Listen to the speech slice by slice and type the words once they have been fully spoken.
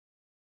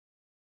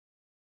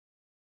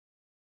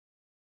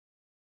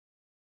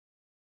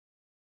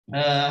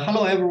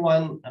Hello,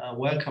 everyone.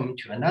 Welcome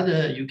to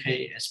another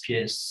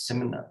UK-SPS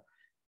seminar.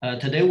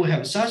 Today we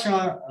have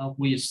Sasa,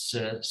 who is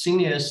a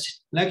senior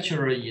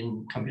lecturer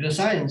in computer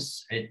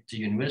science at the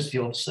University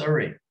of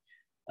Surrey.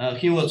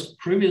 He was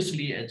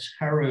previously at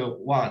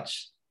Harvard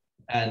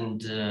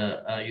and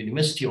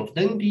University of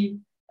Dundee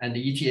and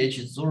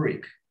ETH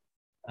Zurich.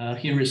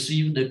 He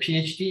received a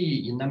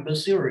PhD in number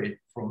theory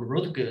from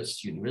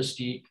Rutgers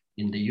University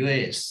in the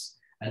US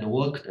and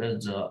worked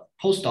as a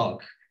postdoc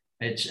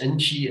at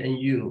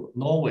NTNU,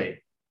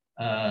 Norway,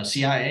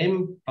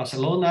 CIM,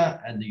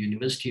 Barcelona, and the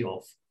University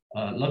of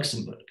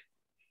Luxembourg.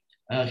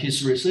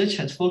 His research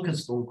has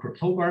focused on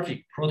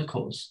cryptographic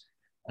protocols,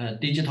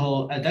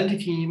 digital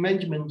identity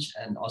management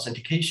and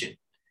authentication,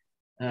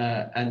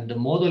 and the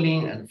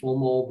modeling and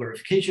formal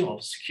verification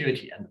of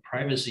security and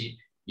privacy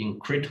in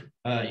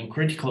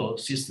critical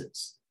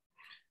systems.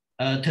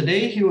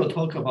 Today, he will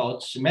talk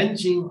about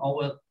managing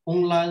our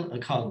online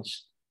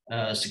accounts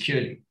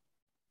securely.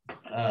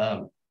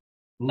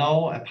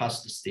 Now I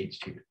pass the stage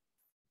to you.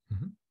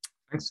 Mm-hmm.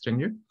 Thanks,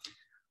 Jinyu.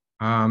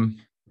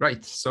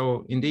 Right,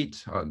 so indeed,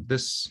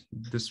 this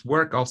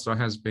work also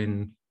has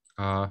been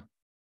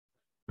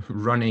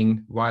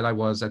running while I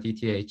was at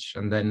ETH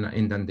and then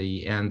in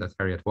Dundee and at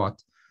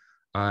Harriet-Watt.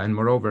 And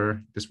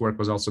moreover, this work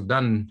was also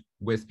done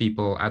with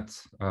people at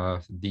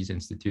these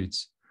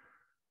institutes.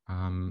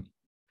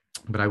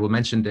 But I will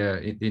mention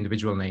the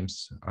individual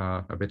names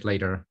a bit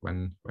later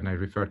when I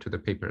refer to the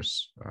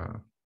papers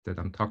that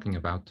I'm talking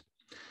about.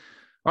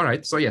 All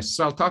right, so yes,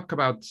 so I'll talk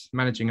about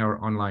managing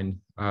our online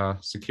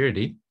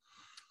security.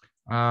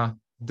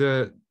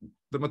 The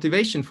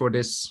motivation for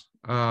this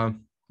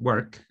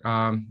work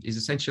is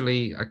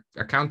essentially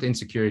account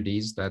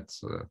insecurities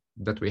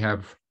that we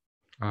have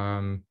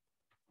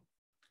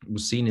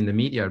seen in the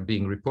media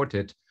being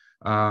reported,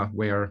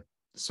 where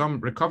some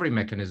recovery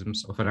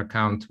mechanisms of an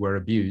account were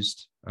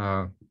abused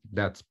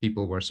that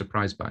people were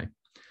surprised by.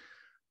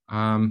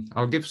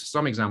 I'll give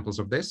some examples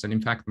of this, and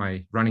in fact,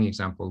 my running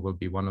example will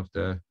be one of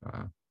the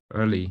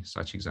early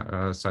such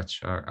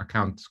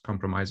account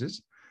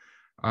compromises.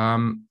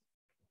 And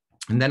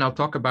then I'll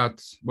talk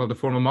about, well, the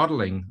formal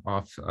modeling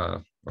of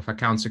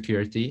account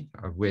security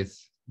with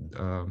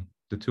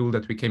the tool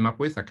that we came up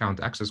with, account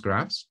access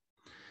graphs.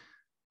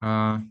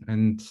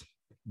 And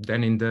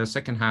then in the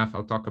second half,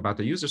 I'll talk about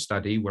the user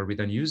study where we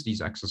then use these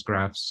access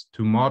graphs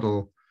to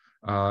model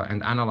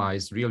and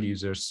analyze real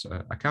users'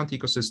 account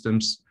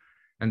ecosystems.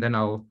 And then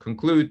I'll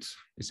conclude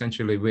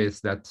essentially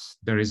with that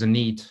there is a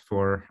need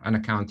for an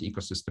account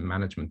ecosystem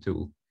management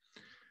tool.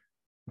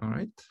 All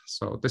right,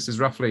 so this is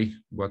roughly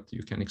what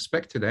you can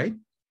expect today.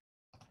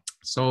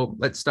 So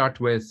let's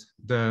start with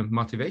the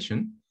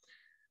motivation.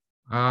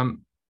 So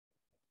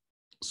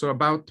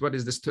about, what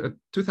is this,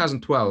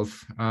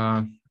 2012,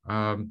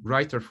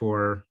 writer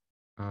for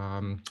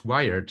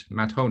Wired,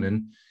 Matt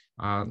Honan,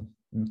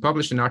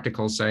 published an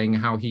article saying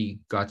how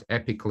he got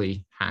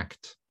epically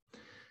hacked.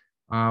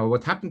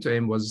 What happened to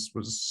him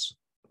was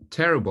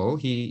terrible.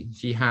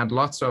 He had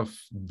lots of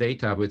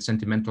data with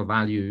sentimental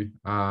value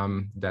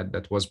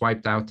that was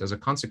wiped out as a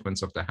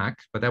consequence of the hack,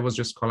 but that was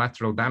just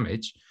collateral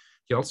damage.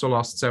 He also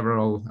lost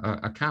several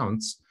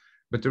accounts.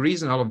 But the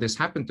reason all of this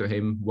happened to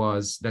him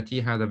was that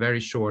he had a very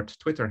short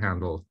Twitter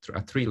handle,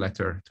 a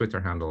 3-letter Twitter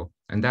handle,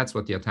 and that's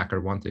what the attacker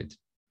wanted.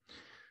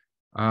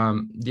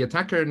 The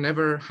attacker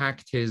never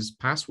hacked his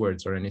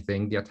passwords or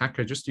anything. The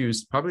attacker just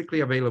used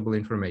publicly available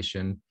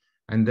information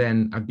and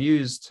then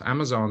abused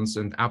Amazon's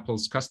and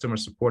Apple's customer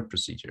support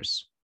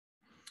procedures.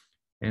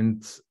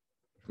 And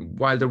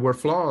while there were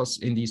flaws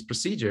in these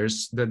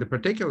procedures, the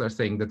particular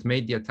thing that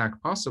made the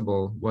attack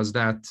possible was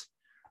that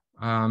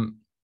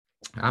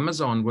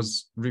Amazon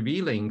was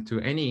revealing to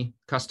any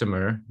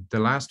customer the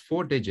last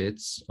 4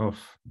 digits of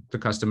the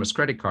customer's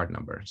credit card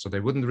number. So they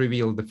wouldn't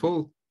reveal the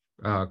full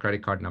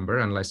credit card number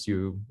unless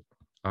you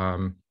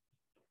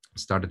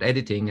started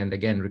editing and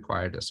again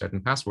required a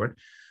certain password.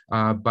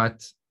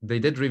 But they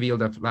did reveal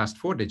the last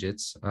 4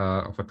 digits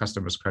of a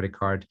customer's credit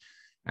card,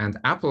 and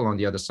Apple on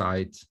the other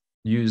side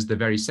used the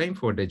very same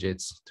 4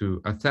 digits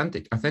to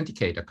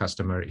authenticate a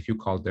customer if you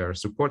called their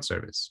support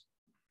service.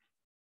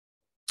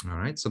 All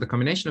right, so the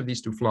combination of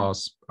these 2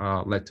 flaws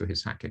led to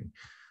his hacking.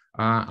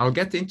 I'll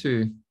get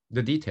into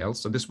the details.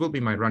 So this will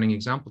be my running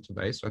example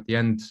today. So at the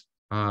end,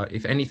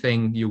 if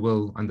anything, you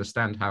will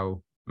understand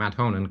how Matt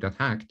Honan got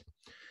hacked.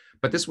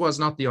 But this was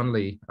not the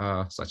only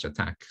such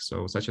attack.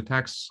 So such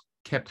attacks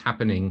kept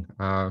happening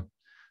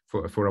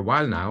for a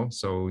while now.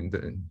 So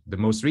the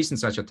most recent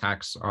such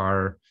attacks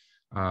are,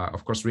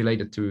 of course,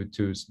 related to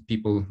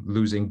people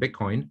losing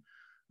Bitcoin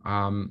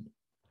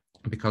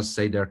because,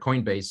 say, their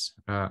Coinbase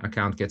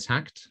account gets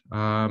hacked.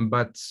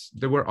 But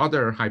there were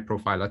other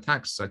high-profile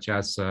attacks, such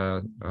as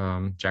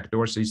Jack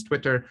Dorsey's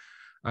Twitter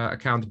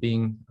account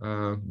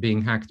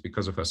being hacked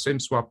because of a SIM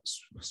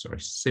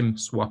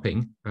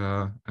swapping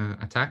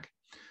attack.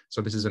 So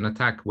this is an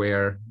attack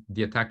where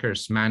the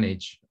attackers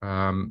manage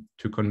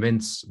to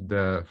convince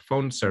the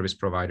phone service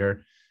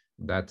provider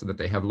that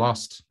they have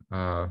lost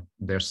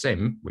their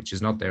SIM, which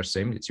is not their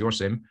SIM, it's your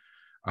SIM,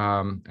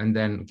 and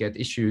then get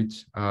issued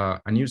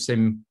a new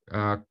SIM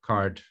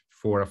card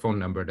for a phone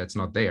number that's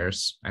not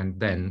theirs, and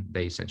then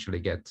they essentially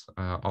get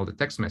all the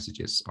text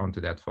messages onto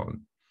that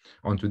phone,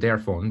 onto their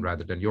phone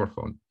rather than your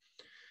phone.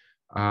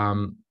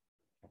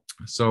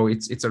 So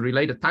it's a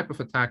related type of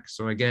attack.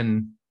 So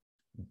again,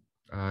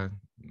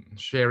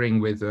 sharing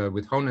with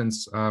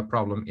Honen's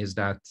problem is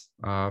that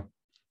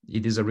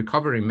it is a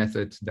recovery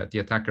method that the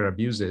attacker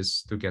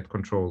abuses to get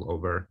control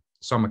over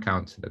some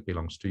account that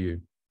belongs to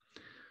you.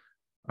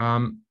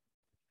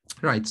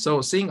 Right,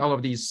 so seeing all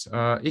of these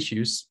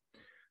issues,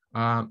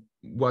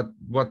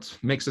 what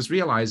makes us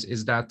realize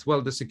is that,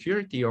 well, the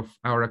security of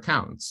our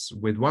accounts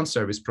with one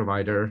service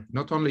provider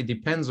not only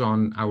depends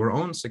on our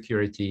own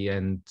security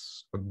and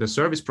the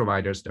service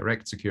provider's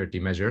direct security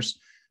measures,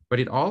 but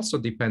it also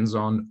depends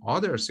on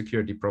other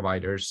security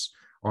providers,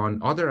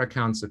 on other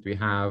accounts that we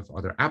have,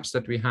 other apps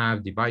that we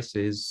have,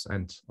 devices,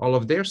 and all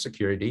of their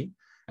security.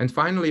 And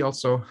finally,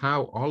 also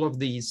how all of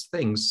these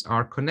things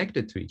are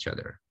connected to each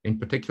other, in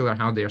particular,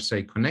 how they are,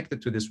 say,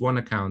 connected to this one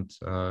account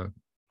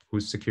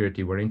whose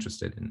security we're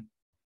interested in.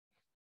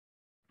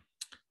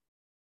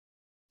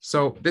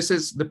 So this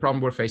is the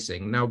problem we're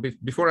facing. Now,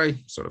 before I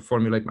sort of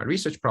formulate my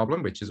research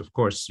problem, which is, of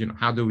course,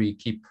 how do we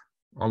keep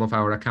all of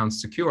our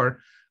accounts secure?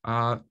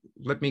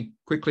 Let me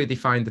quickly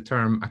define the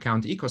term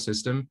account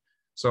ecosystem.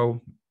 So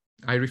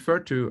I refer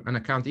to an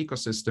account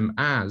ecosystem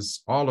as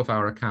all of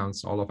our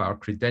accounts, all of our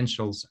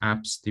credentials,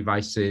 apps,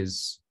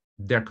 devices,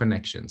 their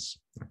connections.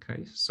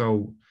 Okay,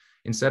 so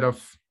instead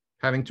of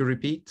having to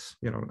repeat,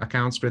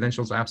 accounts,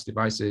 credentials, apps,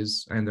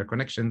 devices, and their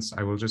connections,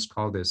 I will just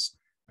call this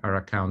our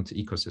account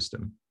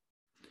ecosystem.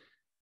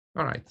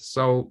 All right,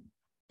 so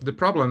the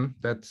problem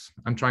that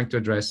I'm trying to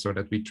address, or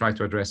that we try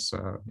to address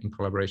in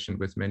collaboration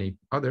with many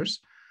others,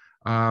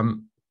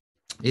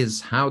 is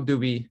how do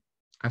we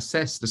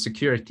assess the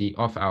security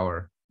of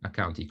our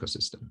account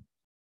ecosystem?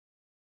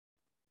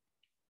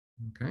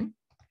 Okay.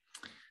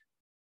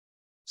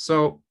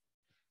 So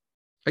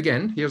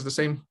again, here's the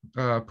same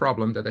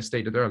problem that I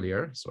stated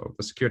earlier. So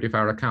the security of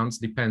our accounts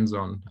depends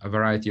on a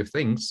variety of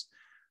things.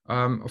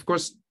 Of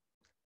course,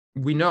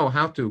 we know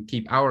how to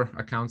keep our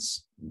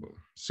accounts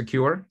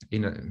secure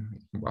in a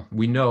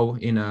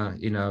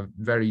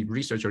very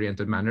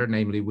research-oriented manner.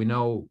 Namely, we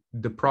know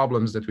the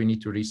problems that we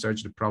need to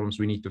research, the problems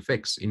we need to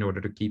fix in order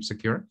to keep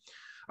secure.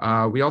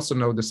 We also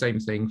know the same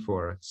thing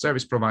for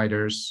service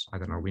providers. I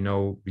don't know, we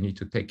know we need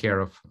to take care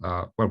of,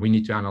 we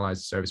need to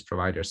analyze service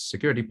providers'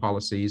 security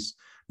policies,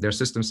 their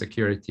system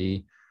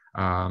security.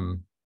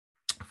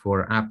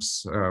 For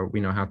apps, we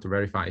know how to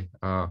verify,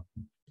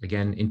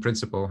 again, in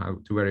principle, how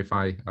to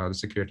verify the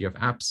security of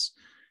apps,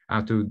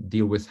 how to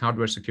deal with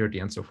hardware security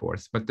and so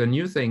forth. But the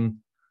new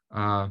thing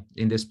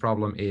in this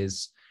problem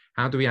is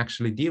how do we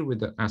actually deal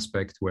with the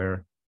aspect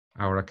where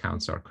our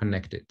accounts are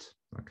connected,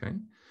 okay?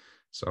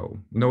 So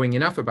knowing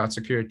enough about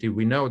security,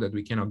 we know that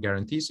we cannot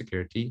guarantee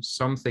security.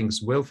 Some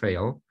things will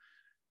fail.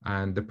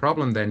 And the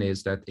problem then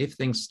is that if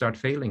things start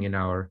failing in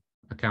our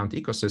account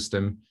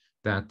ecosystem,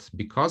 that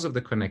because of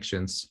the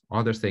connections,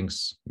 other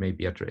things may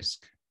be at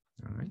risk,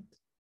 all right?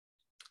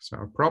 So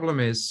our problem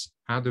is,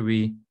 how do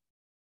we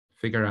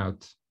figure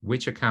out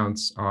which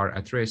accounts are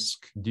at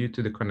risk due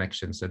to the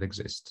connections that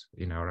exist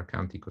in our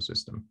account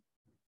ecosystem?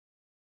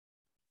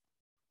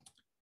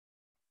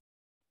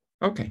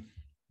 Okay.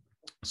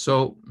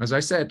 So as I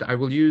said, I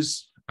will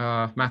use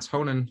Mats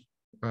Honen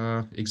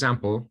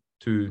example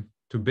to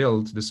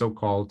build the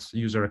so-called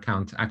user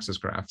account access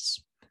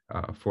graphs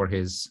for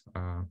his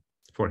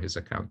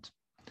account.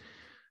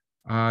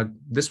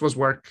 This was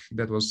work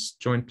that was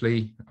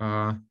jointly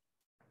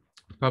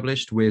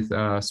published with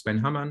Sven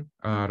Hammann,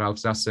 Ralf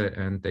Sasse,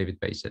 and David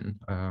Basin,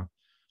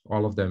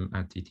 all of them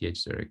at ETH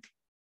Zurich.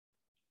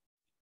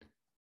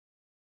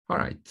 All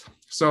right,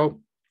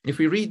 so if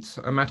we read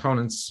Matt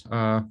Honen's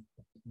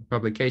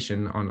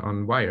publication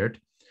on Wired,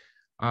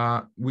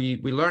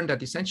 we learned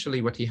that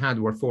essentially what he had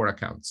were 4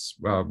 accounts,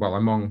 well,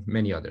 among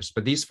many others,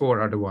 but these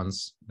 4 are the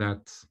ones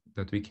that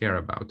we care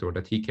about, or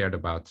that he cared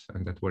about,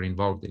 and that were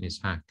involved in his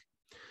hack.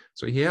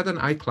 So he had an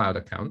iCloud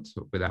account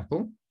with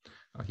Apple.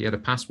 He had a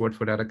password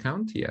for that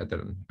account. He had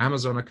an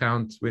Amazon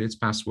account with its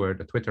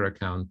password, a Twitter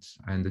account,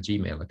 and a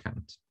Gmail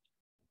account.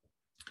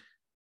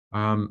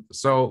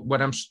 So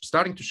what I'm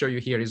starting to show you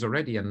here is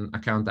already an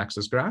account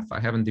access graph. I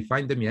haven't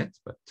defined them yet,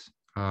 but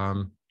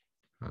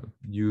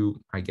you,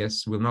 I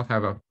guess, will not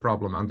have a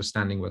problem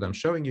understanding what I'm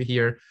showing you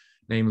here,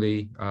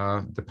 namely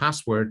the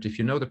password. If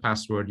you know the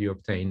password, you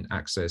obtain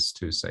access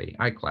to, say,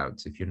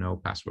 iCloud. If you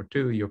know password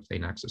 2, you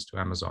obtain access to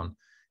Amazon,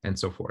 and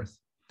so forth.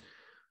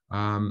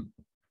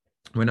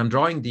 When I'm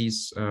drawing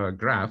these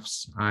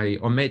graphs, I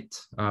omit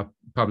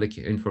public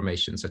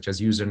information such as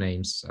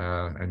usernames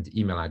and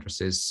email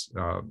addresses,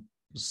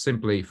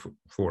 simply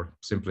for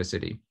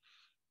simplicity.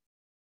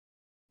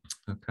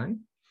 Okay,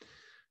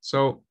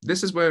 so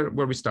this is where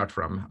we start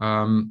from.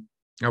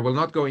 I will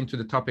not go into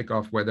the topic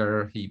of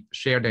whether he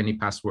shared any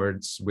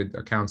passwords with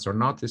accounts or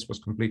not. This was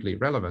completely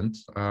irrelevant.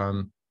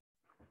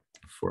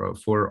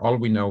 For all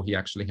we know, he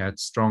actually had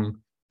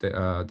strong,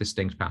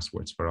 distinct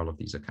passwords for all of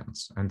these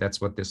accounts, and that's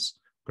what this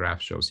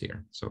graph shows here.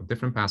 So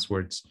different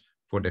passwords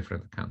for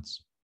different accounts.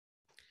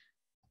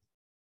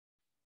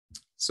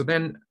 So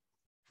then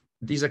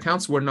these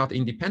accounts were not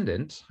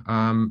independent.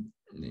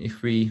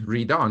 If we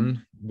read on,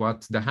 what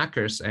the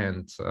hackers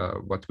and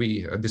what we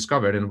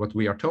discovered and what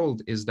we are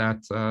told is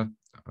that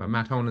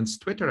Matt Honen's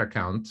Twitter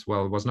account,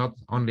 well, was not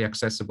only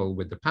accessible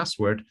with the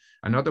password.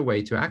 Another way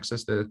to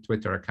access the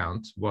Twitter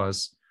account was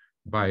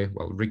by,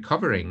 well,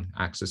 recovering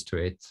access to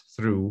it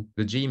through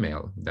the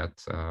Gmail that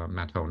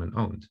Matt Honen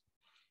owned.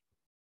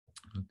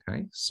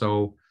 Okay,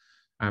 so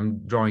I'm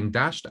drawing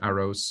dashed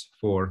arrows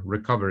for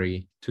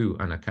recovery to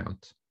an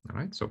account. All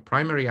right, so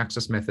primary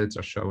access methods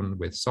are shown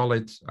with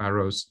solid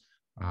arrows.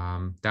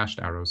 Dashed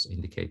arrows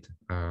indicate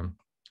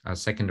a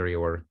secondary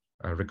or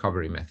a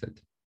recovery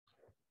method.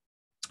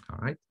 All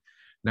right,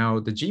 now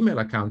the Gmail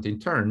account in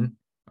turn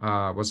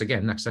was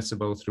again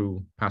accessible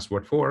through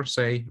password 4,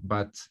 say,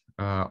 but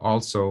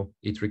also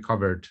it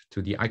recovered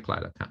to the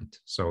iCloud account.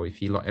 So if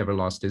he ever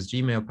lost his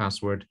Gmail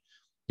password,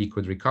 he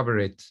could recover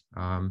it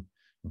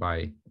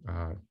by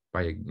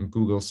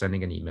Google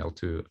sending an email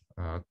to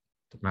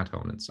Matt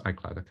Honen's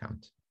iCloud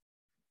account.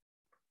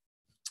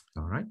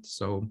 All right,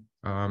 so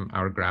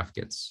our graph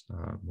gets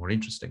more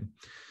interesting.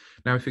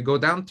 Now, if we go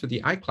down to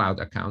the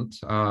iCloud account,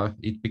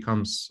 it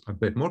becomes a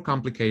bit more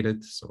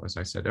complicated. So as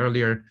I said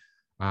earlier,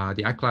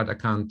 the iCloud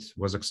account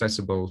was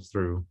accessible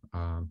through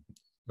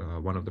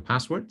one of the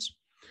passwords.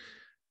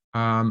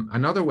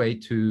 Another way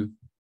to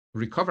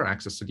recover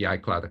access to the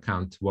iCloud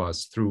account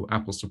was through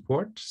Apple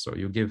support. So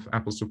you give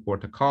Apple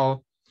support a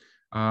call,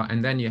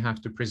 and then you have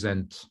to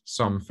present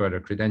some further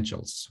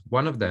credentials.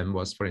 One of them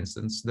was, for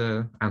instance,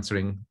 the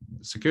answering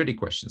security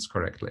questions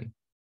correctly.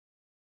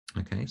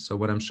 Okay, so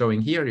what I'm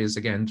showing here is,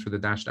 again, through the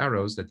dashed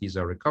arrows, that these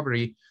are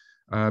recovery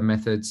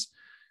methods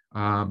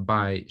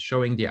by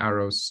showing the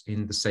arrows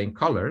in the same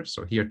color.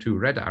 So here, 2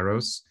 red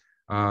arrows.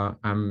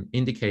 I'm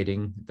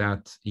indicating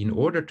that in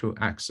order to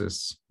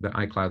access the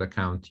iCloud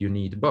account, you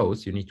need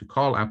both. You need to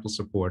call Apple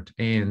support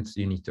and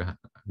you need to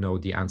know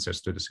the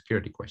answers to the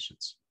security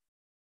questions.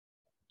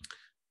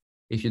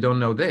 If you don't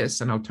know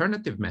this, an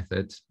alternative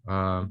method,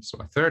 so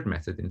a third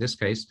method in this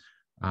case,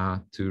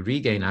 to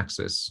regain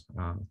access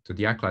to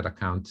the iCloud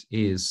account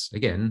is,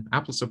 again,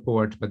 Apple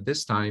support, but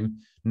this time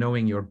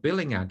knowing your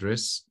billing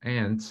address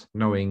and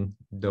knowing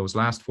those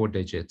last 4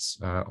 digits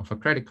of a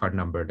credit card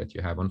number that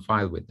you have on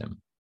file with them.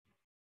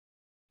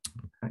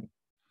 Okay.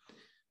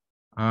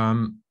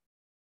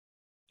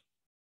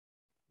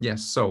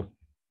 Yes, so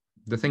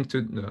the thing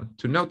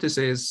to notice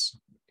is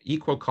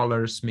equal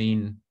colors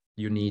mean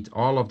you need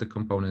all of the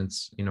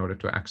components in order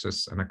to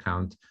access an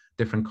account.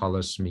 Different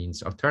colors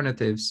means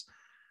alternatives.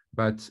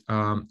 But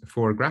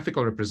for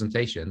graphical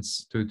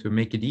representations, to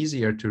make it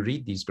easier to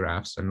read these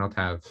graphs and not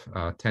have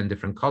 10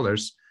 different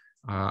colors,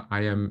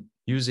 I am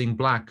using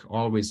black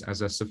always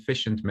as a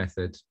sufficient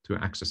method to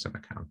access an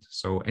account.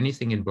 So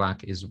anything in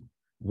black is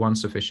one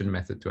sufficient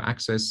method to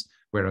access,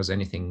 whereas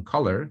anything in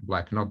color,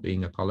 black not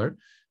being a color,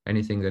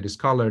 anything that is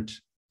colored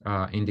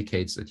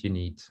indicates that you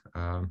need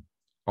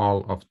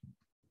all of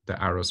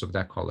the arrows of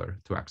that color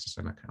to access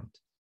an account.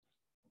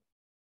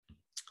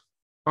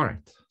 All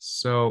right,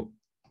 so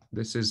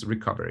this is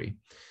recovery.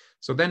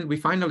 So then we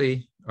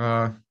finally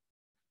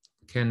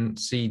can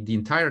see the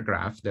entire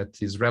graph that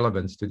is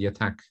relevant to the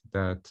attack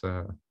that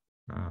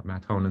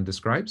Matt Honen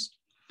describes.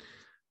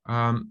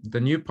 The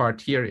new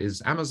part here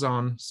is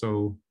Amazon.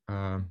 So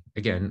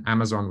again,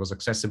 Amazon was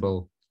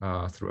accessible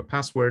through a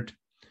password.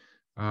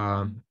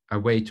 A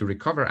way to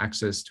recover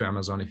access to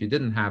Amazon if you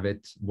didn't have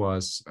it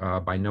was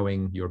by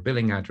knowing your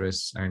billing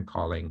address and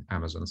calling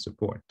Amazon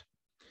support.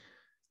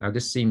 Now,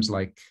 this seems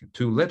like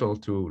too little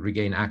to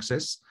regain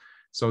access.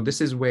 So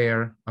this is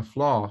where a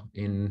flaw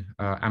in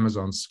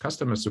Amazon's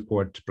customer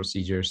support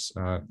procedures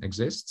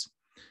exists.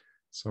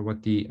 So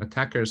what the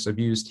attackers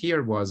abused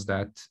here was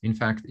that, in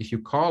fact, if you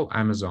call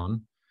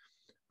Amazon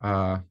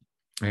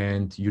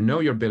and you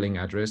know your billing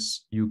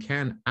address, you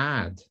can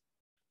add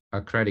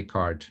a credit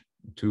card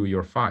to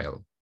your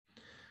file.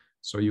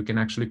 So you can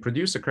actually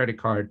produce a credit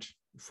card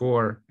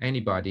for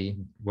anybody,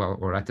 well,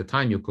 or at the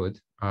time you could,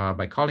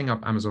 by calling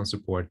up Amazon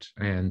support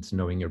and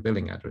knowing your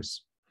billing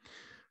address.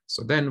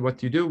 So then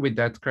what you do with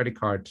that credit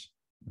card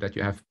that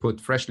you have put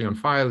freshly on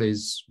file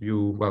is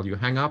you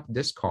hang up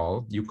this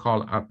call, you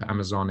call up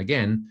Amazon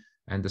again,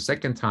 and the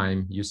second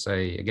time you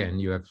say, again,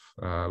 you have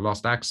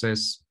lost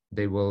access.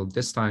 They will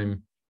this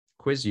time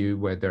quiz you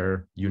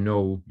whether you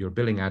know your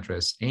billing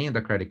address and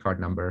the credit card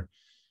number.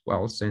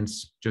 Well,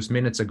 since just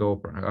minutes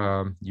ago,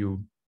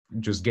 you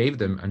just gave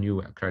them a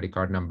new credit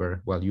card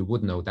number, well, you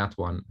would know that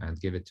one and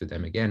give it to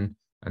them again,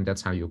 and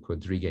that's how you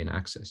could regain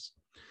access.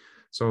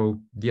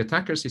 So the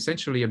attackers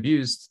essentially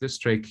abused this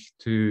trick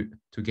to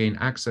gain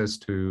access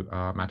to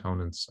Matt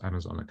Honen's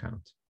Amazon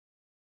account.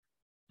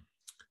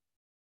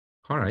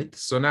 All right,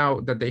 so now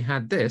that they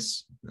had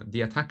this,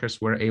 the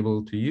attackers were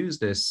able to use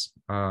this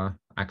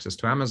access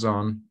to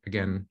Amazon,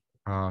 again,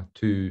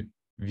 to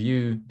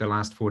view the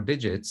last 4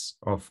 digits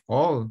of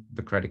all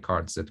the credit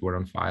cards that were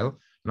on file,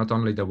 not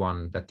only the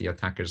one that the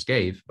attackers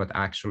gave, but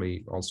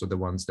actually also the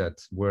ones that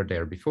were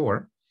there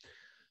before.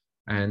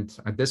 And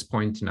at this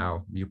point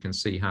now, you can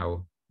see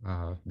how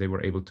they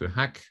were able to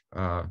hack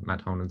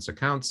Matt Honan's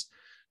accounts.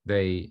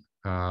 They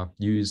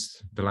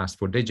used the last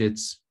 4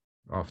 digits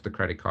of the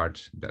credit card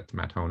that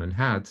Matt Honan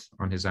had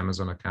on his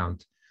Amazon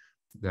account.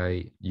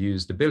 They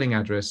used the billing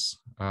address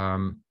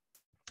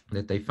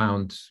that they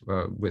found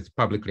with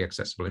publicly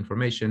accessible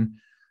information.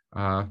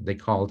 They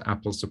called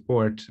Apple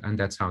support, and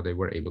that's how they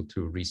were able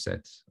to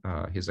reset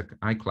his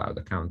iCloud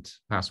account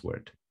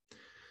password.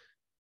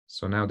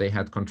 So now they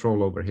had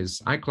control over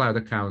his iCloud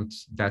account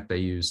that they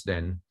used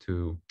then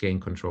to gain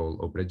control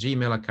over a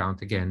Gmail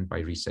account, again, by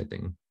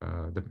resetting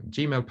the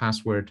Gmail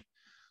password.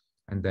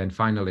 And then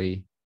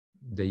finally,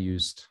 they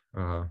used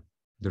the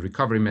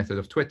recovery method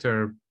of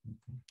Twitter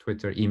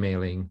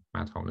emailing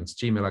Matt Honan's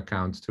Gmail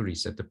account to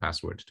reset the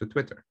password to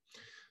Twitter.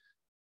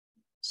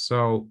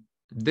 So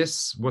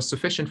this was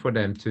sufficient for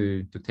them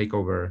to take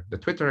over the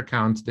Twitter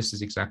account. This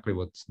is exactly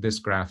what this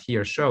graph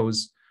here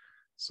shows.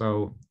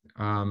 So,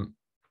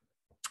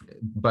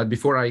 but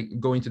before I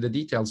go into the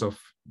details of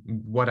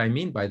what I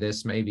mean by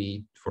this,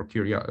 maybe for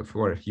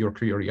your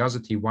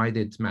curiosity, why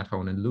did Matt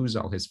Honan lose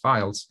all his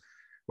files?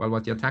 Well,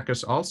 what the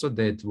attackers also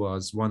did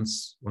was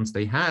once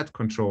they had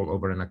control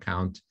over an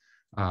account,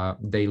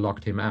 they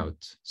locked him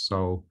out.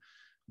 So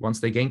once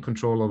they gained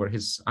control over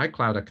his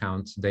iCloud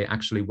account, they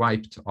actually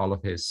wiped all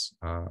of his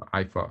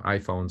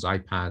iPhones,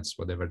 iPads,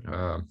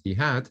 whatever he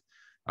had.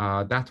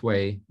 That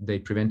way, they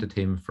prevented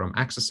him from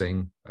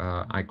accessing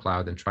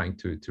iCloud and trying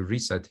to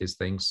reset his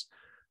things.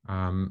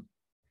 And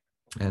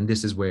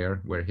this is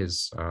where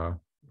his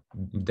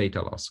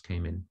data loss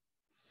came in.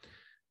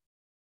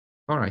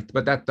 All right,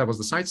 but that was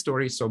the side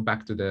story. So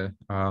back to the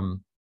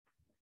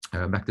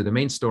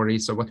main story.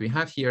 So what we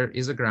have here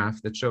is a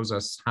graph that shows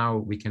us how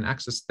we can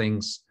access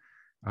things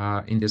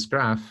in this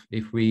graph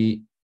if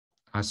we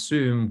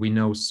assume we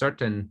know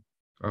certain,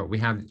 we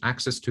have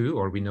access to,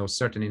 or we know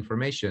certain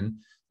information.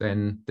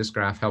 Then this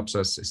graph helps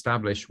us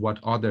establish what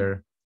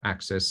other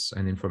access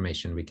and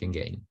information we can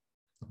gain.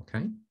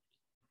 Okay.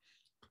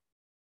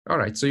 All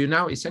right, so you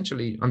now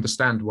essentially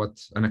understand what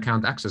an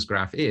account access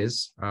graph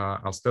is.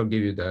 I'll still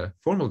give you the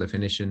formal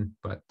definition,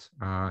 but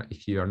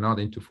if you are not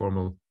into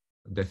formal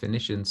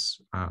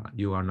definitions,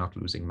 you are not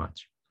losing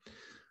much.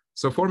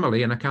 So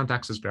formally, an account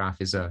access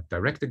graph is a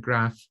directed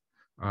graph.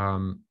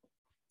 And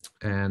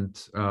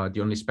the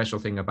only special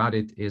thing about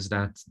it is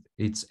that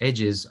its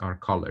edges are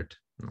colored.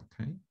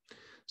 Okay.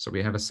 So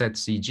we have a set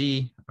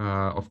CG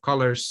of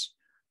colors.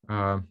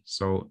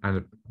 So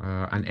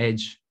an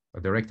edge, a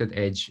directed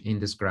edge in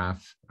this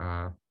graph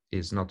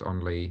is not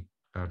only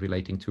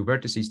relating two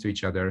vertices to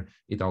each other,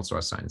 it also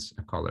assigns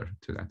a color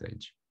to that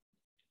edge.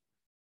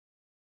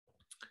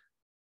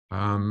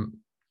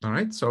 All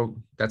right, so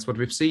that's what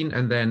we've seen.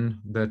 And then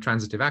the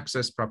transitive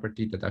access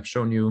property that I've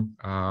shown you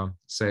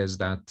says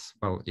that,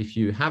 well, if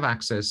you have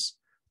access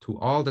to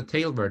all the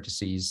tail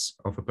vertices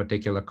of a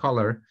particular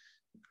color,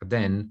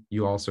 then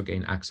you also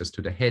gain access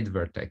to the head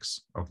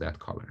vertex of that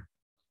color.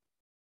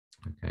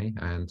 Okay,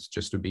 and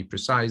just to be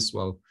precise,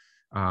 well,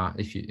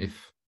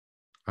 if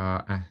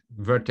a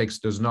vertex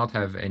does not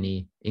have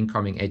any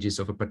incoming edges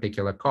of a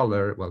particular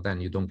color, well,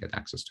 then you don't get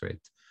access to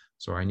it.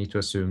 So I need to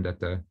assume that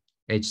the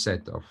edge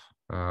set of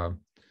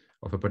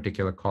a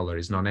particular color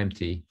is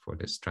non-empty for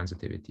this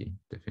transitivity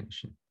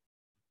definition.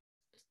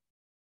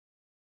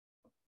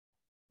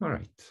 All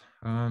right,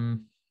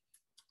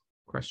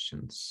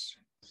 questions?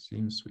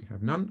 Seems we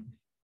have none.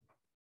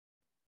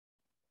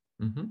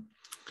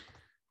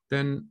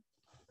 Then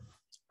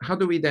how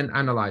do we then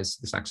analyze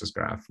this access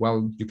graph?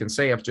 Well, you can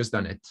say I've just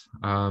done it.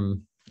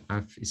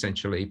 I've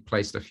essentially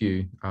placed a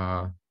few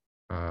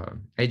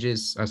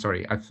edges.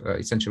 I've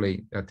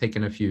essentially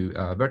taken a few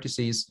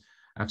vertices.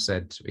 I've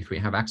said if we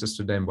have access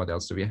to them, what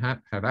else do we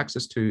have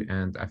access to?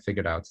 And I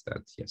figured out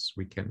that yes,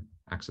 we can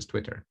access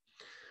Twitter.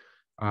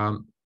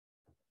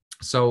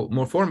 So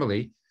more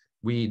formally,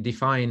 we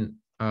define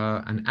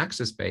an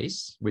access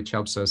base, which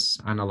helps us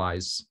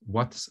analyze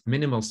what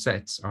minimal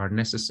sets are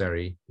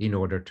necessary in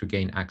order to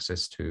gain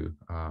access to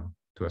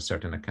a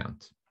certain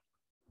account.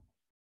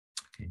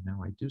 Okay,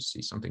 now I do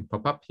see something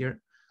pop up here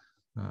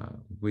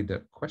with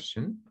a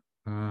question.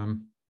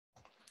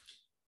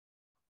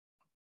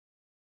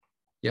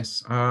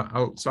 Yes,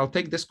 so I'll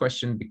take this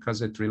question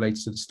because it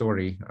relates to the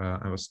story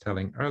I was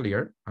telling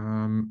earlier.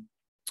 Oh,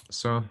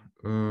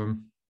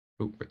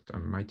 wait, I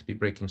might be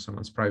breaking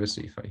someone's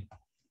privacy if I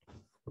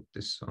put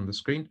this on the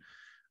screen.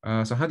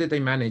 So how did they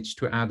manage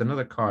to add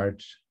another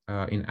card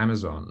in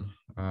Amazon?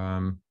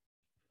 And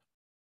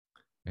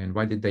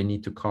why did they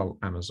need to call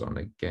Amazon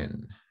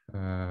again?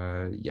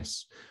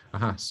 Yes.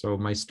 So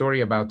my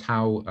story about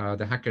how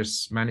the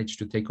hackers managed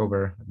to take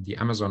over the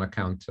Amazon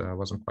account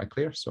wasn't quite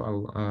clear,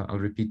 so I'll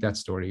repeat that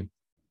story.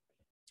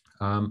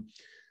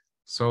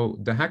 So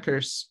the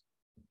hackers,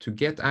 to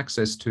get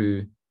access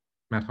to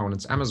Matt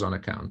Honan's Amazon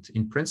account,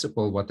 in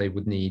principle, what they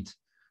would need,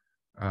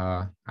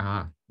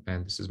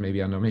 and this is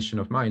maybe an omission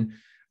of mine,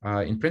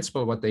 in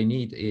principle, what they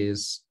need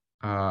is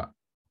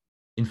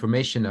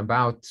information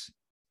about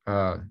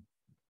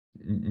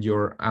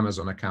your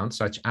Amazon account,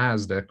 such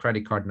as the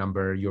credit card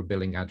number, your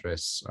billing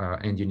address,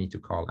 and you need to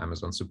call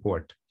Amazon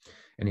support.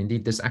 And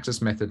indeed, this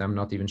access method I'm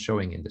not even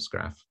showing in this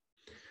graph.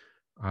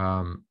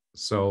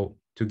 So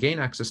to gain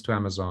access to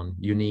Amazon,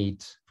 you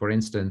need, for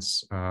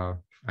instance,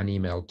 an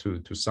email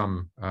to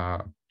some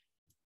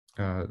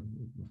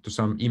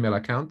email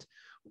account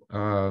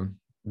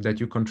that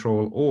you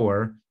control,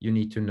 or you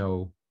need to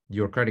know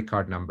your credit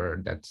card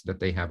number that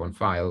they have on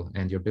file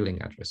and your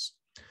billing address.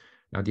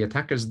 Now, the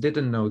attackers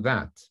didn't know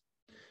that,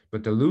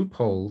 but the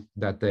loophole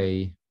that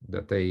they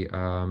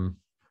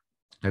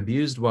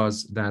abused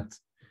was that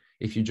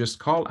if you just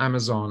call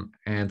Amazon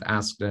and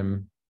ask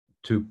them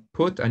to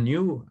put a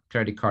new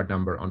credit card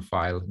number on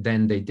file,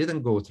 then they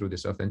didn't go through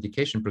this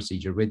authentication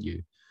procedure with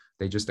you.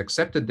 They just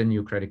accepted the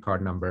new credit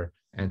card number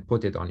and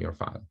put it on your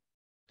file.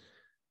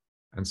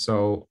 And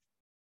so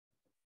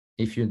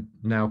if you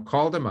now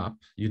call them up,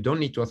 you don't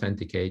need to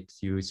authenticate.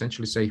 You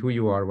essentially say who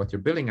you are, what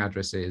your billing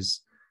address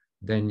is.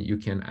 Then you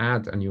can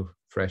add a new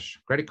fresh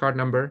credit card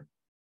number.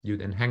 You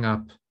then hang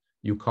up,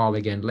 you call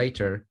again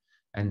later.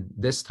 And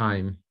this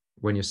time,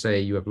 when you say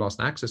you have lost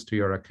access to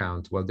your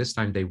account, well, this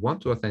time they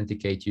want to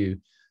authenticate you.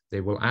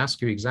 They will ask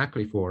you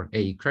exactly for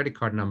a credit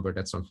card number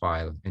that's on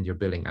file and your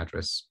billing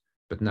address.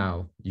 But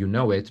now you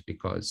know it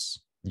because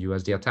you,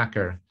 as the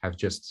attacker, have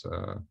just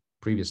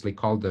previously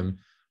called them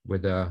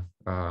with a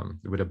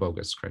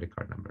bogus credit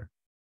card number.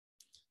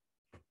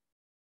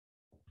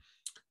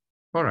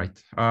 All right,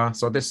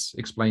 so this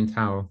explained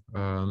how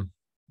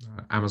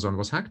Amazon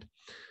was hacked,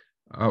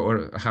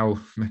 or how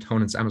Matt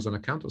Honan's Amazon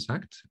account was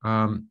hacked.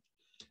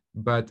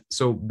 But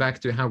so back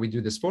to how we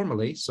do this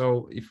formally.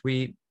 So if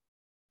we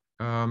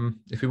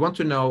want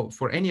to know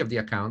for any of the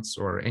accounts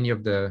or any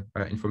of the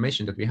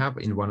information that we have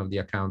in one of the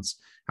accounts,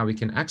 how we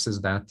can access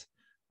that,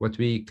 what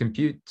we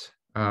compute,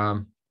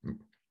 what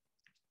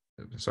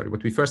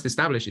we first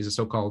establish is a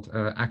so-called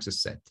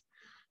access set.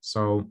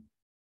 So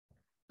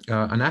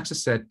an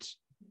access set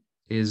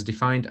is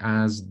defined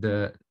as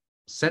the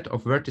set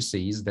of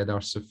vertices that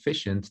are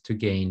sufficient to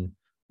gain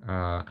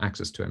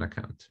access to an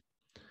account.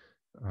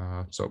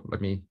 So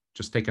let me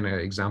just take an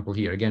example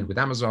here again with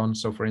Amazon.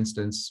 So for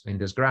instance, in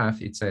this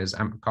graph, it says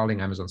I'm calling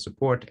Amazon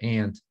support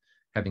and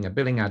having a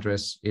billing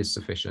address is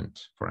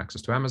sufficient for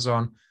access to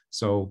Amazon.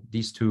 So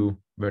these two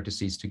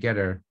vertices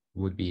together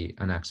would be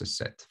an access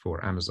set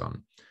for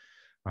Amazon.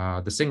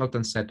 The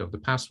singleton set of the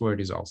password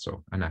is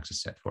also an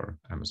access set for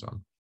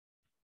Amazon.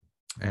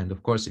 And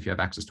of course, if you have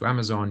access to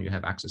Amazon, you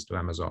have access to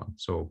Amazon.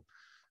 So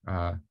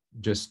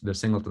just the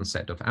singleton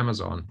set of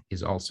Amazon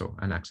is also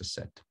an access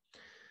set.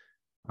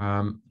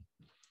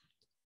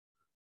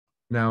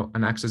 Now,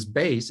 an access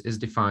base is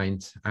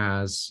defined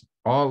as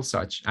all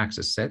such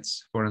access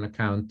sets for an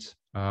account,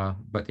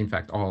 but in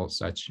fact, all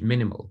such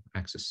minimal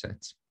access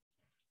sets.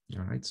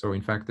 All right, so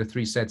in fact, the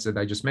three sets that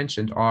I just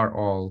mentioned are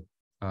all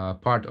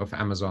part of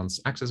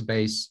Amazon's access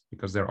base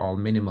because they're all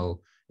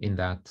minimal in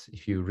that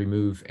if you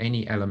remove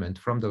any element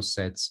from those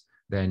sets,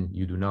 then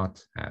you do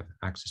not have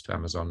access to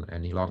Amazon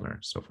any longer.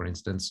 So for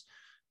instance,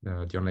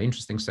 the only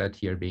interesting set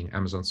here being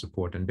Amazon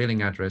support and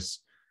billing address.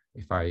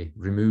 If I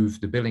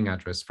remove the billing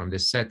address from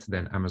this set,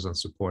 then Amazon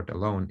support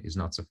alone is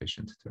not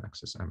sufficient to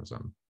access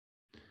Amazon.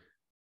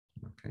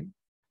 Okay.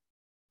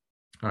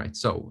 All right,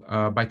 so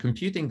by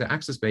computing the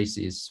access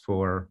bases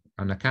for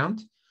an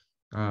account,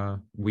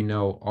 we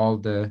know all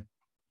the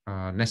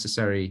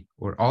necessary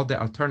or all the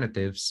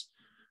alternatives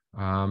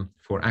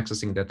for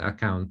accessing that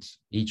account.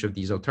 Each of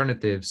these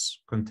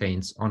alternatives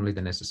contains only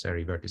the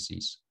necessary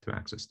vertices to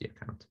access the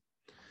account.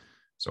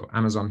 So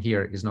Amazon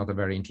here is not a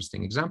very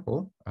interesting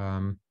example.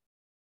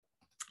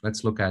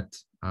 Let's look at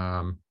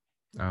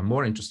a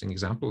more interesting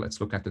example.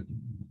 Let's look at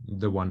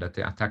the one that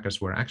the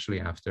attackers were actually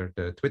after,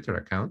 the Twitter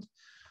account.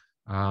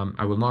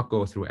 I will not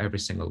go through every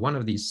single one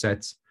of these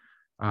sets,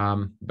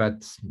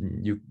 but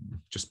you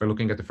just by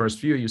looking at the first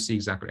few, you see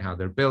exactly how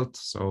they're built.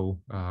 So,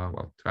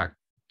 well,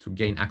 to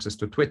gain access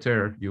to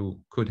Twitter, you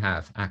could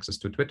have access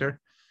to Twitter.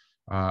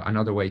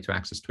 Another way to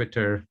access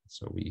Twitter,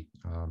 so we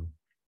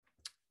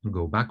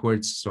go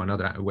backwards. So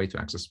another way to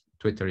access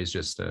Twitter is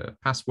just a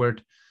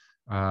password.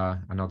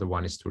 Another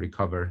one is to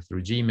recover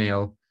through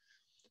Gmail.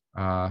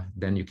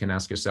 Then you can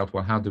ask yourself,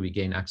 well, how do we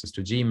gain access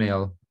to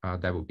Gmail?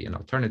 That would be an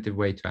alternative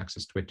way to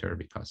access Twitter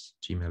because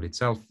Gmail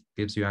itself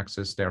gives you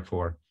access.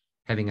 Therefore,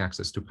 having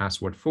access to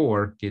password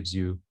 4 gives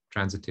you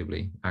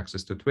transitively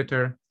access to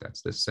Twitter.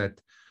 That's this set,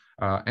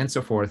 and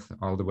so forth,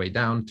 all the way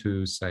down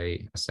to,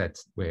 say, a set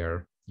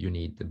where you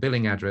need the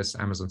billing address,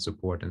 Amazon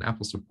support, and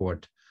Apple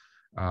support,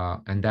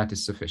 and that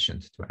is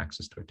sufficient to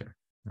access Twitter.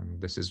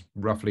 And this is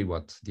roughly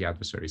what the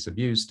adversaries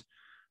abused,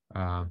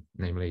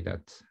 namely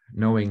that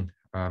knowing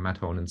Matt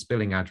Honan's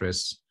billing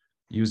address,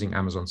 using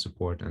Amazon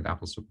support and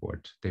Apple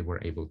support, they were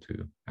able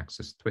to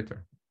access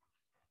Twitter.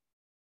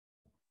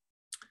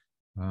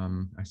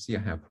 I see I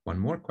have one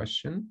more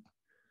question.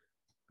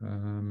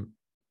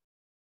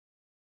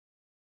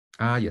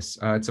 Yes,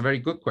 it's a very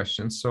good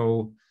question.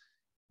 So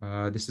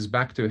this is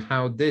back to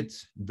how did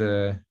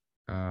the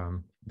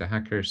the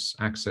hackers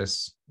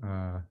access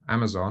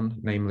Amazon,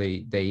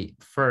 namely they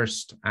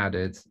first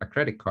added a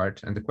credit card.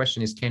 And the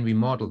question is, can we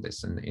model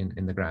this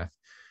in the graph?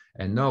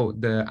 And no,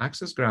 the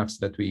access graphs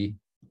that we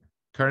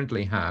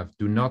currently have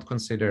do not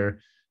consider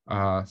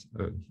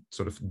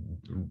sort of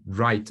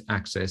right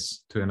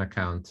access to an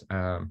account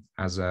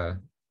as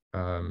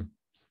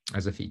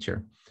a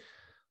feature.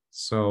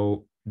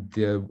 So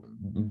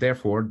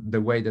therefore,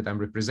 the way that I'm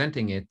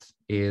representing it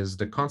is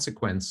the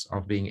consequence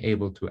of being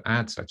able to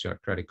add such a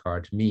credit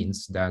card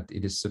means that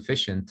it is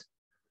sufficient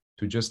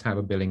to just have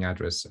a billing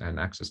address and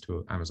access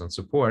to Amazon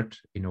support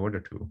in order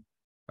to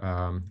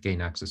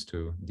gain access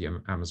to the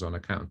Amazon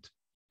account.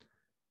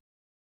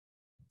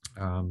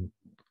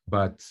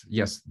 But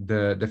yes,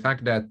 the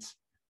fact that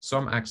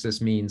some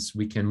access means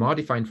we can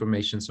modify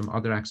information, some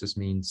other access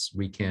means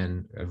we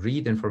can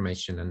read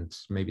information, and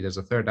maybe there's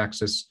a third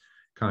access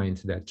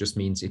kind that just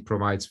means it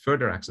provides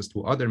further access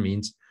to other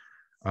means,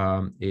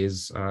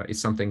 is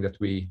something that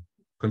we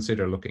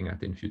consider looking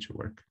at in future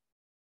work.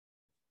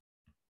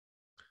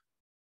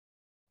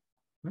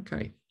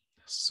 Okay,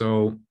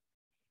 so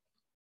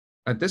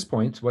at this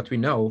point, what we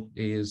know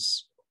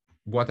is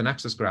what an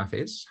access graph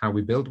is, how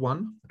we build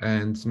one.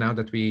 And now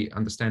that we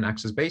understand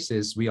access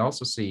bases, we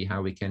also see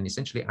how we can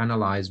essentially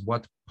analyze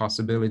what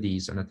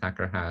possibilities an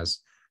attacker has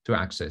to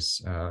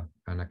access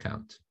an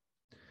account.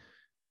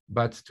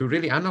 But to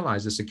really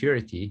analyze the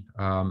security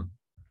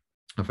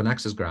of an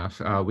access graph,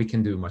 we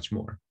can do much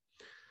more.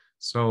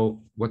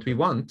 So what we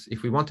want,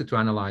 if we wanted to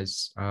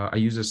analyze a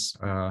user's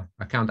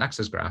account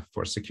access graph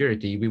for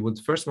security, we would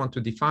first want to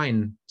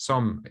define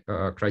some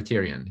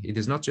criterion. It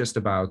is not just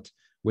about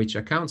which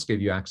accounts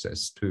give you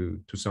access to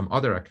some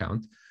other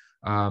account.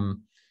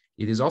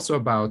 It is also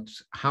about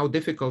how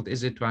difficult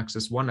is it to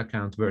access one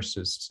account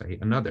versus, say,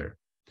 another.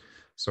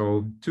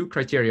 So two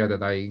criteria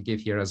that I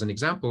give here as an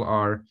example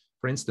are,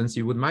 for instance,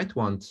 you might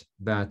want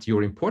that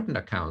your important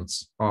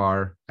accounts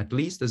are at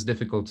least as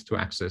difficult to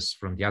access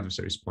from the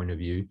adversary's point of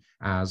view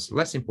as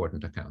less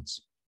important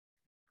accounts.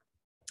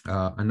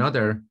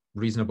 Another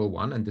reasonable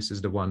one, and this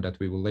is the one that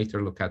we will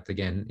later look at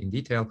again in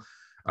detail,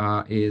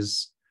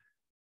 is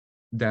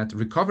that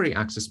recovery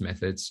access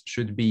methods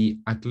should be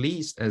at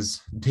least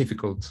as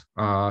difficult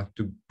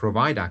to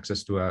provide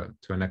access to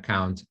an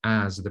account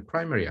as the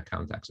primary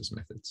account access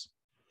methods.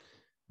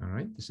 All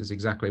right, this is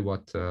exactly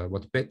what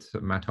bit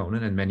Matt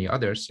Honan and many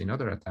others in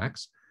other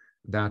attacks,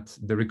 that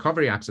the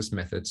recovery access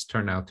methods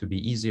turn out to be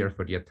easier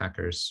for the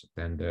attackers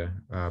than the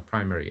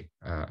primary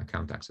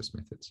account access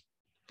methods.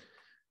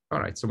 All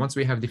right, so once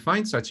we have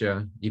defined such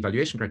a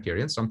evaluation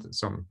criterion,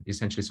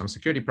 essentially some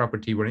security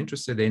property we're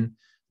interested in,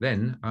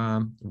 then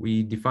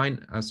we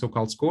define a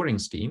so-called scoring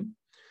scheme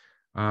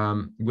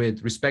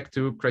with respect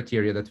to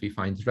criteria that we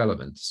find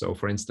relevant. So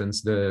for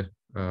instance,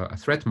 a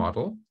threat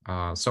model,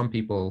 some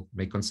people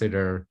may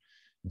consider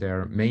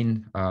their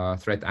main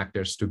threat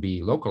actors to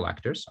be local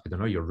actors. I don't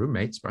know, your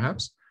roommates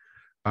perhaps.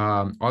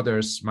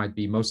 Others might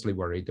be mostly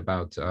worried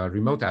about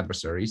remote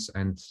adversaries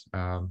and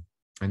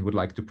would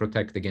like to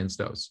protect against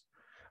those.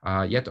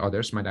 Yet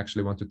others might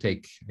actually want to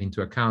take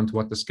into account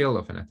what the skill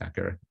of an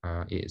attacker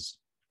is.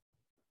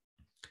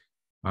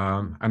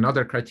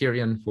 Another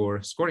criterion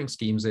for scoring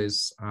schemes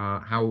is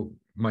how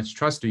much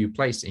trust do you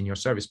place in your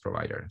service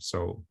provider.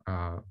 So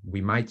we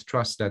might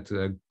trust that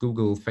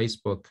Google,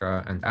 Facebook,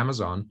 and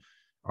Amazon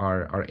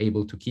are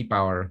able to keep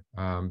our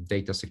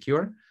data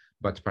secure,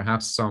 but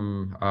perhaps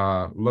some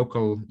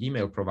local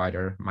email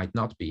provider might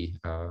not be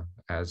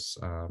as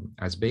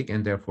big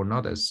and therefore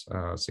not as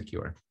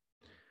secure.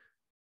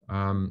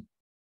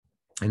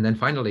 And then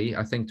finally,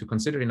 I think to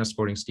consider in a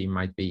scoring scheme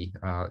might be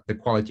the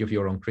quality of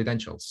your own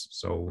credentials.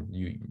 So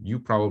you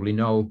probably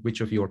know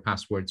which of your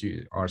passwords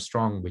are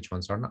strong, which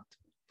ones are not.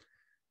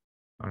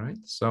 All right,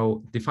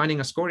 so defining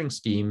a scoring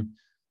scheme,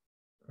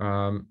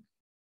 so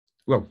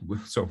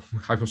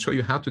I will show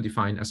you how to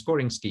define a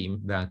scoring scheme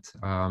that,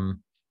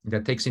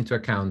 that takes into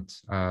account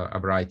a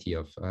variety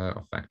of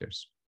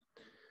factors.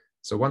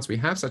 So once we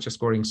have such a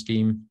scoring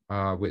scheme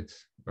with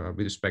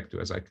respect to,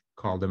 as I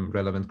call them,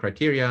 relevant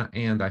criteria,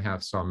 and I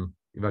have some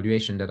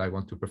evaluation that I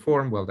want to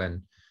perform, well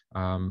then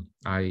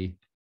I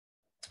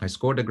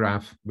score the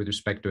graph with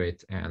respect to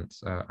it and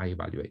I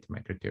evaluate my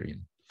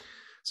criterion.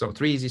 So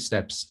 3 easy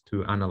steps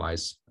to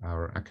analyze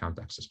our account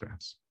access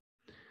graphs.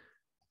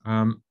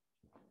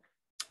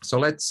 So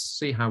let's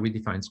see how we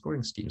define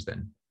scoring schemes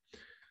then.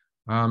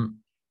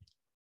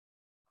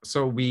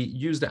 So we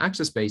use the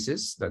access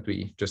basis that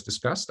we just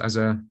discussed as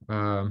a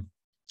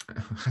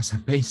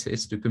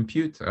basis to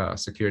compute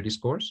security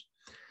scores.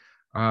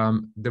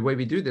 The way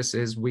we do this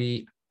is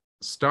we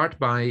start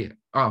by,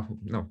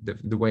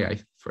 the way I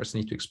first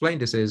need to explain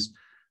this is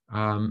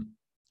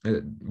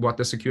what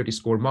the security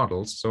score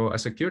models. So a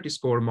security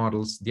score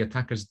models the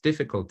attacker's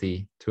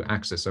difficulty to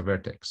access a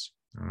vertex.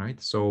 All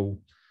right, so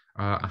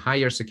a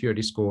higher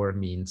security score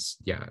means,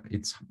 yeah,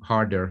 it's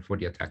harder for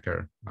the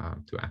attacker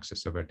to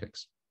access a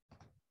vertex.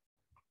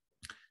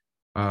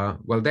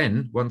 Well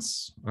then,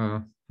 once,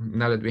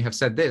 now that we have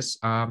said this,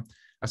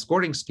 a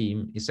scoring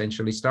scheme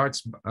essentially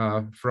starts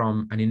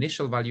from an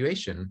initial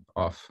valuation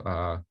of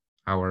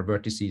our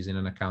vertices in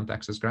an account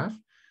access graph.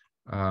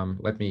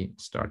 Let me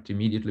start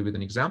immediately with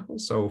an example.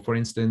 So for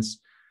instance,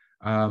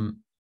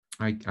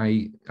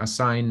 I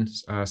assign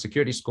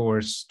security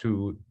scores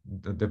to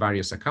the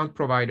various account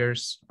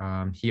providers.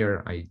 Here,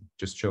 I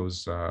just chose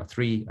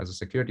 3 as a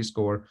security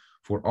score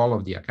for all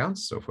of the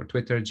accounts. So for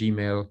Twitter,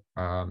 Gmail,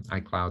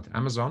 iCloud,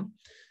 Amazon.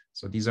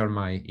 So these are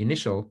my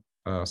initial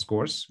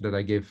scores that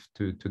I give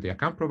to the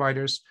account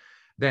providers.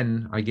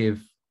 Then I give,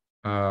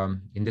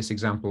 in this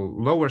example,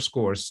 lower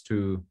scores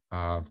to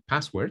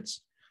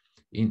passwords,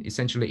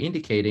 essentially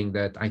indicating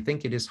that I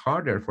think it is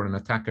harder for an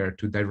attacker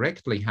to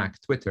directly hack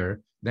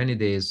Twitter than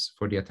it is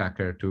for the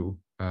attacker to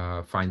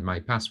find my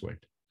password.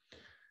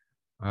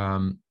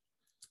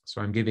 So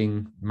I'm giving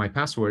my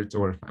passwords,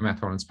 or Matt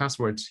Holland's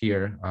passwords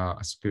here,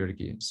 a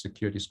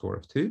security score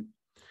of 2.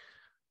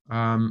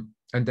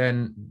 And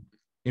then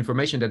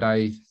information that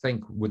I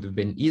think would have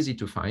been easy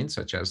to find,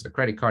 such as the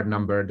credit card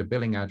number, the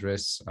billing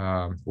address,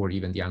 or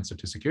even the answer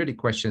to security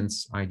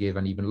questions, I gave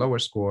an even lower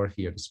score,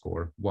 here the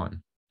score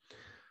 1.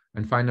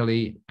 And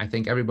finally, I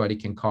think everybody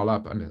can call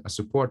up a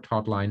support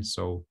hotline,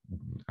 so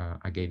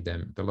I gave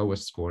them the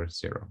lowest score,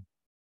 0.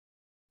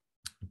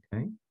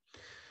 Okay.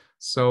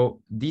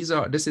 So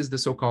this is the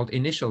so-called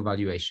initial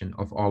valuation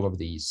of all of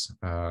these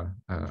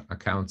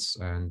accounts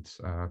and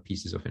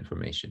pieces of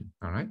information.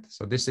 All right.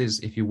 So this is,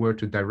 if you were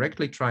to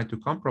directly try to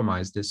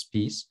compromise this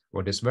piece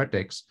or this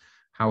vertex,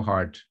 how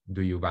hard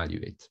do you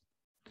value it?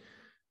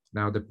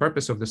 Now, the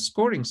purpose of the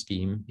scoring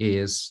scheme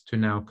is to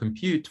now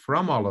compute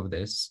from all of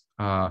this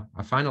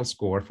a final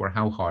score for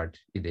how hard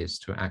it is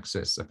to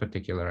access a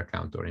particular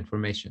account or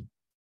information.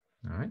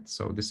 All right.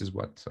 So this is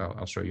what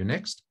I'll show you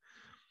next.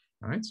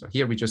 All right. So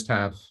here we just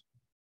have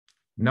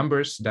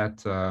numbers that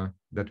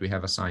that we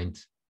have assigned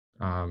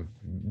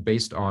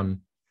based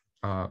on,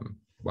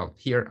 well,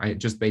 here I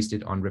just based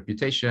it on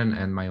reputation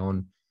and my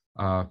own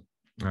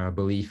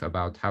belief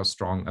about how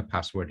strong a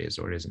password is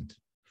or isn't.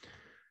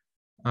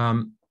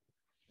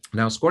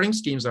 Now, scoring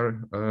schemes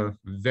are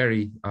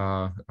very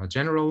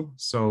general,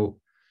 so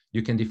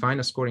you can define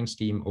a scoring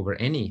scheme over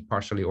any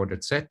partially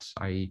ordered set.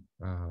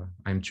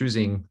 I'm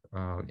choosing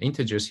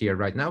integers here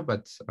right now,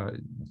 but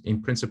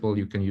in principle,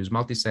 you can use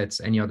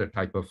multisets. Any other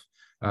type of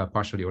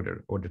partially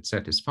ordered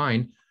set is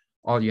fine.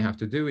 All you have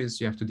to do is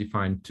you have to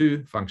define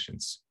 2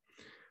 functions.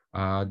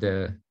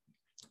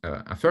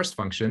 A first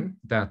function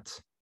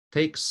that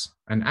takes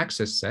an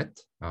access set.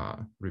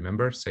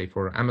 Remember, say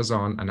for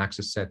Amazon, an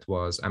access set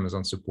was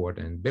Amazon support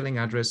and billing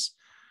address.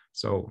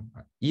 So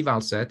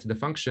eval set, the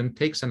function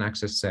takes an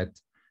access set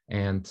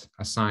and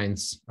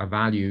assigns a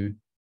value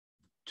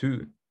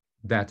to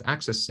that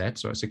access set,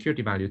 so a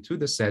security value to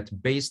the set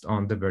based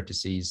on the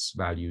vertices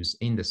values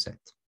in the set.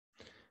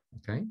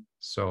 Okay,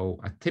 so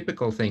a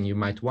typical thing you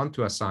might want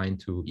to assign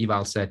to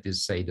eval set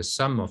is, say, the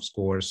sum of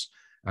scores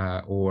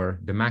or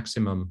the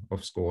maximum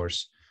of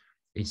scores,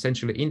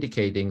 essentially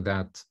indicating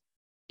that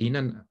in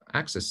an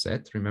access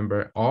set,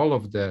 remember, all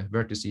of the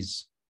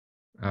vertices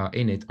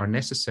in it are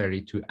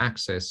necessary to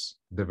access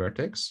the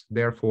vertex.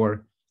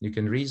 Therefore, you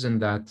can reason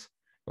that,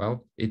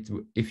 well,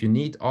 if you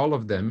need all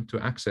of them to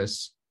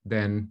access,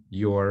 then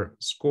your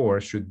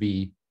score should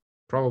be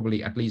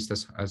probably at least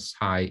as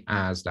high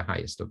as the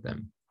highest of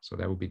them. So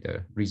that would be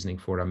the reasoning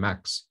for a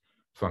max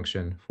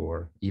function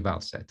for eval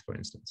set, for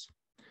instance.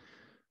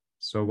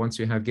 So once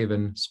you have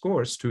given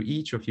scores to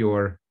each of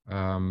your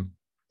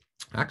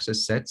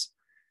access sets,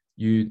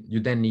 you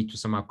then need to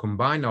somehow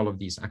combine all of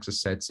these access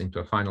sets into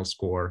a final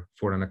score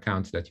for an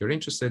account that you're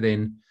interested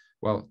in.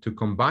 Well, to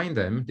combine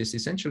them, this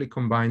essentially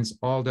combines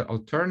all the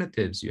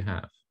alternatives you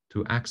have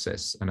to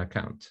access an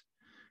account.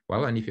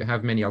 Well, and if you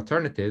have many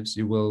alternatives,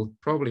 you will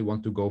probably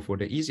want to go for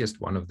the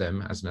easiest one of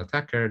them as an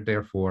attacker.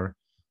 Therefore,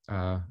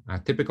 a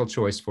typical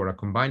choice for a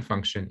combined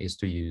function is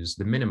to use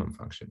the minimum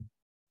function.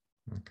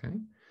 Okay.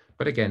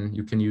 But again,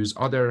 you can use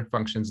other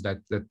functions that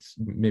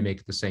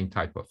mimic the same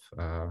type of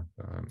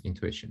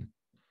intuition.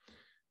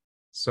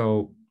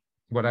 So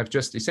what I've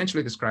just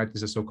essentially described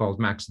is a so-called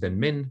max then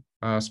min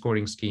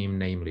scoring scheme.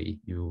 Namely,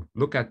 you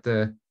look at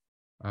the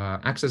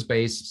access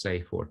base,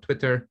 say for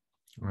Twitter.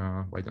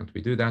 Why don't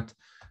we do that?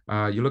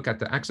 You look at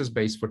the access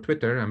base for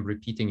Twitter. I'm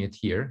repeating it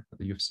here.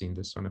 You've seen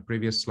this on a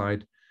previous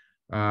slide.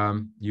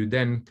 You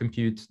then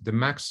compute the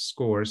max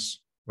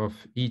scores of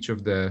each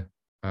of the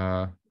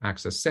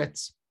access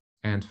sets.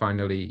 And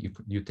finally,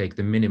 you take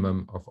the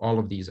minimum of all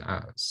of these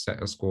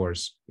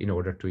scores in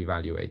order to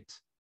evaluate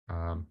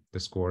the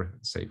score,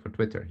 say, for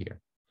Twitter here.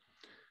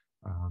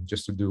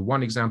 Just to do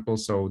one example,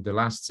 so the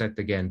last set,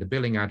 again, the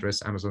billing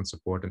address, Amazon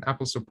support, and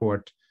Apple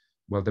support,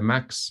 well, the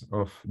max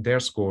of their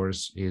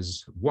scores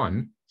is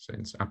 1,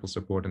 since Apple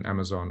support and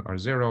Amazon are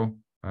 0,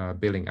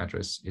 billing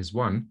address is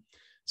 1.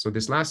 So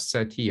this last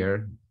set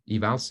here,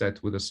 eval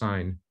set, would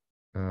assign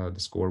the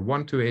score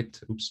 1 to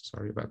it. Oops,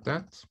 sorry about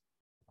that.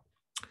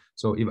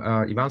 So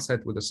eval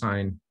set would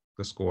assign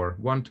the score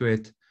 1 to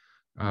it.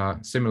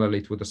 Similarly,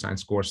 it would assign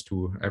scores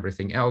to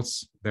everything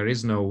else. There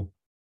is no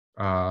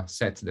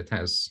set that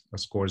has a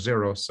score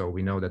 0, so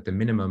we know that the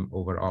minimum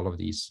over all of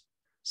these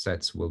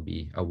sets will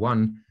be a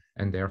 1,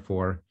 and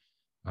therefore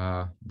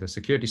the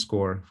security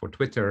score for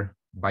Twitter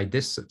by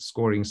this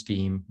scoring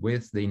scheme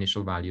with the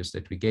initial values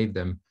that we gave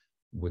them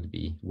would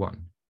be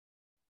 1.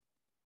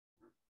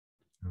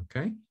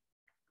 Okay.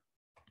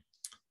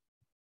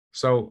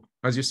 So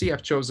as you see,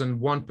 I've chosen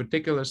one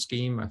particular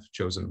scheme. I've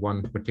chosen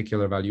one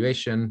particular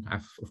valuation.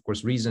 I've, of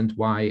course, reasoned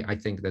why I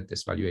think that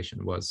this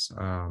valuation was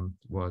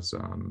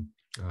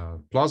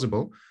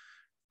plausible.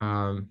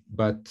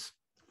 But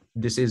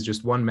this is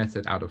just one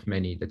method out of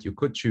many that you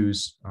could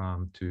choose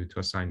to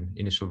assign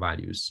initial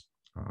values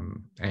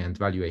and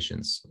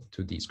valuations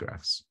to these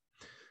graphs.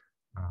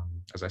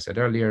 As I said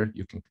earlier,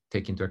 you can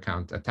take into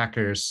account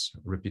attackers,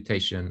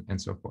 reputation,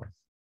 and so forth.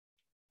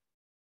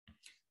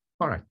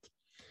 All right.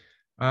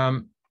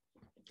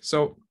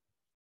 So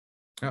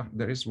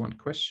there is one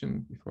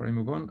question before I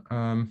move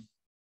on.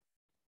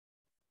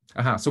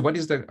 So what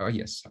is the,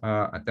 yes,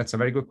 that's a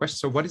very good question.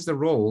 So what is the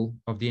role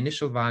of the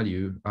initial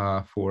value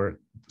for,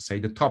 say,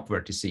 the top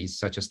vertices,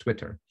 such as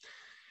Twitter?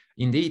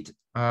 Indeed,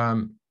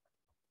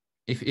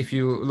 if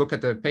you look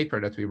at the paper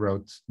that we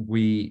wrote,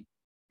 we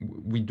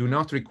do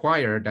not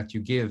require that you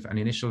give an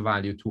initial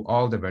value to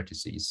all the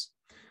vertices.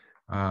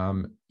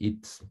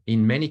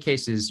 In many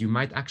cases, you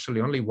might actually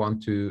only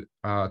want to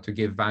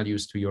give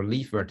values to your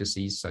leaf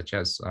vertices, such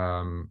as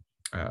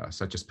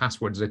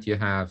passwords that you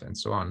have and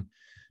so on.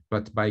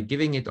 But by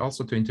giving it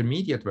also to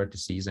intermediate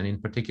vertices, and in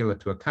particular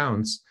to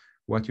accounts,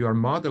 what you are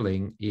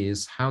modeling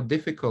is how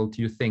difficult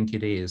you think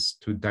it is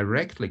to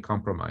directly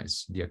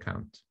compromise the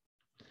account.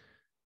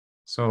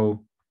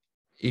 So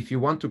if you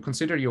want to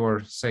consider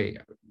your, say,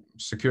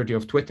 security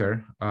of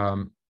Twitter,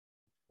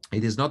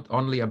 it is not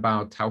only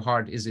about how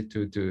hard is it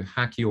to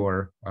hack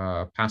your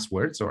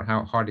passwords, or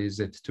how hard is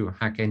it to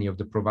hack any of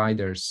the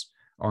providers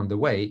on the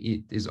way.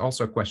 It is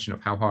also a question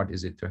of how hard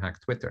is it to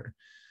hack Twitter.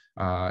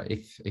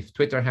 If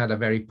Twitter had a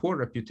very poor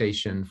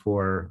reputation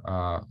for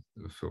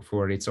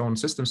its own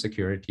system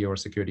security or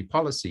security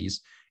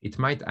policies, it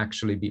might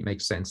actually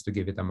make sense to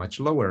give it a much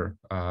lower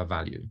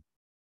value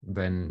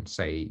than,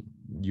 say,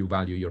 you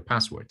value your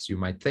passwords. You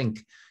might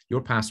think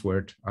your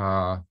password,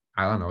 I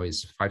don't know,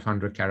 is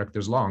 500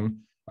 characters long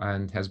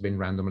and has been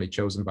randomly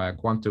chosen by a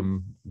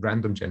quantum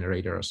random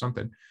generator or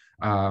something.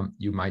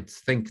 You might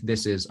think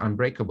this is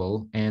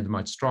unbreakable and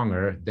much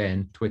stronger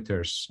than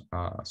Twitter's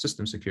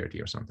system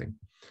security or something.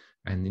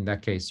 And in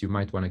that case, you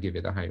might want to give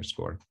it a higher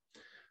score.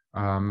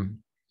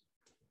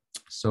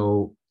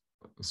 So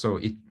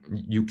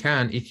you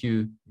can, if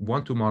you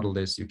want to model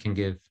this, you can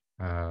give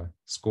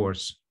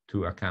scores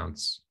to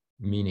accounts,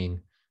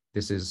 meaning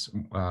this is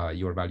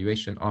your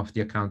valuation of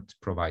the account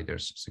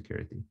provider's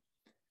security.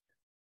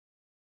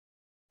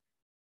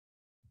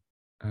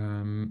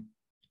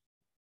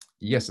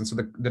 Yes, and so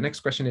the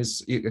next question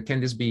is, can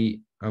this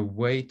be a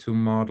way to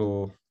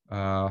model,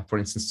 for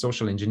instance,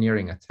 social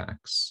engineering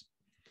attacks?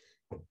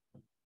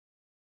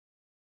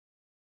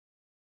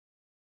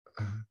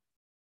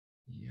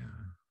 Yeah,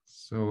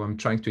 so I'm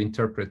trying to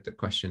interpret the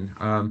question.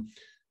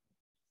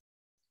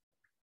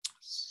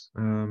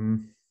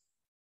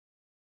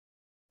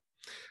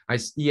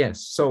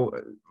 Yes, so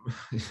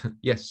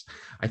yes,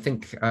 I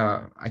think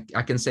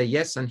I can say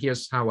yes, and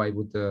here's how I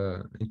would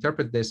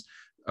interpret this.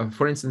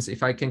 For instance,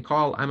 if I can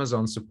call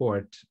Amazon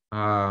support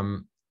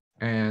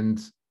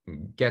and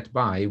get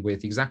by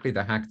with exactly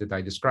the hack that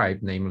I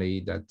described,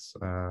 namely that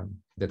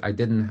that I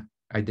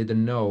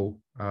didn't know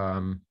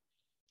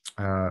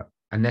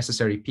a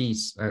necessary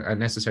piece, a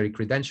necessary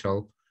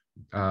credential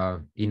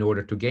in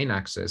order to gain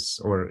access,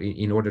 or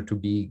in order to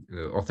be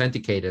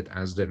authenticated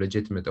as the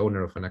legitimate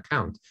owner of an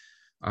account.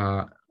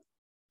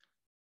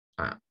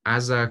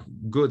 As a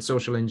good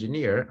social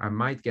engineer, I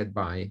might get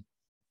by.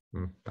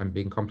 I'm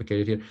being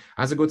complicated here.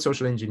 As a good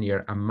social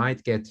engineer, I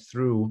might get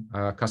through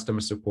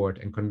customer support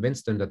and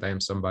convince them that I am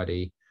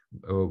somebody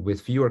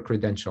with fewer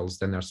credentials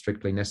than are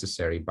strictly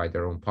necessary by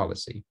their own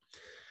policy.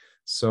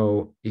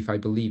 So if I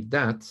believe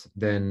that,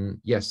 then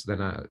yes,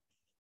 then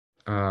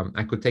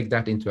I could take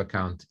that into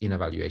account in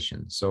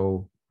evaluation.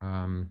 So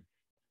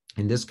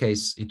in this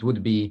case, it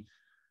would be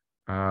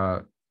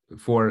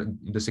for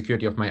the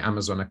security of my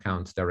Amazon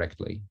account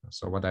directly.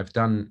 So what I've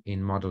done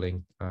in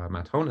modeling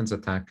Matt Honen's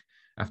attack,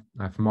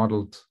 I've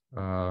modeled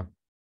the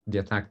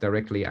attack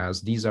directly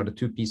as these are the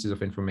two pieces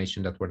of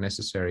information that were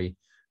necessary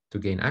to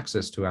gain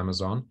access to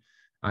Amazon.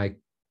 I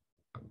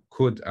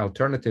could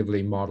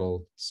alternatively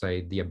model,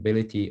 say, the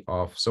ability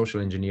of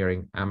social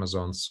engineering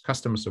Amazon's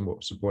customer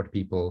support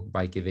people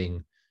by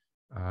giving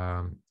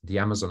the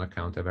Amazon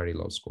account a very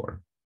low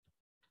score.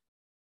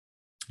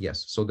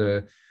 Yes, so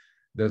the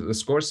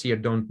scores here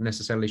don't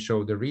necessarily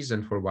show the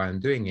reason for why I'm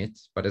doing it.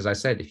 But as I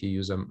said, if you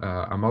use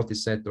a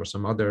multi-set or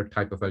some other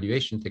type of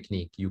valuation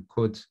technique, you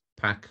could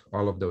pack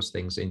all of those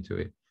things into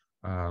it,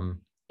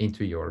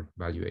 into your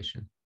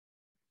valuation.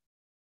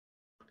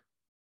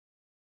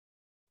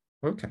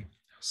 Okay,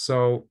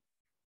 so,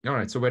 all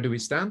right, so where do we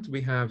stand?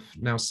 We have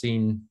now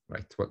seen,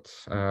 right, what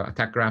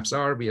attack graphs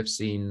are. We have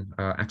seen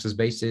access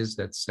bases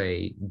that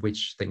say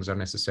which things are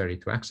necessary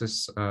to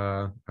access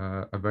a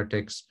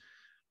vertex.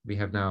 we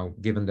have now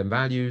given them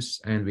values,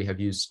 and we have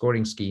used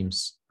scoring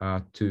schemes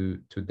to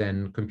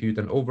then compute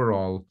an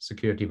overall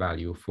security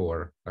value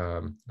for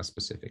a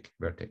specific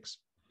vertex.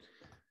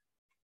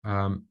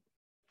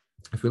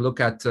 If we look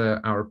at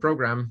our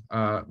program,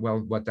 well,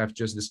 what I've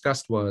just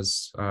discussed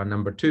was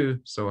number 2.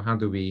 So how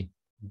do we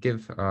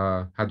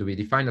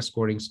define a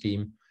scoring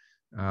scheme?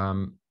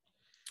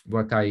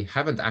 What I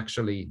haven't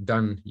actually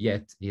done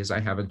yet is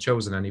I haven't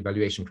chosen an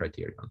evaluation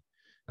criterion.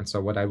 And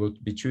so what I will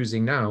be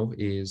choosing now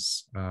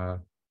is the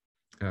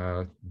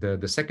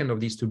second of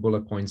these 2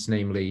 bullet points,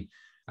 namely,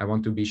 I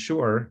want to be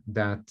sure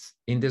that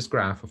in this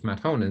graph of Matt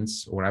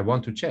Honon's, or I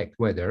want to check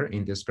whether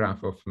in this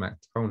graph of Matt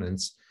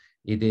Honon's,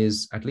 it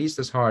is at least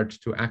as hard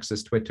to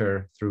access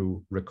Twitter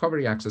through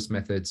recovery access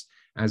methods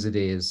as it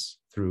is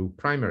through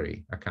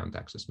primary account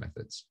access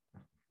methods.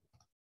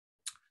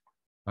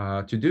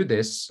 To do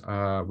this,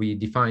 we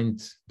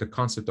defined the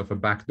concept of a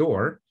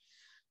backdoor.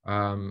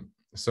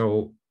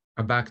 So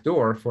a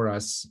backdoor for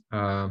us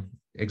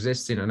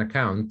exists in an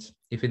account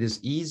if it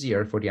is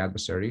easier for the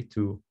adversary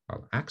to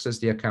access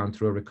the account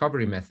through a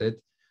recovery method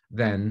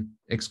than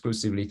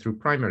exclusively through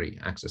primary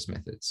access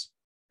methods.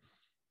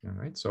 All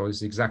right, so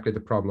it's exactly the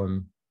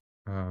problem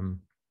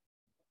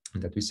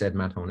that we said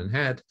Matt Honan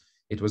had.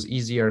 It was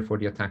easier for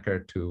the attacker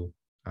to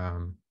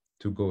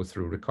go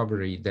through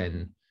recovery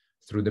than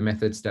through the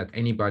methods that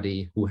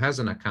anybody who has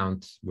an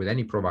account with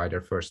any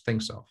provider first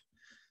thinks of.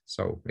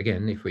 So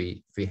again, if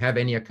we have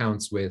any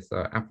accounts with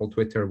Apple,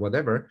 Twitter,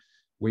 whatever,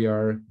 we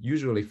are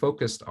usually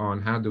focused on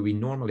how do we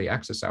normally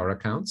access our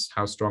accounts,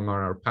 how strong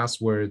are our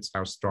passwords,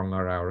 how strong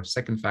are our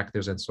second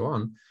factors, and so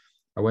on.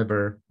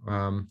 However,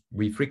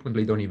 we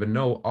frequently don't even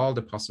know all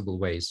the possible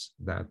ways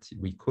that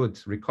we could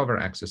recover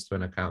access to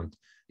an account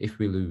if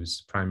we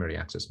lose primary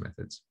access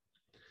methods.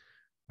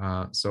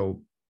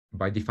 So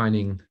by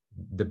defining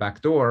the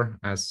backdoor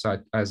as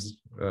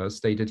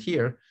stated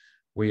here,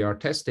 we are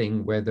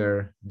testing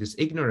whether this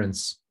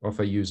ignorance of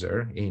a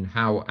user in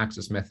how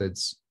access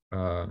methods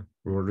or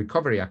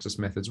recovery access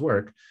methods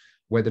work,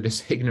 whether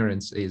this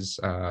ignorance is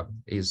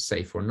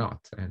safe or not.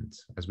 And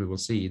as we will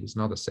see, it is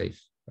not a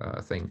safe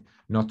thing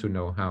not to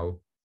know how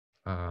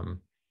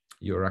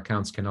your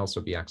accounts can also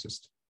be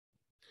accessed.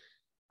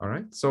 All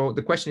right, so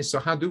the question is, so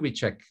how do we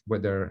check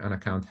whether an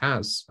account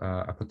has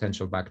a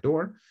potential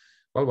backdoor?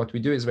 Well, what we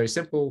do is very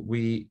simple.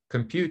 We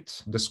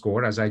compute the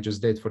score as I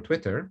just did for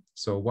Twitter.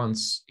 So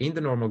once in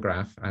the normal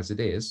graph as it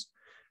is,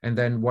 and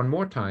then one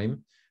more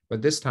time,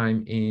 but this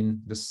time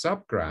in the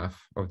subgraph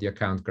of the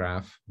account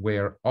graph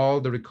where all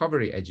the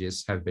recovery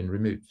edges have been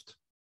removed.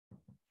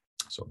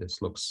 So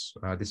this looks,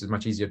 this is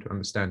much easier to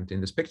understand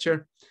in this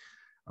picture.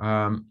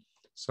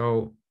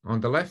 So on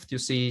the left, you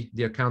see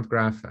the account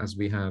graph as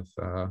we have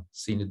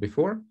seen it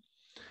before.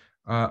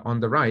 On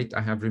the right, I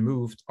have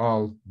removed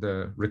all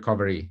the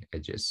recovery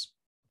edges.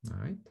 All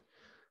right.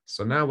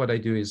 So now what I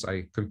do is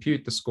I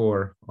compute the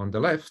score on the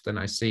left, and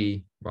I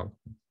see, well,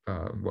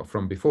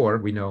 from before,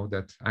 we know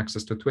that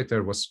access to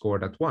Twitter was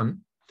scored at 1.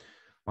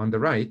 On the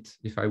right,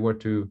 if I were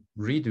to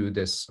redo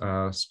this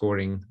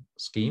scoring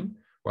scheme,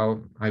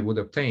 well, I would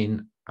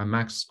obtain a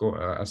max score,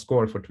 a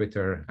score for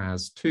Twitter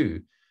as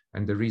 2.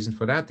 And the reason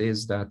for that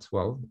is that,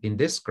 well, in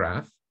this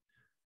graph,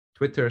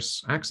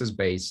 Twitter's access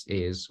base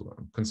is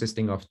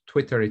consisting of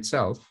Twitter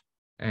itself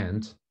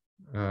and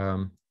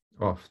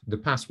of the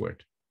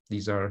password.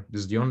 This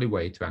is the only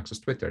way to access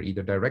Twitter,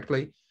 either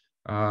directly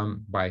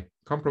by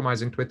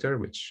compromising Twitter,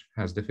 which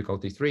has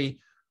difficulty 3,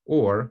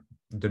 or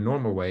the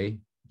normal way,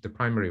 the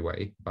primary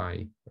way,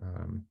 by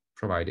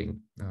providing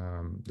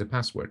the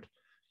password.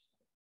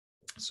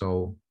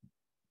 So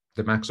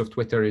the max of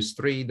Twitter is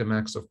 3, the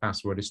max of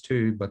password is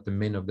 2, but the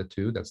min of the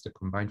 2, that's the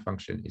combined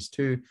function, is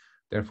 2.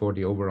 Therefore,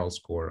 the overall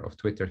score of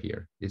Twitter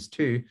here is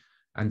 2,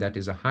 and that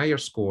is a higher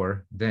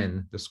score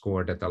than the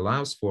score that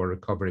allows for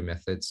recovery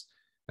methods.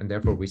 And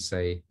therefore, we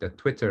say that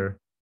Twitter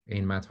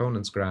in Matt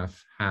Honon's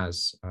graph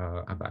has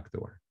a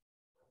backdoor.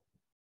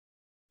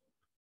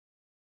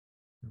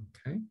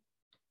 Okay.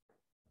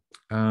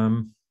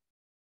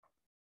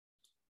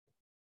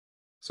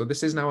 So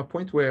this is now a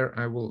point where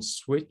I will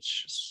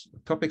switch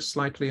topics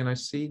slightly, and I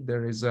see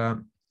there is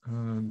a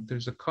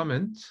there's a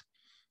comment,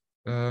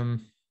 but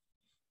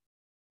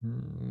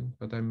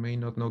I may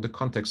not know the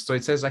context. So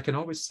it says I can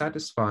always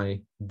satisfy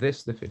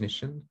this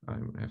definition. I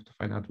have to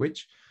find out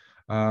which.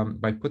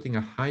 By putting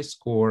a high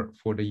score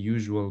for the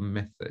usual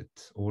method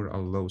or a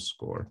low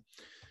score.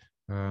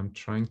 I'm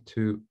trying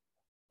to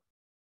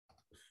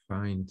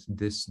find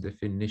this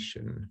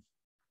definition.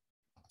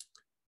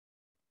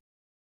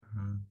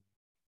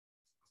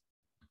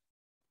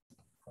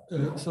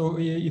 So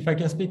if I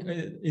can speak,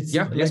 it's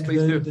yeah, like yes,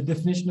 please do. The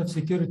definition of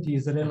security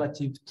is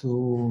relative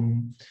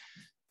to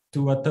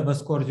whatever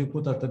scores you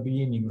put at the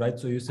beginning, right?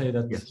 So you say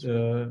that, yes.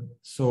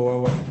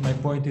 So my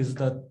point is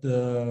that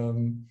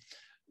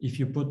if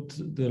you put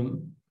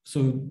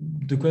so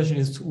the question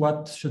is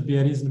what should be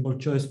a reasonable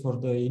choice for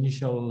the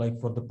initial, like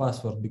for the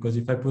password? Because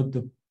if I put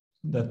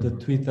that the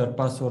Twitter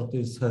password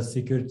has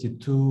security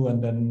 2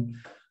 and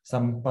then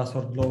some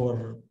password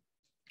lower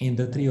in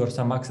the tree, or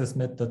some access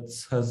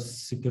methods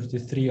has security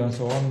 3 and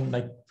so on.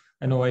 Like,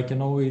 I know I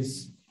can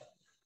always,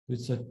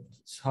 it's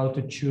how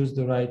to choose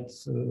the right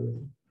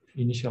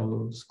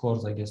initial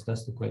scores, I guess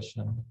that's the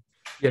question.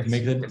 Yes. To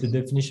make the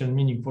definition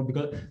meaningful,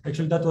 because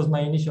actually that was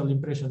my initial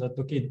impression that,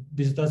 okay,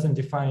 this doesn't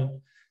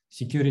define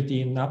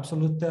security in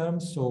absolute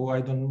terms. So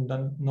I don't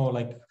know,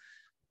 like,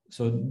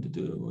 so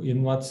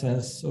in what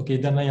sense, okay,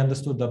 then I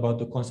understood about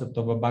the concept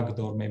of a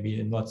backdoor, maybe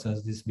in what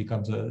sense this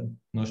becomes a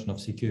notion of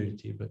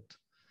security, but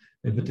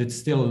it's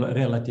still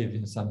relative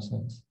in some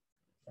sense.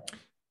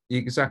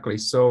 Exactly.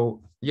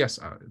 So yes,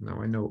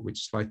 now I know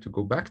which slide to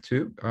go back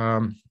to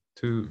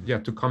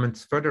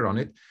comment further on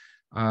it.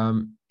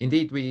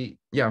 Indeed, we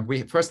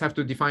first have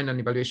to define an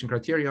evaluation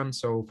criterion.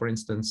 So for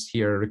instance,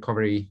 here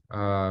recovery,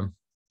 the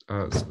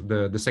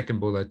second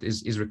bullet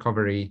is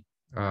recovery,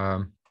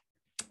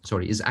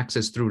 is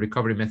access through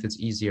recovery methods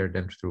easier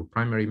than through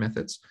primary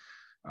methods.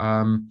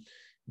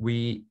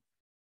 We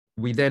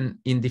then,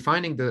 in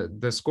defining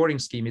the scoring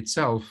scheme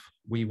itself,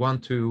 we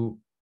want to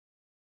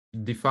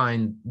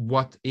define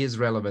what is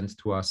relevant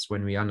to us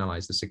when we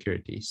analyze the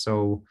security.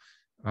 So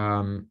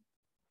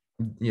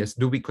yes,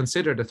 do we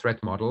consider the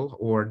threat model,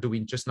 or do we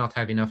just not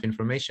have enough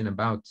information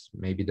about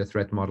maybe the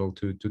threat model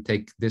to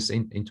take this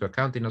into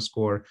account in a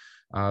score?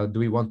 Do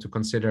we want to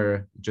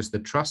consider just the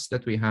trust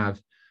that we have?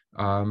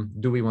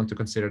 Do we want to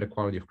consider the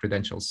quality of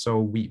credentials? So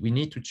we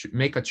need to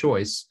make a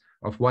choice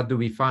of what do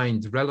we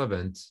find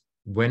relevant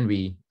when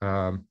we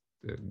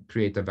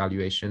create a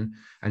valuation,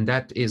 and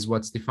that is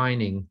what's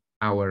defining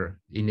our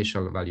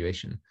initial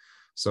evaluation.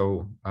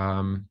 So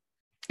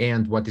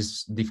and what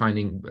is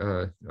defining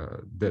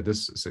the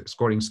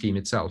scoring scheme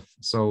itself.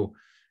 So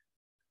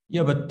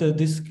yeah, but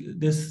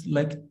this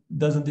like,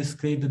 doesn't this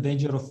create the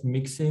danger of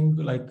mixing?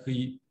 Like,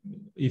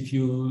 if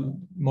you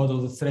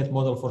model the threat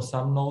model for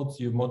some nodes,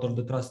 you model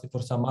the trust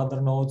for some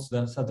other nodes,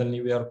 then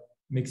suddenly we are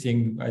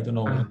mixing, I don't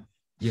know,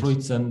 yes,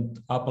 fruits and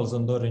apples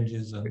and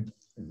oranges. And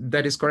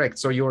that is correct.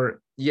 So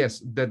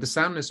the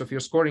soundness of your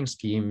scoring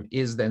scheme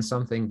is then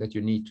something that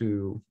you need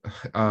to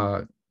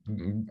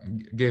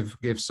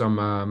give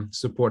some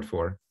support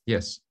for.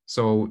 Yes.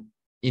 So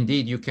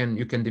indeed, you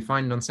can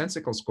define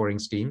nonsensical scoring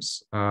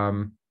schemes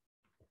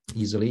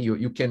easily.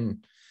 You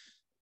can.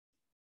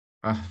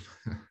 I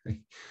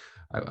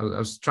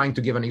was trying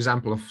to give an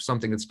example of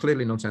something that's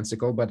clearly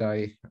nonsensical, but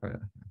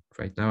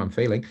right now I'm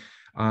failing.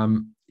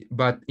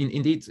 But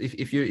indeed,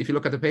 if you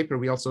look at the paper,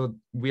 we also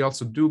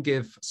do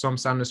give some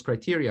soundness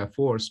criteria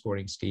for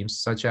scoring schemes,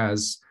 such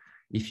as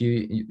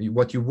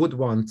what you would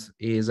want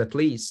is at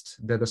least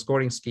that the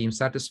scoring scheme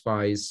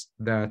satisfies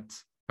that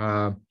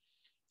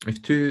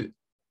if two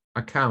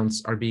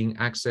accounts are being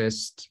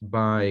accessed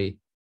by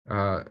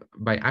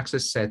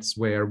access sets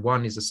where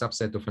one is a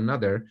subset of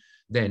another,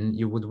 then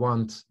you would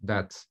want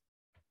that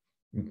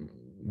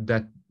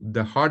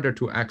the harder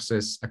to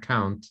access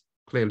account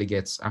clearly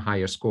gets a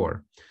higher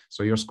score.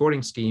 So your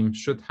scoring scheme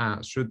should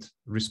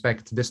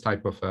respect this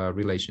type of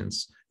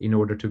relations in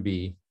order to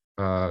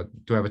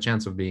have a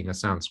chance of being a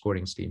sound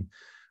scoring scheme.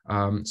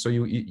 So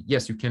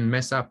yes, you can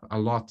mess up a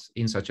lot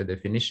in such a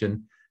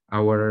definition.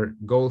 Our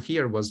goal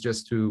here was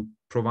just to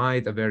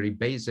provide a very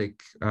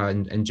basic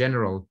and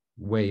general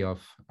way of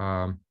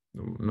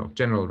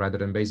general rather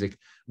than basic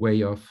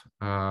way of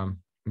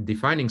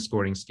defining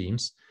scoring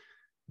schemes.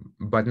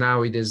 But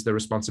now it is the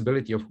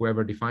responsibility of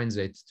whoever defines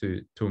it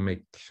to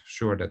make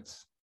sure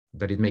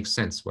that it makes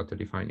sense what they're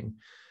defining.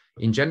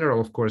 In general,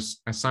 of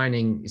course,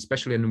 assigning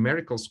especially a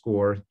numerical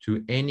score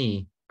to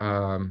any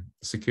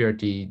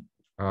security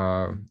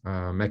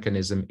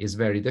mechanism is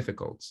very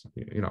difficult.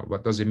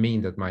 What does it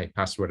mean that my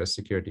password is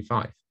security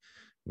 5? It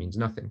means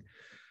nothing.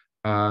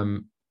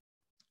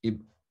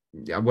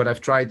 What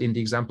I've tried in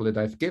the example that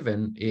I've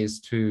given is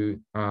to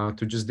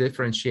just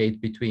differentiate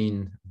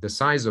between the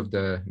size of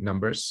the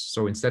numbers.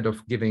 So instead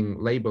of giving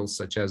labels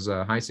such as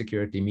high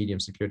security, medium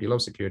security, low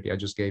security, I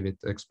just gave it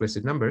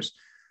explicit numbers.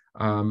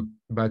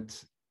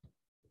 But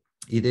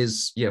it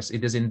is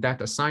in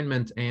that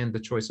assignment and the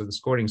choice of the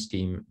scoring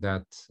scheme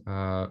that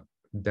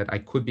I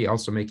could be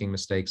also making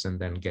mistakes and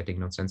then getting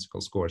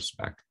nonsensical scores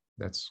back.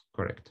 That's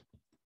correct.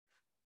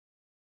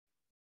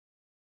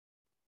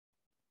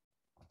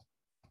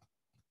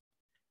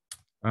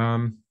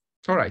 All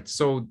right,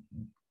 so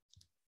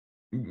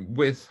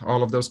with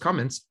all of those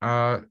comments,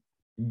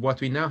 what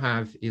we now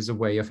have is a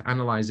way of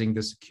analyzing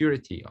the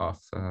security of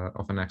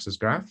an access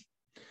graph.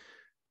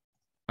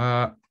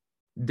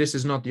 This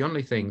is not the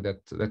only thing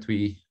that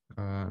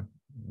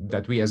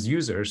we as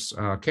users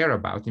care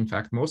about. In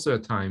fact, most of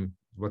the time,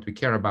 what we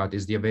care about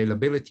is the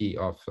availability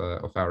of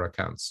our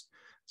accounts.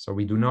 So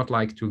we do not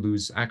like to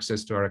lose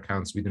access to our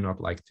accounts. We do not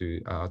like to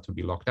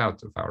be locked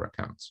out of our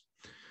accounts.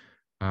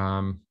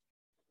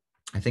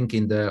 I think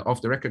in the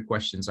off-the-record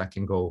questions, I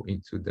can go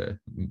into the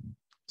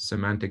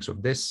semantics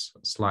of this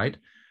slide.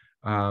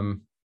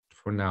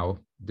 For now,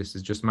 this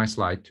is just my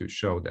slide to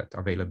show that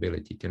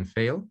availability can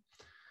fail.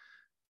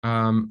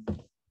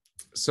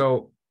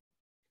 So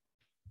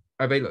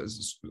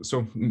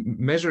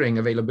measuring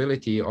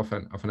availability of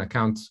an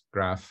account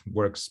graph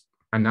works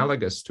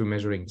analogous to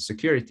measuring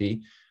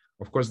security.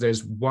 Of course,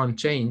 there's one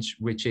change,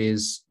 which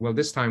is, well,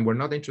 this time we're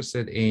not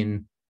interested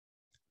in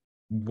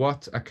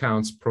what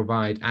accounts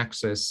provide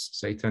access,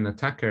 say, to an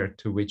attacker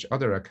to which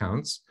other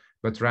accounts,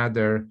 but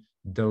rather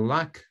the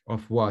lack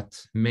of what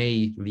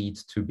may lead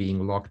to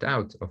being locked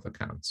out of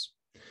accounts.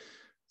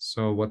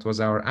 So what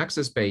was our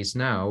access base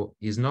now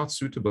is not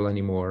suitable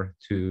anymore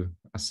to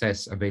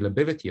assess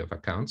availability of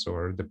accounts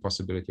or the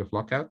possibility of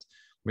lockout.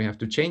 We have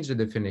to change the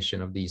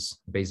definition of these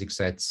basic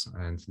sets,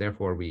 and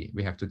therefore we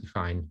have to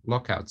define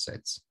lockout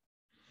sets.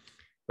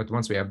 But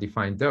once we have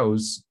defined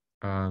those,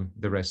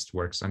 the rest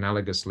works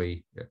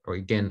analogously.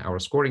 Again, our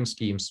scoring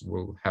schemes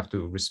will have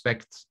to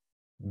respect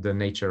the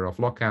nature of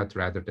lockout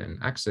rather than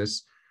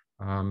access,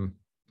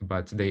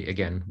 but they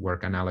again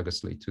work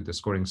analogously to the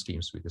scoring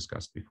schemes we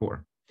discussed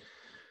before.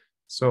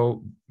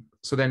 So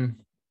then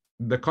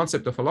the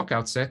concept of a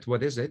lockout set,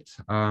 what is it?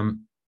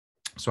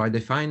 So I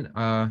define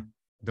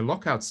the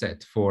lockout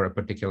set for a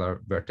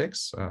particular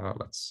vertex.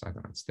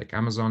 Let's take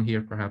Amazon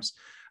here perhaps,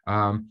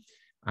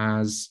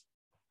 as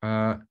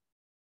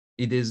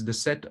it is the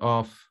set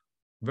of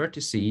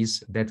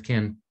vertices that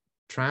can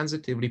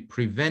transitively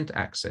prevent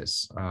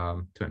access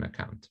to an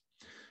account.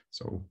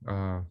 So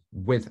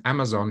with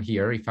Amazon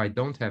here, if I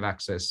don't have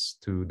access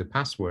to the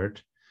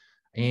password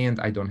and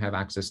I don't have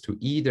access to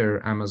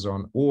either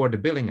Amazon or the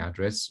billing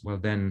address, well,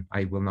 then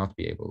I will not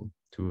be able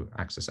to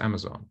access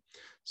Amazon.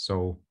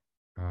 So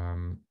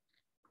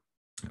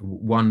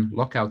one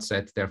lockout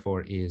set,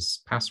 therefore,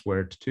 is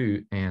password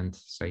to and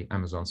say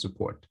Amazon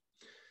support.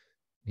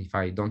 If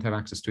I don't have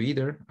access to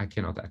either, I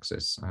cannot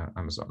access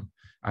Amazon.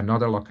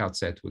 Another lockout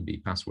set would be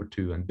password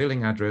to and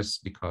billing address,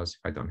 because if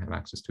I don't have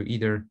access to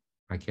either,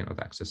 I cannot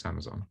access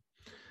Amazon.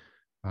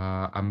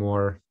 A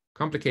more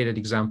complicated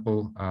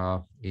example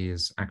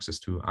is access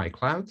to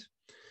iCloud.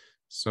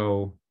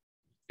 So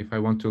if I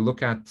want to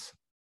look at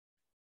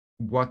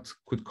what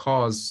could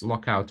cause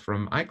lockout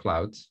from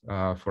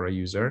iCloud for a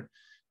user,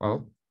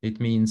 well,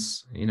 it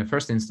means in a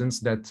first instance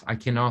that I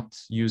cannot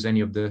use any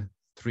of the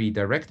 3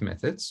 direct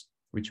methods,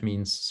 which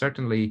means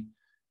certainly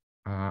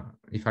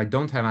if I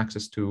don't have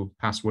access to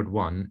password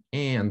 1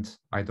 and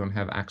I don't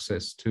have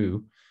access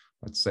to,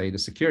 let's say, the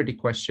security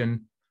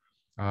question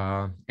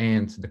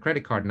and the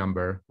credit card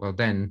number, well,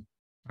 then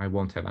I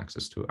won't have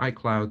access to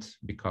iCloud,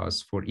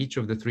 because for each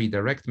of the 3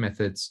 direct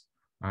methods,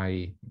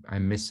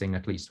 I'm missing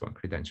at least one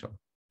credential.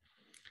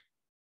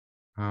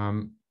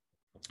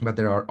 But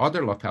there are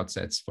other lockout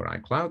sets for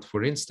iCloud.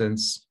 For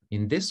instance,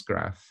 in this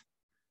graph,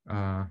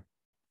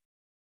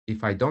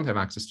 if I don't have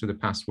access to the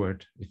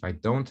password, if I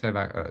don't have,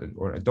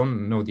 or I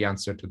don't know the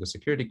answer to the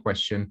security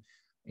question,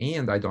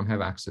 and I don't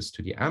have access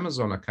to the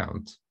Amazon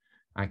account,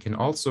 I can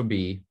also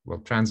be, well,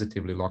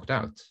 transitively locked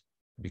out,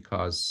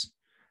 because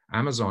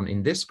Amazon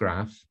in this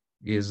graph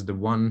is the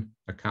one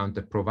account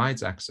that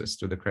provides access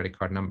to the credit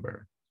card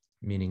number,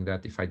 meaning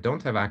that if I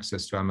don't have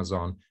access to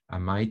Amazon, I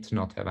might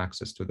not have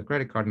access to the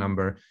credit card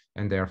number,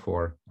 and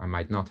therefore I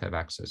might not have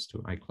access to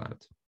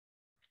iCloud.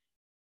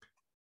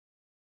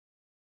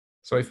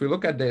 So if we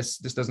look at this,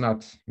 this does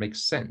not make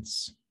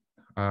sense.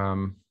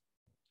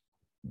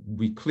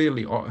 We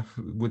clearly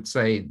would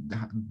say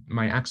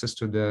my access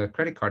to the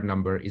credit card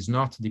number is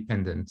not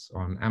dependent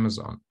on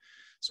Amazon.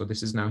 So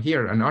this is now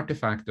here an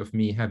artifact of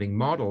me having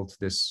modeled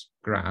this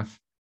graph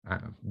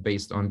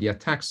based on the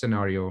attack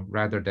scenario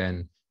rather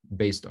than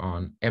based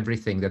on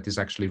everything that is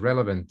actually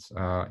relevant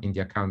in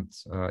the account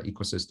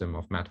ecosystem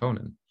of Matt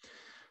Honan.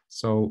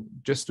 So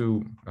just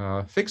to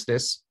fix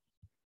this,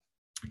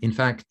 in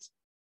fact,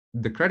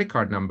 the credit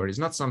card number is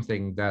not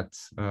something that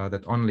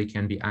that only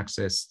can be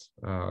accessed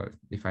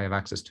if I have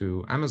access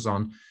to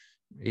Amazon.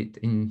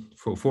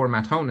 For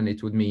Matt Honan,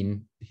 it would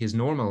mean his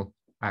normal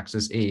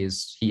access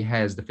is he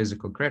has the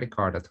physical credit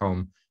card at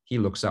home, he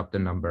looks up the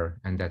number,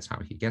 and that's how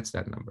he gets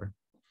that number.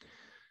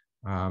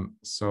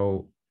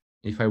 So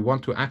if I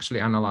want to actually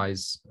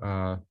analyze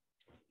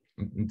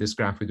this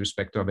graph with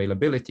respect to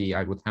availability,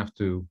 I would have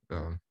to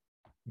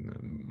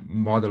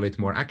model it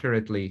more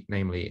accurately.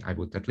 Namely, I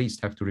would at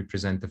least have to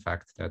represent the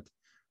fact that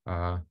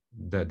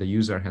the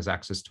user has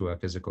access to a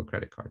physical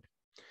credit card.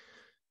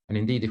 And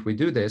indeed, if we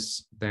do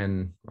this,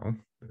 then well,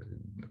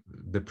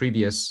 the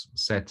previous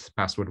set,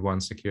 password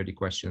 1, security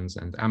questions,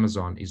 and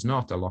Amazon is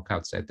not a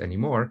lockout set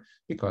anymore,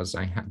 because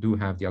I do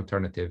have the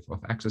alternative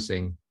of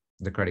accessing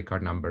the credit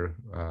card number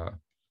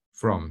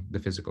from the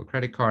physical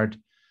credit card.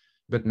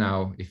 But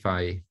now, if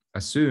I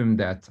assume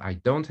that I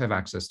don't have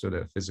access to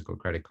the physical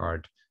credit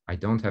card, I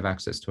don't have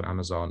access to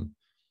Amazon,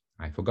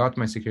 I forgot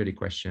my security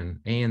question,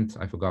 and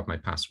I forgot my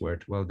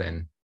password, well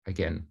then,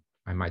 again,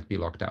 I might be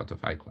locked out of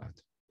iCloud.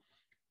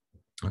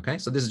 Okay,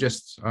 so this is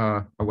just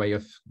a way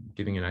of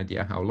giving you an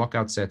idea how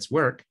lockout sets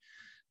work.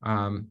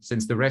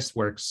 Since the rest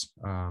works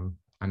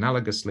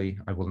analogously,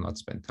 I will not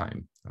spend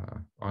time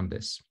on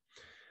this.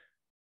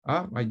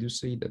 I do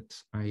see that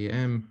I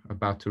am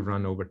about to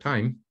run over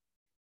time.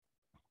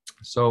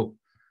 So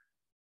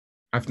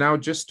I've now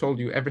just told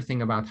you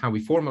everything about how we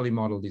formally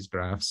model these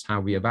graphs, how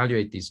we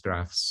evaluate these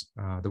graphs.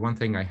 The one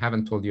thing I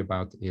haven't told you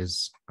about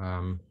is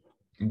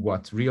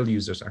what real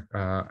users'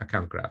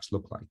 account graphs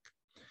look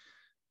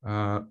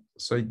like.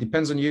 So it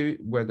depends on you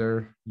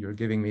whether you're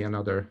giving me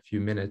another few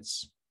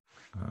minutes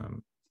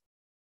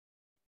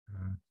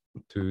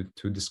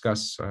to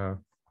discuss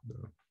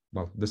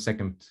well, the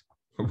second,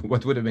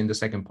 what would have been the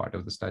second part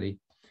of the study.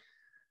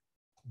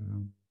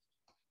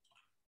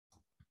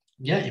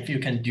 Yeah, if you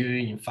can do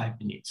it in 5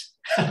 minutes.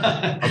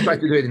 I'll try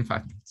to do it in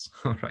 5 minutes.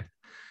 All right.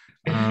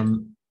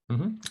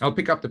 I'll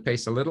pick up the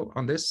pace a little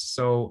on this.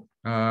 So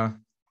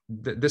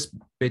this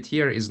bit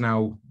here is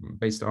now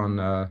based on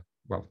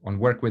well, on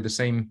work with the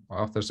same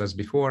authors as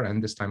before,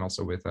 and this time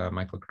also with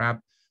Michael Crabb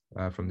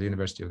from the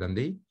University of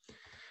Dundee.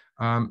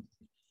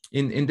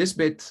 In this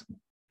bit,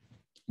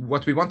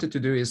 what we wanted to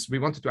do is we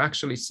wanted to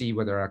actually see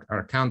whether our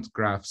account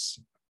graphs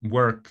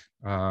work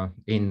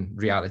in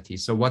reality.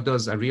 So what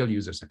does a real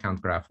user's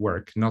account graph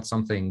work? Not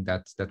something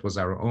that was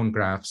our own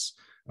graphs,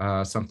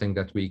 something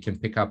that we can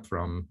pick up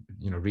from,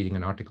 you know, reading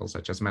an article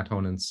such as Matt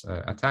Honan's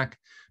attack,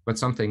 but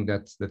something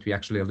that we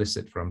actually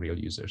elicit from real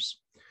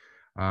users.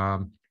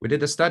 We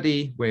did a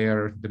study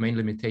where the main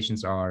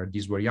limitations are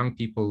these were young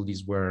people,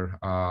 these were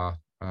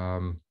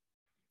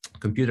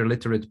computer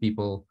literate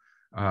people.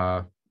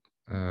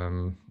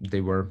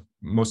 They were,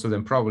 most of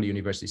them probably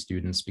university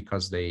students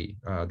because they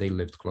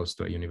lived close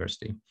to a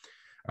university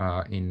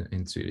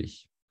in Zurich.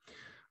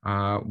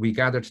 We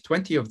gathered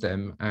 20 of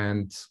them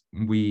and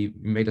we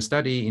made a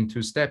study in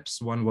 2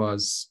 steps. One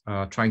was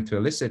trying to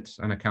elicit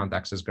an account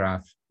access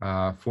graph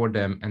for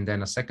them, and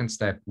then a second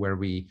step where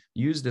we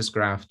use this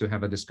graph to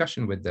have a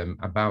discussion with them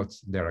about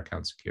their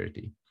account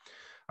security.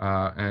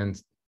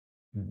 And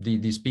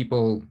these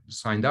people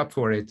signed up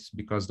for it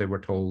because they were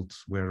told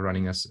we're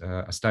running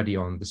a study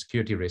on the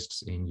security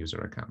risks in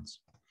user accounts.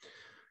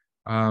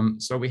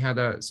 So we had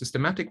a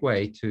systematic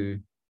way to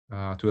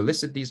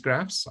elicit these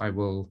graphs. I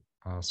will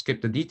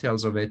skip the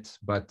details of it,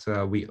 but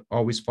we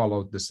always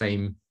followed the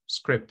same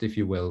script, if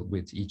you will,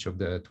 with each of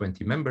the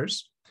 20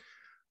 members.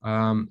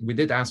 We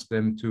did ask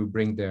them to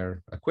bring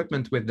their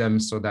equipment with them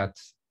so that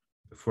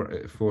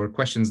for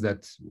questions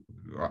that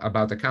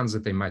about accounts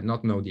that they might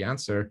not know the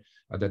answer,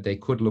 that they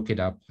could look it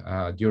up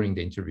during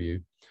the interview,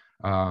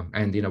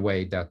 and in a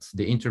way that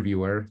the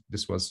interviewer,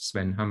 this was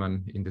Sven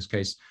Hammann in this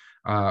case,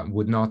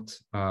 would not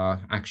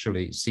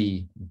actually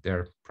see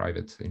their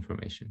private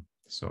information.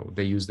 So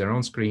they used their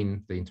own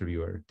screen. The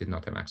interviewer did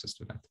not have access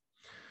to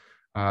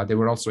that. They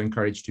were also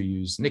encouraged to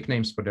use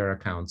nicknames for their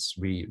accounts.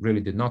 We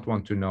really did not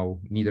want to know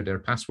neither their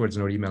passwords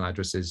nor email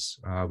addresses.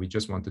 We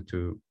just wanted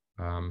to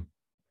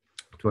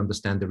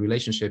understand the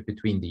relationship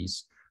between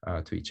these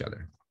to each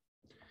other.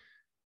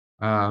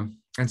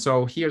 And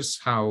so here's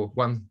how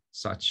one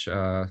such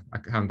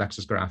account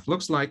access graph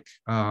looks like.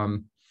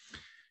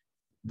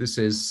 This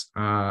is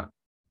well,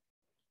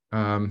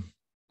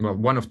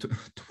 one of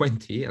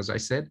 20, as I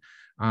said.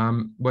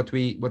 What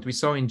we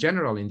saw in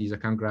general in these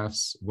account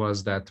graphs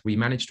was that we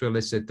managed to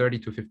elicit 30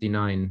 to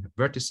 59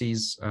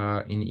 vertices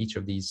in each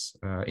of these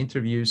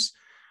interviews.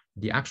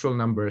 The actual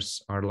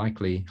numbers are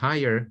likely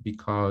higher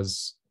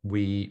because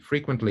we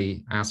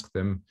frequently ask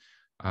them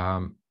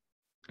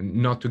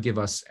not to give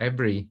us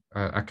every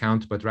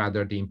account, but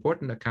rather the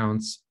important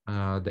accounts,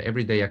 the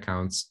everyday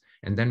accounts.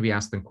 And then we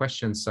ask them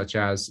questions such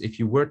as, if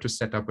you were to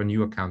set up a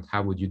new account,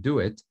 how would you do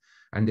it?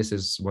 And this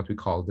is what we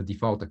call the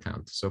default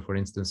account. So for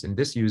instance, in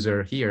this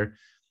user here,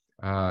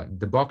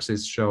 the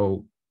boxes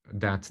show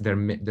that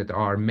there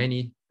are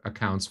many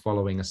accounts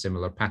following a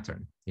similar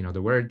pattern. In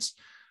other words,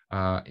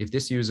 if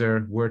this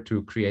user were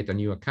to create a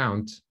new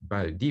account,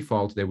 by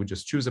default, they would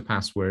just choose a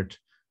password,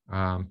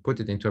 put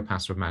it into a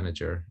password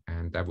manager,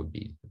 and that would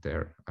be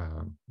their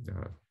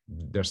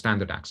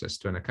standard access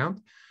to an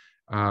account.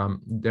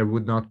 There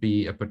would not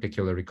be a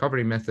particular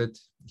recovery method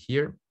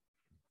here.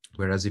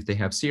 Whereas if they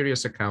have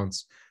serious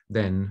accounts,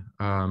 then,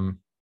 oh,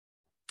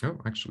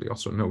 actually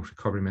also no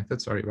recovery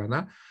method, sorry about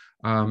that.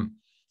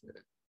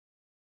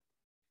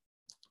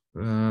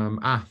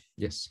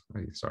 Yes,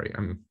 sorry,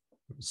 I'm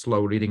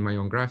slow reading my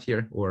own graph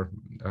here, or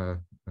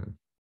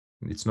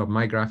it's not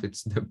my graph,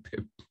 it's the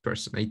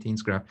person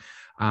 18's graph.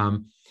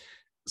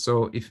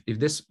 So if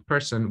this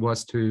person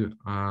was to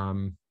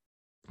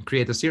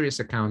create a serious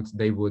account,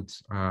 they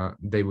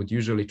would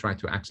usually try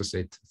to access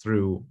it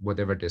through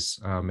whatever this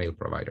mail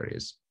provider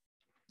is.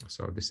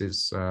 So this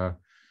is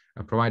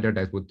a provider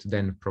that would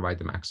then provide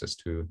them access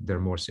to their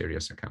more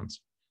serious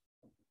accounts.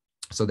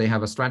 So they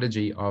have a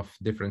strategy of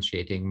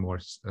differentiating more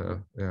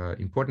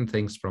important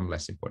things from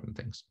less important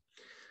things.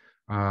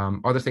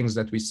 Other things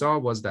that we saw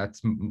was that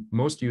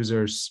most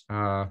users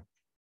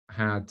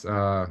had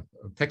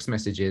text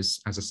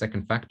messages as a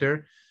second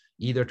factor,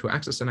 either to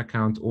access an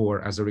account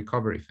or as a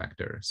recovery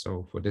factor.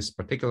 So for this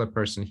particular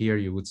person here,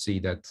 you would see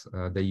that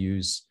they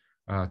use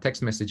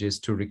text messages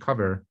to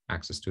recover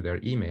access to their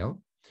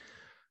email.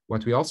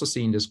 What we also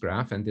see in this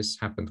graph, and this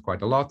happened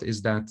quite a lot,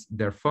 is that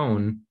their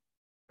phone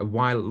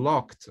while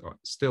locked,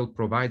 still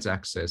provides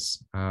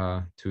access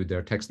to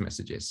their text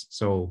messages.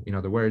 So in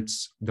other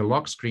words, the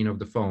lock screen of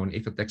the phone,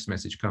 if a text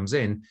message comes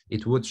in,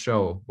 it would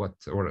show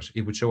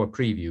it would show a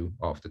preview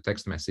of the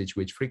text message,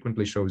 which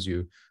frequently shows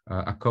you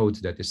a code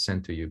that is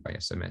sent to you by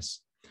SMS.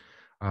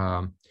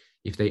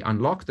 If they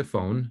unlock the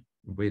phone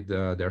with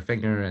their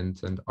finger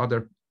and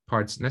other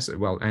parts necessary,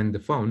 well, and the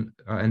phone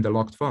and the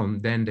locked phone,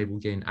 then they will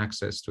gain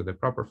access to the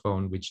proper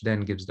phone, which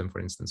then gives them, for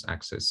instance,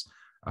 access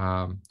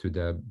to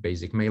the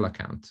basic mail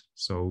account.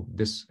 So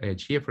this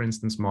edge here, for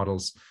instance,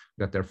 models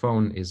that their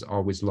phone is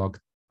always logged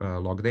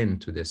in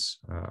to this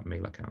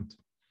mail account.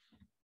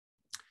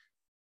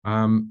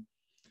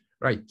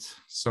 Right,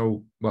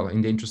 so, well,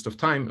 in the interest of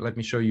time, let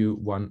me show you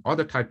one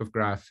other type of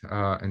graph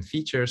and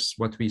features.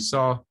 What we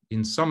saw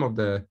in some of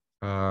the,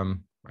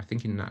 I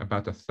think in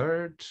about a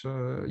third,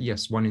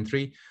 yes, 1 in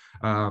 3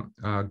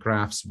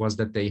 graphs, was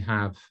that they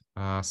have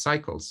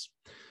cycles.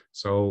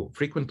 So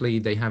frequently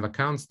they have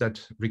accounts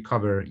that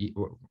recover,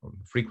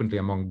 frequently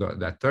among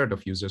that third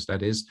of users,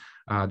 that is,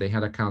 they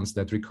had accounts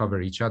that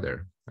recover each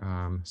other.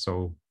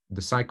 So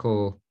the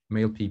cycle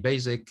mailp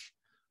basic,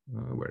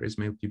 where is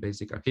mailp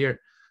basic? Up here.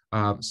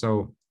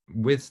 So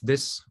with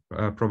this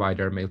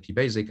provider, mailp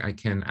basic, I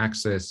can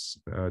access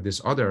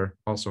this other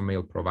also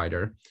mail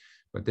provider,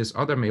 but this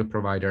other mail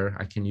provider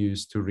I can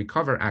use to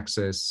recover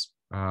access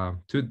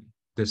to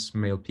this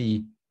mailp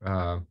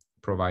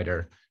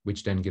provider,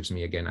 which then gives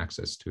me again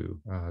access to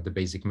the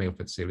basic mail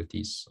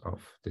facilities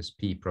of this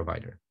P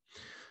provider.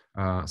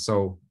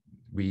 So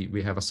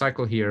we have a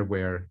cycle here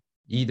where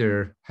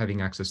either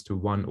having access to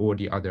one or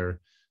the other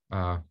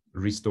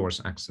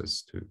restores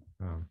access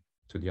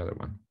to the other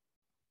one.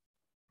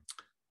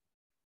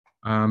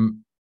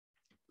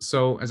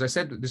 So as I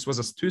said, this was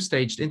a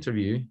two-staged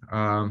interview.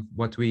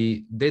 What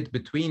we did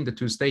between the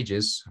two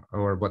stages,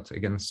 or what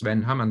again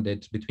Sven Hamann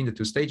did between the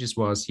two stages,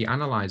 was he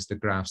analyzed the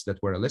graphs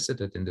that were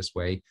elicited in this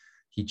way.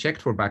 He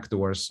checked for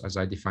backdoors, as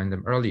I defined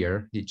them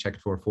earlier. He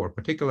checked for 4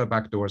 particular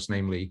backdoors,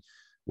 namely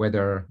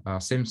whether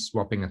SIM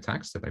swapping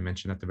attacks that I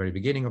mentioned at the very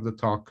beginning of the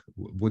talk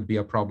would be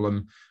a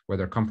problem,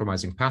 whether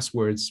compromising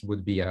passwords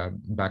would be a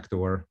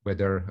backdoor,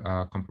 whether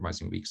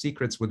compromising weak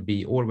secrets would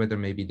be, or whether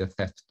maybe the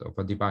theft of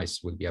a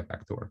device would be a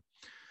backdoor.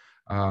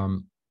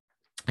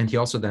 And he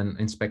also then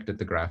inspected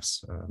the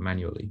graphs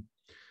manually.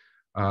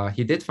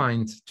 He did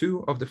find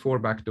 2 of the 4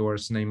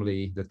 backdoors,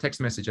 namely the text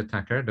message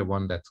attacker, the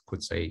one that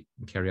could say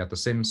carry out a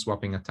SIM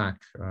swapping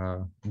attack,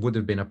 would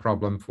have been a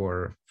problem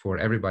for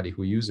everybody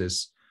who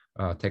uses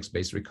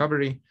text-based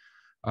recovery.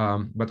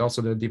 But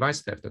also the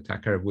device theft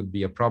attacker would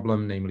be a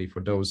problem, namely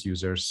for those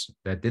users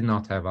that did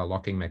not have a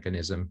locking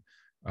mechanism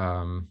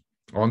on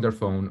their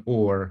phone,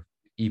 or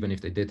even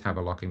if they did have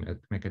a locking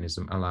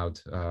mechanism,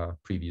 allowed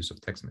previews of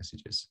text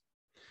messages.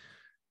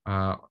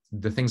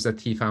 The things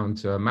that he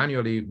found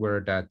manually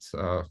were that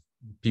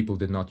people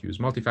did not use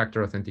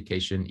multi-factor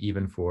authentication,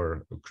 even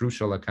for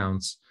crucial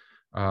accounts.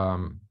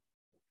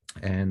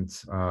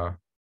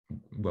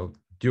 Well,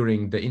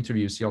 during the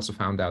interviews, he also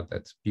found out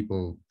that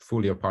people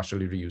fully or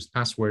partially reused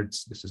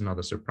passwords. This is not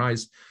a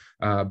surprise,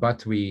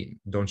 but we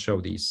don't show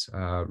these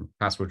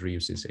password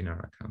reuses in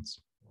our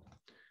accounts.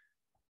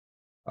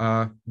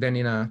 Then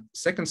in a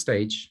second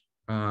stage,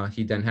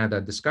 he then had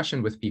a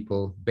discussion with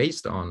people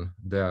based on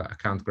the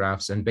account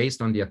graphs and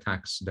based on the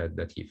attacks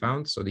that he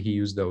found. So that he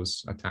used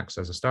those attacks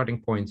as a starting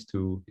point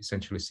to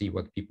essentially see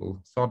what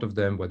people thought of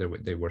them, whether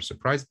they were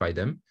surprised by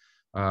them.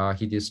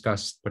 He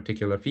discussed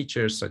particular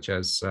features such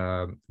as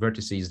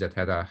vertices that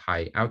had a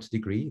high out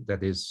degree,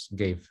 that is,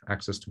 gave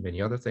access to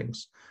many other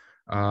things.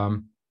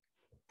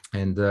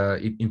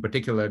 In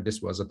particular,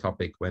 this was a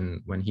topic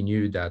when he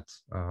knew that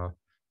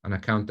an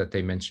account that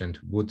they mentioned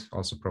would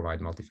also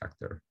provide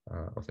multi-factor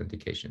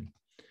authentication.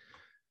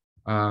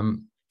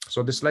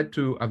 So this led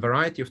to a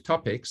variety of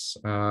topics,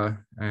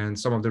 and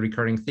some of the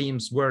recurring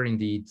themes were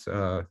indeed,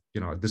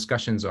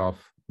 discussions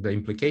of the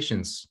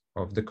implications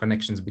of the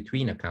connections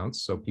between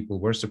accounts. So people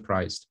were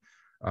surprised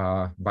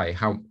by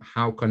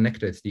how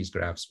connected these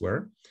graphs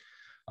were.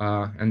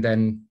 And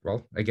then,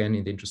 well, again,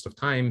 in the interest of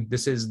time,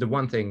 this is the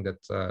one thing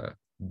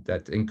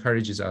that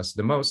encourages us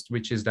the most,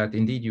 which is that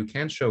indeed you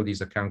can show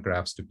these account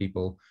graphs to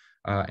people,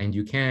 and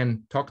you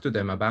can talk to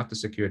them about the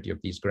security of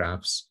these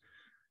graphs,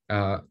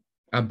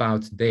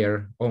 about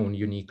their own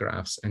unique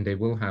graphs, and they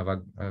will have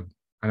an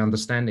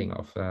understanding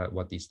of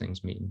what these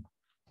things mean.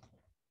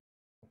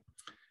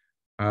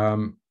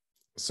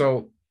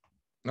 So,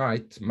 all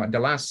right, the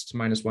last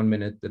 -1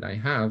 minute that I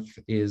have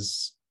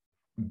is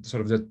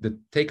sort of the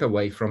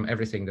takeaway from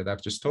everything that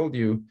I've just told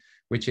you,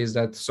 which is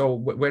that, so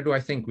where do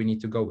I think we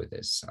need to go with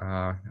this?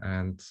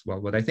 And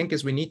well, what I think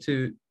is we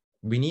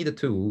need a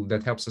tool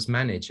that helps us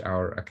manage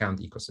our account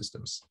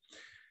ecosystems.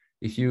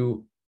 If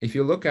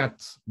you look at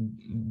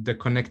the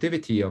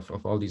connectivity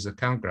of all these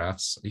account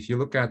graphs, if you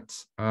look at,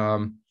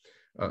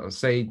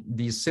 say,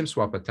 these SIM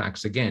swap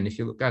attacks, again, if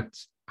you look at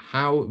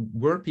how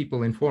were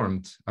people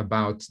informed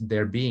about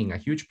there being a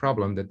huge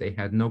problem that they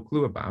had no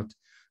clue about,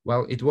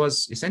 Well, it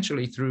was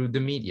essentially through the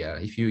media.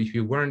 If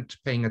you weren't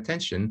paying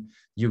attention,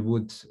 you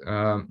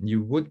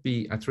would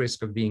be at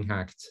risk of being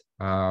hacked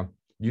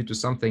due to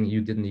something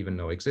you didn't even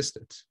know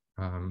existed.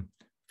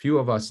 Few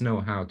of us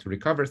know how to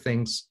recover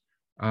things.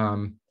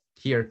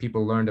 Here,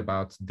 people learned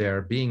about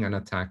there being an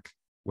attack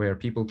where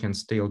people can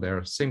steal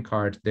their SIM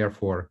card,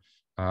 therefore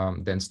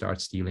then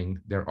start stealing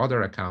their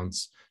other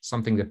accounts,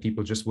 something that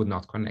people just would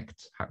not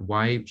connect.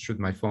 Why should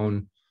my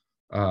phone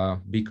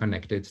be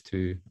connected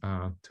to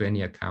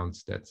any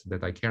accounts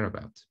that I care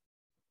about?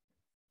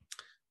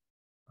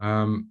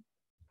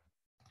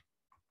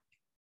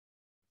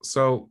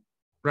 So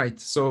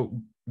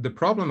the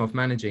problem of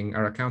managing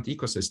our account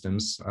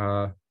ecosystems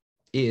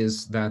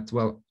is that,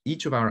 well,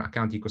 each of our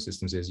account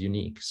ecosystems is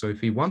unique. So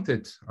if we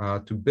wanted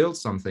to build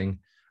something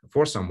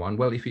for someone,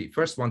 well, if we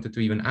first wanted to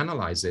even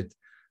analyze it,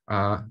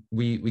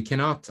 we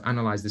cannot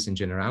analyze this in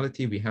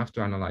generality. We have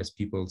to analyze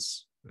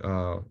people's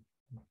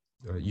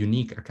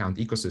unique account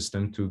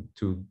ecosystem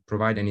to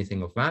provide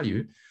anything of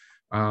value.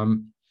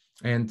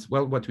 And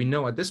well, what we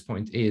know at this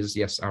point is,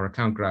 yes, our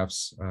account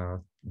graphs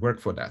work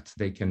for that.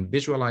 They can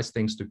visualize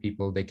things to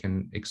people. They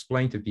can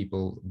explain to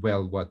people,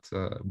 well,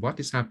 what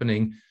is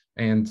happening.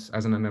 And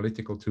as an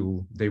analytical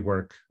tool, they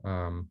work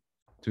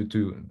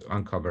to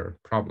uncover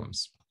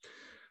problems.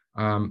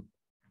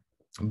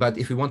 But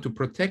if we want to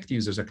protect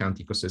users' account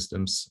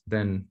ecosystems,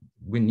 then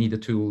we need a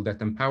tool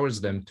that empowers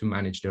them to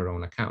manage their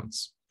own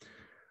accounts.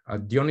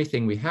 The only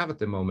thing we have at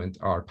the moment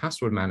are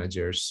password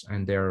managers,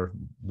 and they're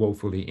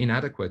woefully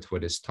inadequate for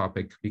this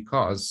topic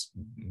because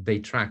they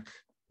track,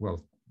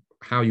 well,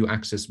 how you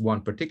access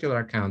one particular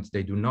account.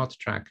 They do not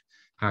track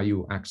how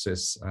you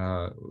access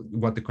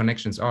what the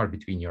connections are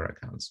between your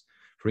accounts.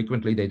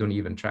 Frequently, they don't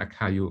even track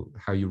how you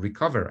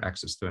recover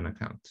access to an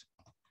account.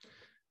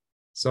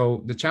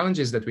 So the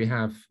challenges that we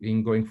have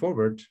in going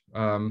forward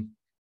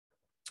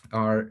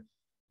are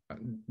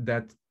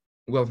that,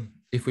 well,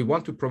 if we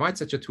want to provide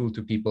such a tool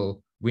to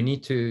people, we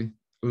need to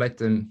let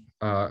them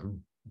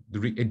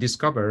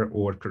discover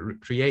or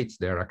create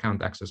their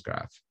account access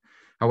graph.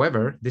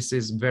 However, this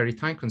is very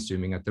time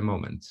consuming at the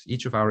moment.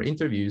 Each of our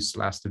interviews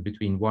lasted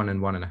between 1 and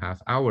 1.5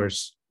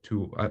 hours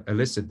to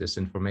elicit this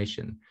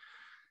information.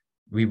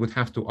 We would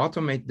have to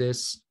automate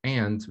this,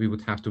 and we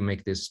would have to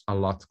make this a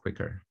lot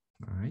quicker.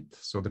 All right.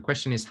 So the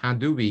question is, how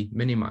do we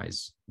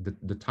minimize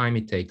the time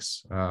it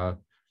takes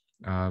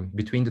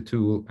between the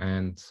tool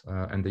and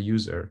the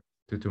user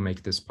to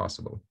make this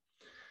possible?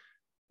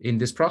 In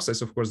this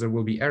process, of course, there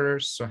will be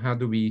errors. So how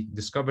do we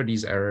discover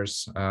these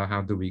errors?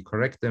 How do we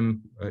correct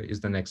them is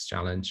the next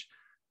challenge.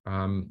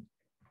 And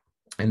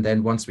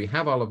then once we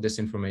have all of this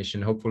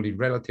information, hopefully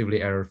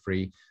relatively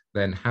error-free,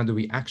 then how do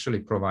we actually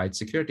provide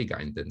security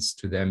guidance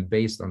to them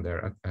based on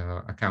their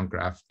account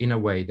graph in a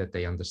way that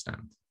they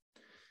understand?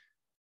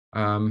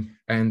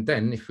 And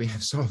then if we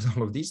have solved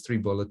all of these 3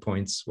 bullet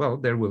points, well,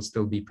 there will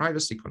still be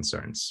privacy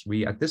concerns.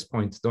 We at this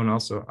point don't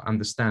also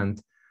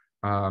understand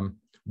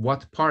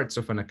what parts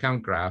of an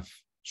account graph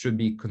should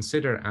be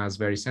considered as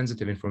very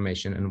sensitive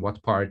information and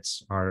what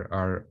parts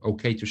are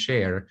okay to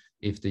share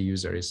if the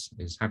user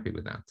is happy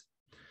with that.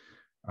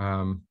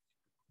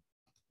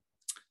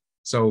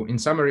 So in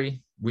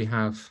summary, we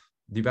have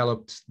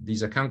developed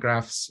these account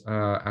graphs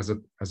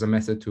as a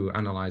method to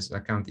analyze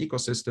account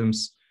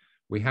ecosystems.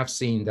 We have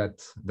seen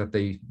that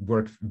they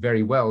work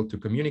very well to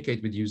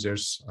communicate with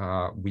users.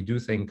 We do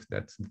think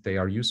that they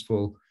are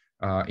useful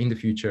in the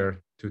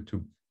future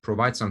to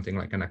provide something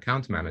like an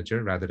account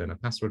manager rather than a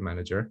password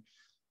manager.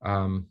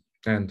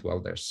 And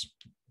well, there's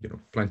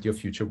plenty of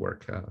future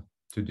work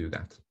to do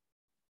that.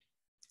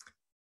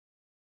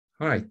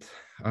 All right.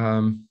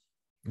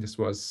 This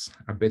was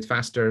a bit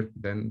faster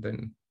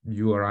than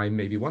you or I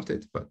maybe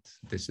wanted, but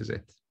this is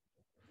it.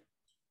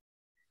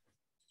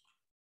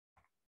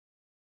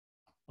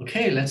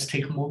 Okay, let's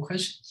take more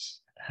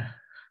questions.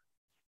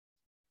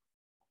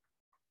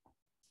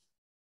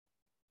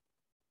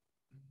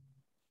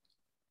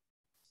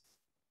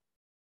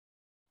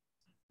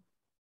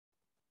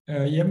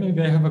 Yeah,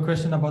 maybe I have a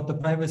question about the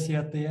privacy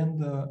at the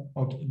end.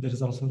 Okay, there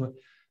is also.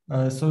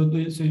 So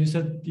you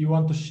said you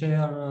want to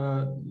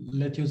share,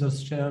 let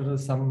users share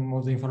some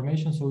of the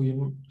information. So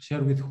you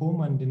share with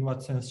whom and in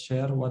what sense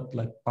share? What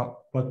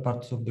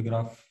parts of the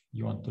graph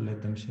you want to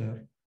let them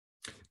share?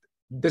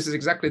 This is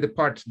exactly the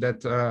part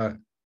that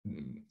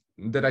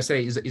I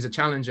say is a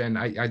challenge, and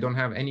I don't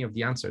have any of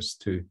the answers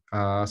to.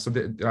 So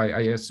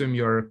I assume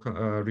you're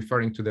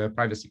referring to the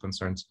privacy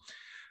concerns.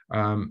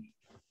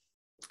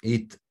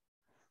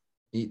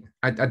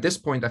 At this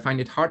point, I find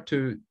it hard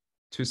to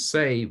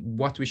say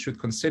what we should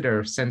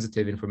consider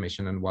sensitive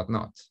information and what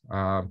not.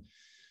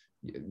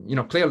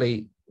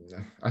 Clearly,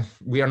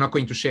 we are not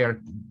going to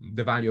share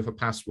the value of a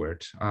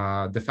password.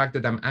 The fact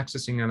that I'm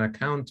accessing an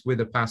account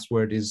with a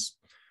password is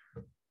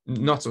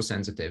not so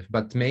sensitive,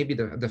 but maybe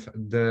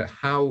the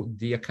how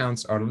the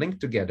accounts are linked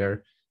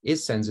together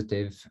is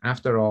sensitive.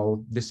 After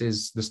all, this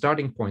is the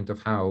starting point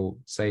of how,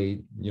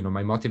 say,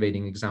 my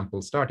motivating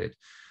example started.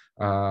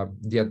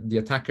 The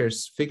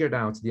attackers figured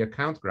out the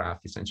account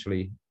graph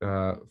essentially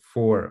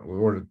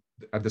or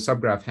the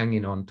subgraph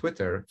hanging on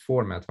Twitter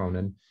for Matt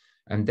Honan,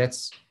 and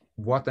that's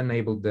what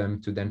enabled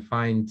them to then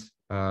find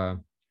a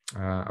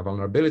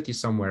vulnerability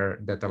somewhere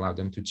that allowed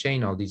them to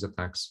chain all these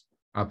attacks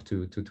up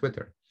to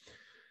Twitter.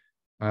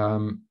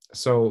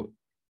 So,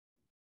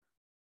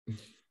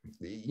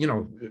 you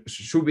know,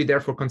 should we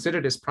therefore consider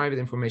this private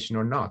information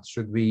or not?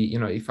 Should we, you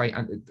know,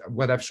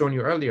 what I've shown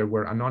you earlier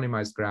were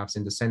anonymized graphs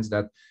in the sense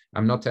that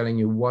I'm not telling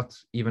you what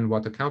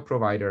account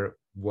provider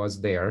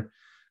was there,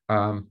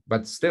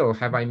 but still,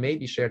 have I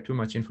maybe shared too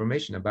much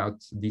information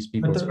about these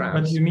people's graphs?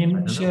 But you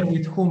mean share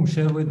with whom?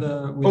 Share with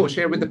the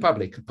share with the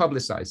public,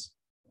 publicize.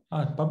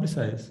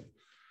 Publicize.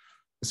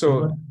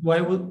 So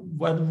why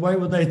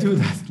would I do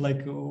that?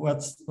 Like,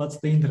 what's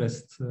the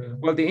interest?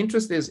 Well, the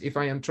interest is if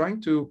I am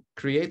trying to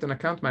create an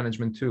account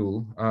management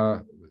tool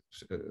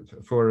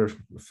for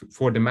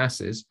the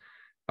masses.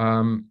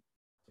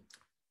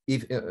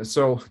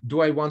 So,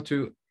 do I want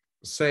to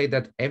say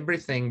that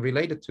everything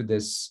related to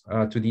this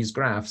to these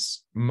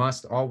graphs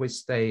must always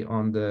stay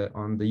on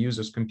the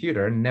user's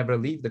computer, never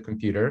leave the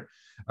computer,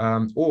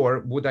 or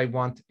would I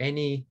want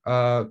any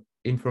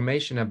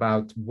information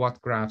about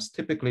what graphs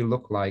typically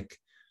look like,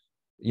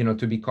 you know,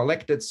 to be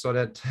collected so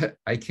that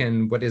I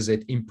can,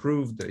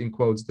 improve in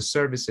quotes, the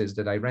services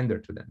that I render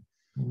to them.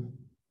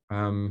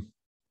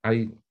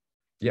 I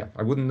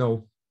wouldn't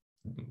know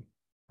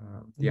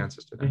the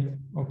answers to that.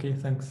 Okay,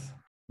 thanks.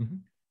 Mm-hmm.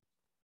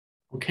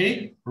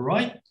 Okay,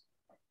 right.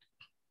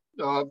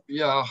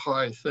 Yeah,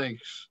 hi,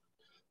 thanks.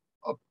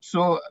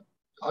 So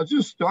I'll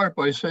just start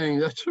by saying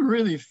that's a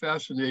really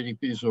fascinating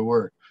piece of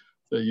work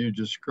that you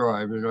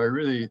described.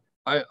 And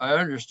I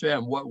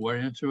understand what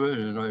went into it,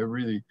 and I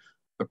really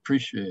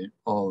appreciate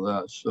all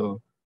that. So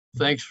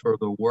thanks for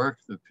the work,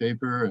 the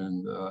paper,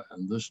 and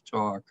this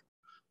talk.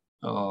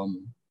 But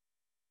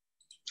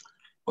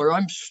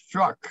I'm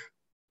struck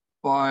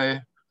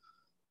by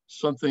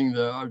something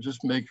that I'll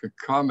just make a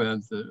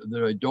comment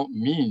that I don't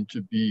mean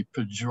to be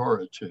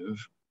pejorative,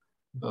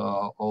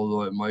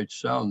 although it might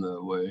sound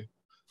that way.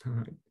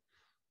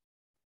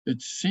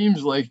 It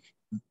seems like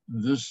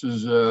this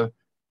is a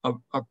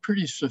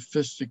pretty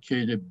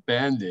sophisticated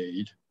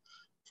Band-Aid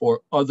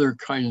for other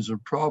kinds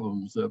of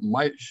problems that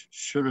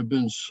should have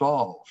been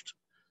solved.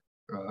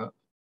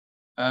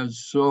 And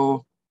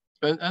so,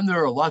 and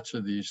there are lots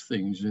of these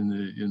things in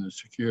the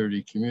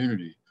security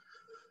community.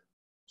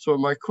 So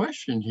my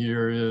question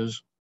here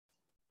is,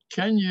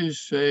 can you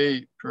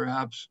say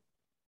perhaps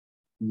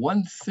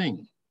one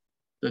thing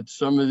that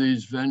some of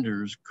these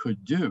vendors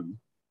could do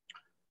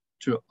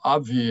to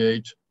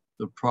obviate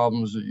the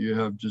problems that you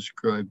have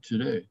described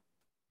today?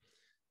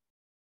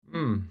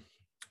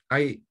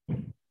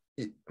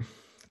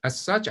 As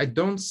such, I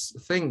don't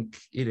think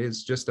it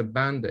is just a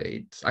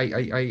Band-Aid.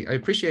 I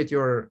appreciate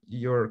your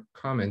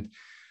comment.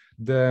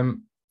 The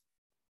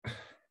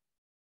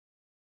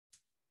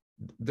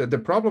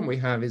problem we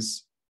have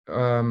is,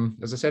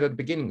 as I said at the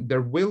beginning,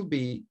 there will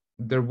be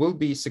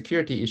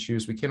security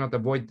issues. We cannot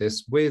avoid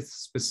this with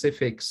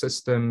specific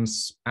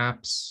systems,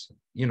 apps.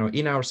 You know,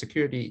 in our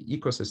security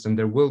ecosystem,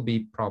 there will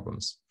be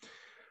problems.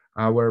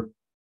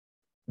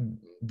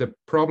 The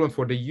problem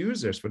for the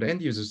users, for the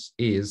end users,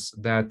 is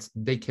that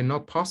they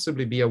cannot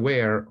possibly be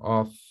aware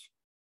of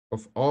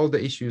all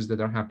the issues that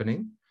are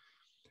happening,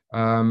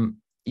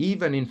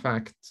 even in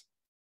fact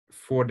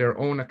for their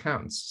own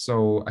accounts.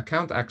 So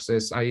account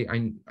access, I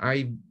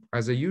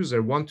as a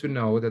user want to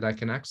know that I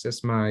can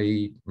access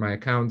my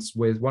accounts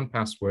with one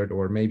password,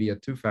 or maybe a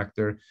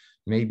two-factor,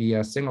 maybe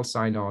a single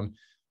sign-on.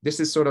 This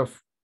is sort of,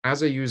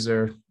 as a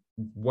user,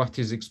 what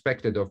is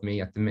expected of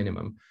me at the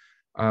minimum.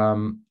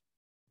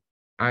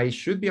 I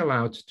should be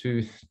allowed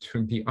to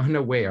be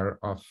unaware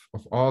of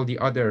all the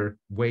other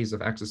ways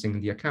of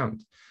accessing the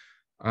account.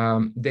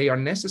 They are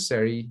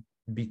necessary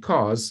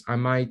because I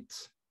might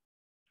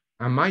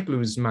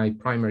lose my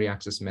primary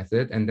access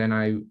method, and then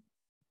I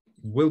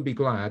will be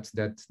glad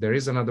that there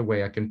is another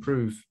way I can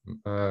prove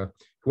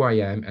who I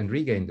am and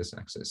regain this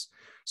access.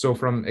 So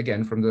from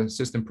the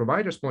system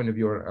provider's point of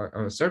view,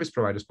 or service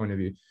provider's point of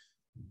view,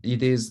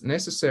 it is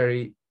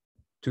necessary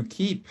to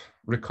keep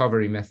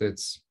recovery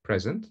methods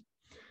present.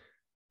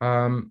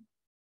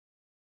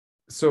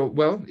 So,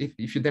 well,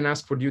 if you then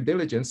ask for due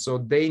diligence, so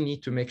they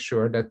need to make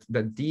sure that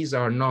these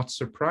are not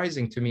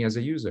surprising to me as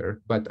a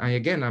user. But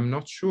I'm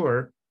not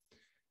sure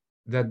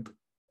that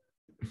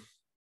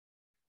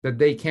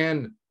they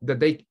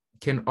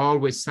can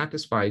always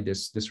satisfy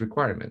this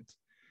requirement.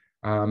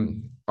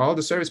 All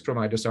the service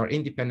providers are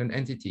independent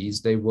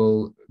entities. Their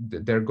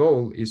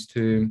goal is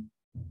to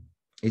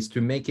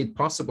make it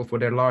possible for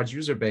their large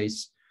user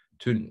base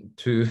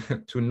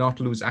to not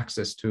lose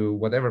access to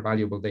whatever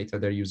valuable data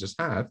their users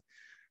have.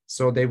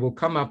 So they will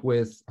come up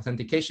with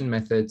authentication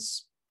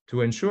methods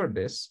to ensure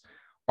this.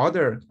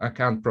 Other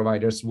account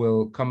providers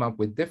will come up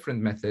with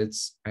different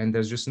methods, and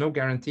there's just no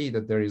guarantee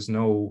that there is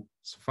no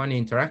funny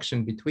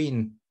interaction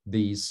between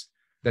these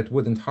that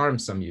wouldn't harm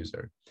some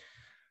user.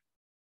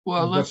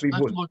 Well, let's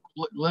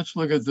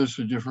look at this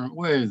a different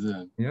way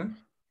then. Yeah.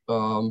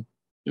 You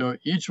know,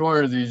 each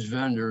one of these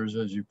vendors,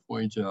 as you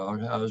point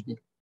out, has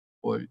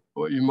what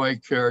you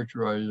might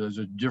characterize as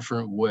a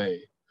different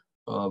way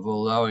of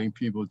allowing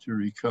people to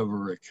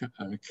recover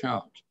an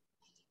account.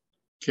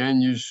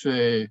 Can you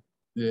say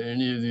that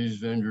any of these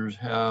vendors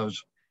has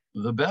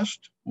the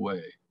best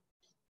way,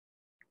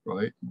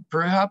 right?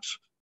 Perhaps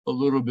a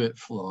little bit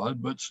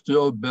flawed, but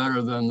still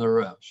better than the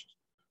rest.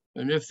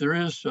 And if there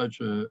is such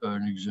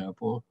an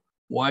example,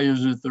 why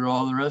is it that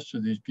all the rest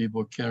of these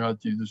people cannot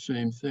do the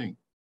same thing?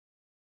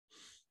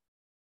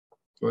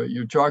 Right?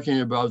 You're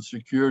talking about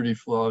security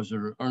flaws that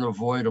are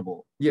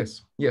unavoidable.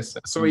 Yes, yes.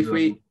 So if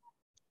we...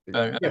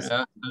 Yes.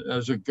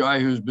 As a guy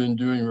who's been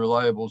doing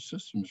reliable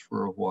systems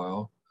for a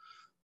while,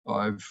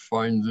 I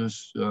find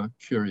this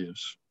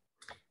curious.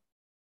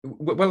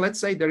 Well, let's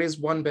say there is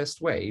one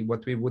best way.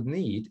 What we would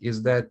need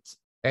is that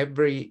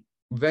every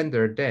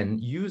vendor then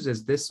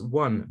uses this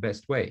one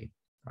best way.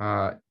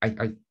 Well,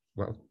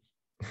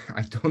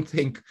 I don't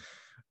think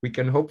we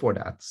can hope for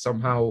that.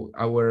 Somehow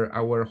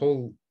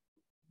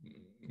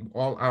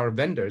all our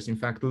vendors, in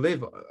fact,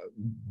 live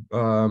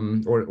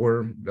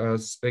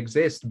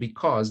exist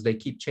because they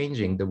keep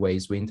changing the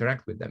ways we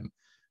interact with them.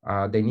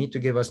 They need to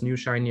give us new,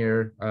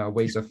 shinier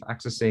ways of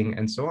accessing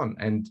and so on.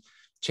 And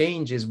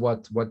change is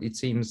what it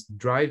seems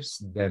drives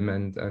them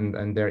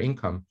and their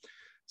income.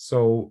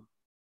 So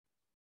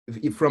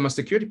from a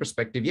security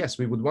perspective, yes,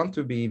 we would want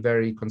to be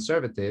very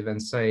conservative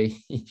and say,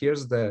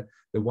 here's the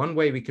one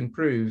way we can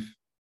prove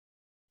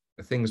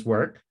things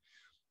work.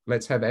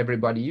 Let's have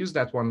everybody use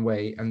that one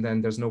way, and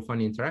then there's no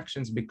funny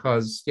interactions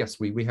because, yes,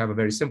 we have a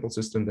very simple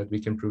system that we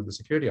can prove the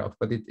security of,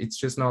 but it's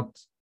just not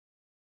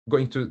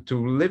going to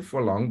live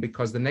for long,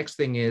 because the next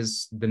thing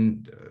is,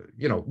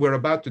 we're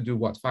about to do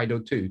what,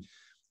 FIDO2.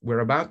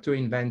 We're about to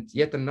invent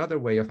yet another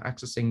way of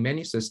accessing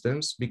many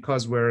systems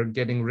because we're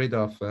getting rid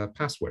of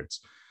passwords,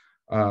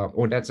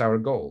 or that's our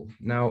goal.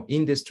 Now,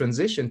 in this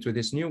transition to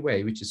this new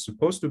way, which is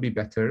supposed to be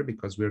better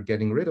because we're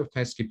getting rid of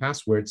pesky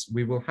passwords,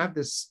 we will have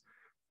this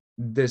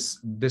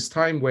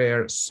time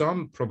where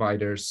some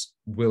providers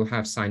will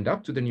have signed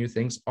up to the new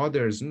things,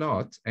 others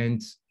not.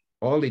 And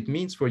all it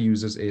means for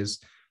users is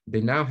they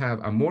now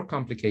have a more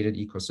complicated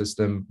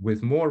ecosystem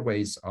with more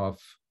ways of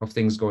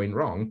things going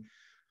wrong,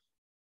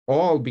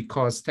 all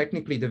because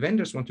technically the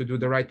vendors want to do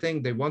the right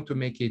thing. They want to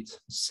make it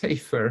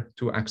safer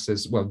to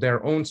access, well,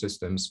 their own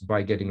systems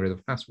by getting rid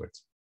of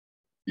passwords.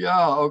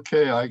 Yeah,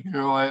 okay,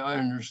 I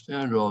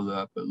understand all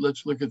that, but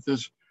let's look at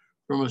this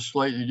from a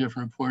slightly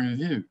different point of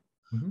view.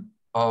 Mm-hmm.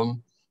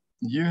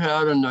 You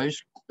had a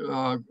nice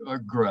a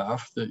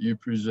graph that you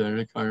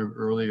presented kind of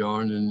early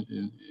on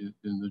in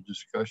the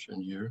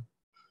discussion here,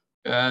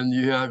 and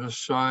you had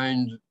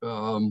assigned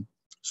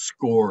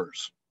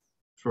scores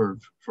for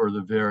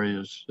the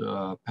various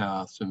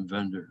paths and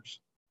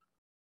vendors.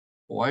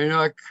 Why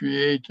not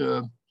create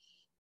a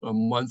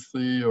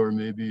monthly or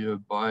maybe a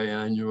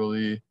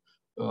biannually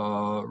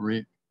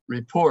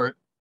report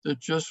that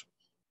just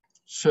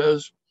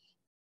says,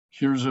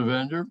 here's a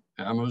vendor,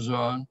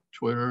 Amazon,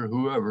 Twitter,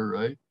 whoever,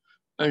 right?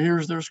 And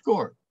here's their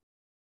score.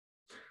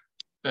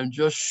 And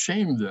just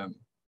shame them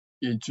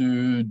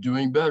into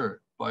doing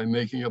better by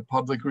making a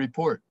public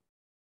report.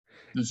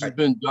 This has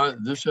been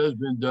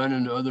done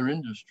in other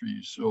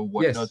industries, so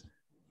why not?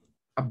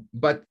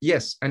 But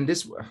yes, and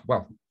this,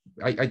 well,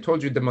 I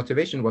told you the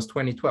motivation was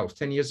 2012,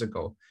 10 years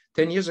ago.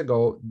 10 years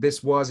ago,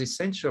 this was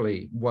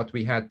essentially what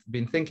we had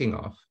been thinking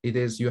of. It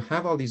is, you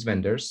have all these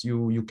vendors,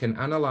 you can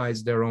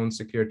analyze their own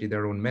security,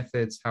 their own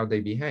methods, how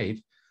they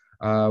behave.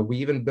 We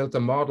even built a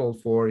model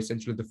for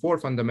essentially the 4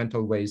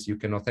 fundamental ways you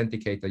can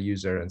authenticate a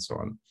user and so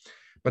on.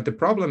 But the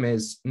problem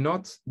is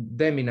not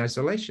them in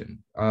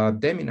isolation.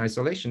 Them in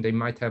isolation, they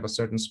might have a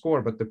certain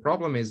score, but the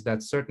problem is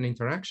that certain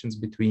interactions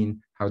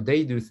between how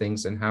they do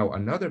things and how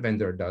another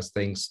vendor does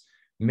things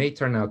may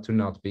turn out to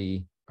not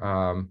be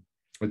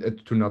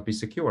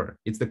secure.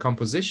 It's the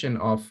composition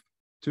of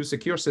 2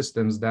 secure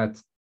systems that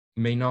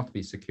may not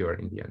be secure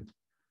in the end.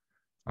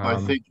 I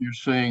think you're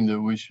saying that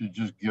we should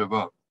just give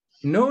up.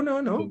 No.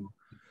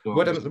 So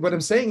what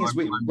I'm saying is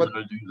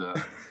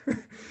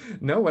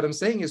no, what I'm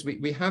saying is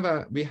we have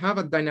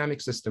a dynamic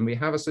system. We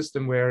have a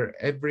system where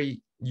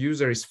every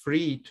user is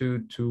free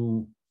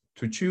to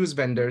choose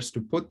vendors,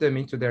 to put them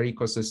into their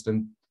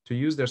ecosystem, to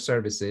use their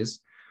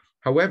services.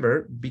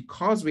 However,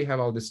 because we have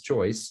all this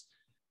choice,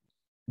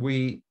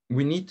 we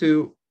need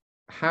to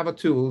have a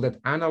tool that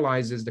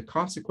analyzes the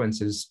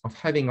consequences of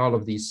having all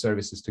of these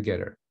services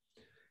together.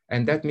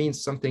 And that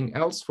means something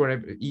else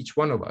for each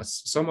one of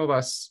us. Some of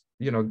us,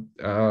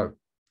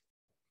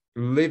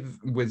 live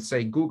with,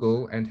 say,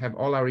 Google and have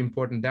all our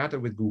important data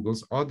with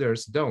Google's,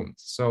 others don't.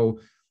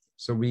 So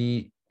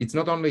it's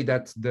not only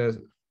that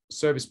the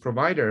service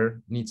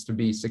provider needs to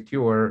be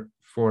secure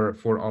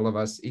for all of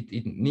us,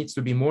 it needs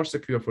to be more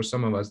secure for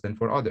some of us than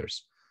for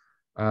others.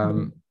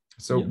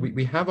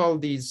 We have all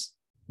these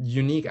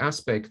unique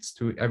aspects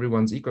to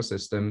everyone's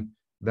ecosystem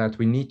that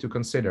we need to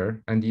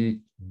consider. And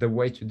the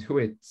way to do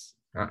it,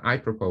 I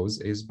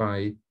propose, is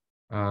by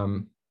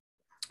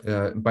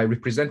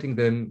representing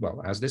them,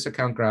 well, as this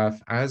account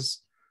graph, as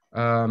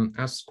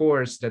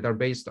scores that are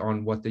based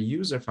on what the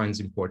user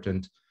finds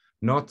important,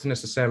 not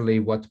necessarily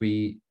what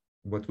we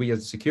what we as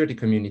a security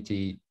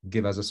community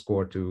give as a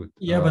score to.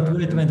 Yeah, but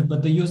wait a minute.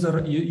 But the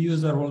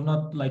user will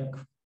not like.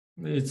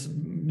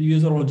 The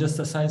user will just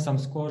assign some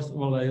scores.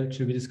 Well,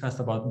 actually we discussed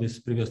about this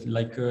previously.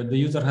 Like the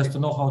user has to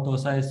know how to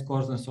assign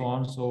scores and so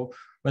on. So,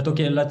 but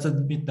okay, let's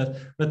admit that.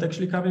 But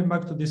actually, coming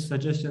back to this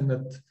suggestion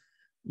that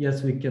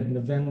yes, we can.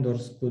 The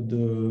vendors could.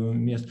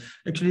 Yes,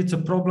 actually, it's a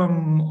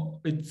problem.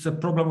 It's a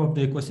problem of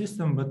the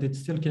ecosystem, but it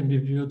still can be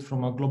viewed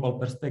from a global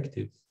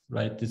perspective,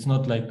 right? It's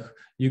not like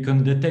you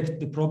can detect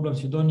the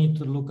problems. You don't need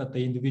to look at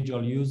the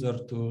individual user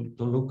to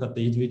look at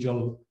the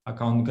individual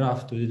account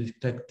graph to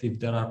detect if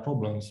there are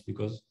problems,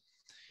 because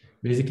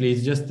basically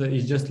it's just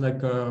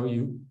like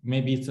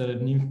maybe it's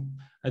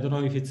I don't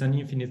know if it's an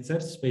infinite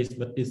search space,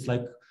 but it's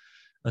like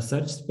a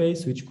search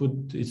space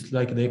it's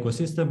like the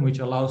ecosystem which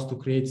allows to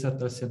create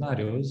certain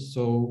scenarios.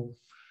 So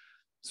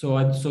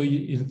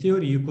in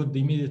theory, you could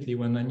immediately,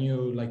 when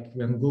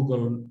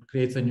Google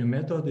creates a new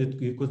method,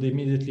 you could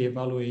immediately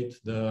evaluate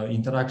the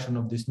interaction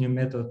of this new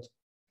method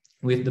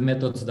with the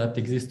methods that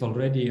exist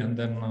already, and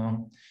then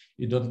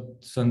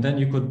and then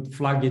you could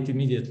flag it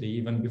immediately,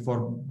 even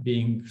before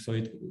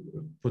it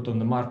put on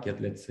the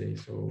market, let's say.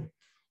 So,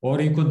 or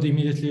you could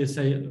immediately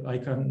say, I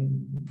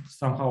can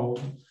somehow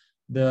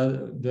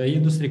the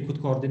industry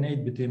could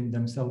coordinate between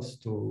themselves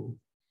to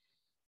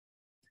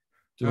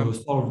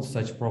solve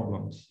such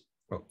problems.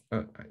 Well,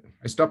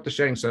 I stopped the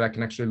sharing so that I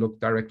can actually look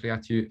directly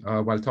at you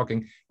while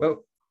talking.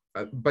 Well,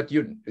 but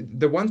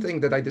the one thing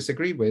that I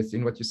disagree with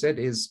in what you said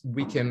is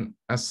we can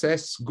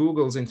assess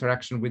Google's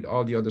interaction with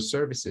all the other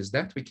services.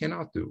 That we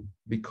cannot do,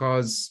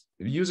 because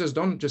users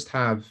don't just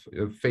have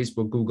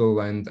Facebook, Google,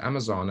 and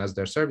Amazon as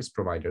their service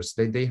providers.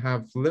 They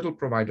have little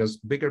providers,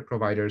 bigger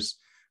providers.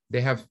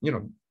 They have,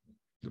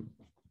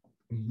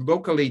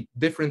 locally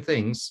different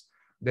things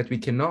that we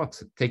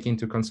cannot take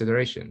into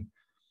consideration.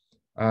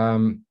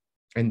 And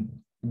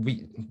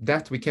we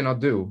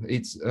cannot do.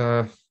 It's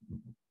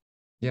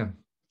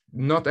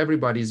not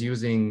everybody is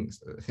using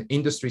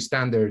industry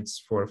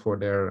standards for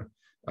their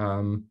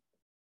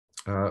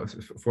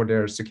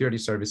security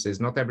services.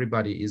 Not every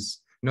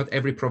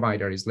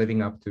provider is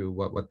living up to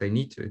what they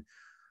need to.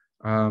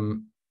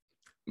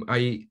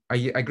 I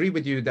agree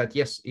with you that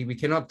yes, we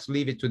cannot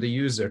leave it to the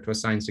user to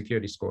assign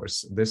security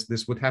scores.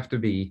 This would have to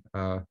be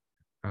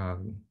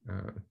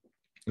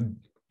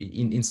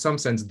in some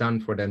sense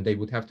done for them. They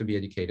would have to be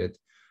educated.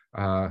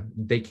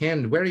 They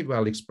can very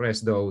well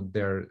express though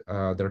their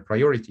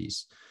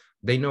priorities.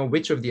 They know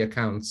which of the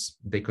accounts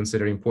they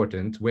consider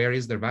important, where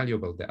is their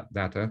valuable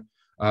data,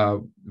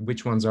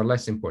 which ones are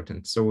less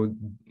important. So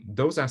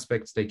those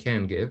aspects they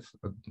can give,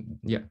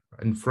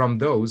 and from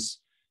those,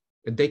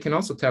 they can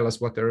also tell us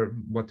what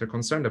they're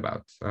concerned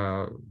about.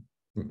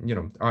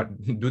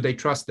 Do they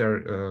trust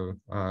their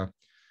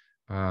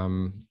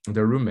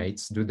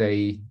roommates? Do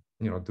they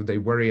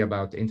worry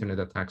about internet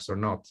attacks or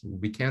not?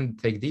 We can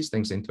take these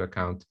things into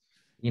account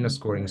in a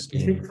scoring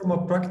scheme. I think from a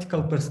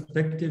practical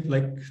perspective,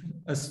 like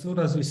as soon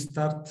as we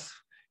start,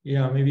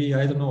 maybe,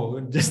 I don't know,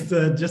 just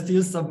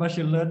use some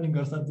machine learning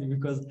or something,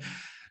 because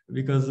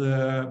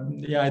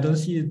I don't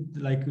see it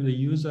like the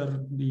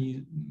user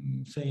be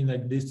saying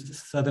like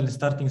this, suddenly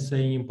starting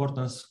saying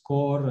important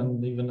score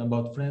and even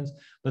about friends.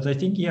 But I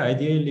think,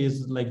 ideally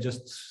is like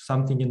just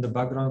something in the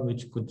background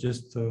which could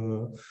just,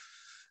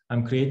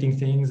 I'm creating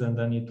things and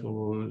then it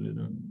will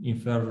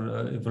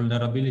infer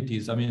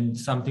vulnerabilities. I mean,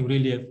 something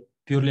really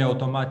purely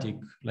automatic,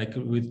 like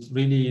with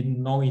really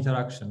no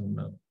interaction,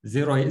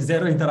 zero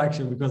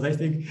interaction, because I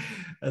think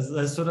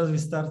as soon as we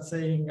start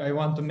saying, I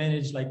want to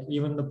manage, like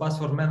even the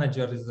password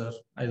manager is there.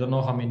 I don't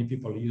know how many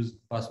people use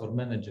password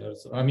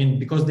managers. I mean,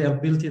 because they are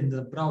built in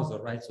the browser,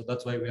 right? So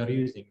that's why we are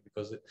using,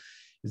 because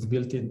it's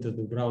built into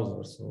the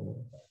browser.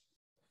 So.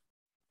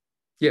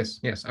 Yes.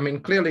 I mean,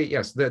 clearly,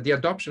 yes. The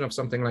adoption of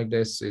something like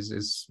this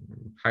is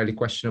highly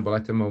questionable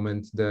at the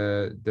moment.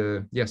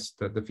 The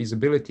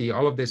feasibility,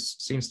 all of this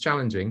seems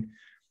challenging,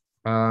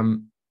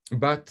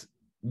 but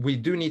we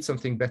do need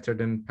something better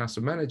than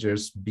password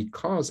managers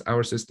because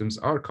our systems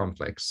are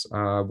complex.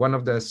 One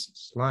of the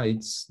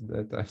slides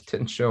that I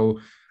didn't show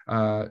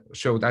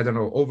showed, I don't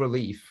know,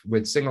 Overleaf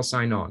with single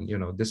sign-on.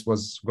 This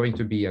was going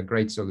to be a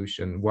great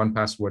solution. One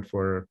password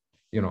for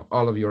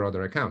all of your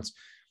other accounts.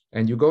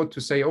 And you go to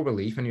say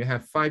Overleaf and you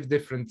have 5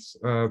 different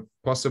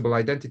possible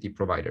identity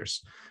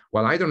providers.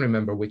 Well, I don't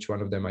remember which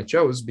one of them I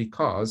chose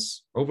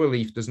because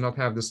Overleaf does not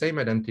have the same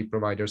identity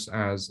providers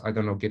as, I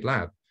don't know,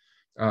 GitLab.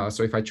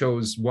 So if I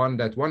chose one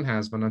that one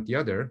has, but not the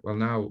other, well,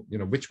 now,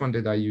 which one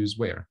did I use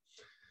where?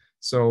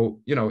 So,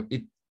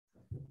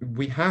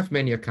 we have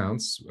many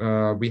accounts.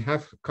 We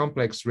have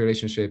complex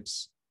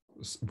relationships.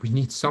 We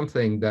need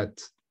something that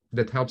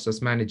helps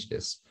us manage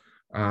this.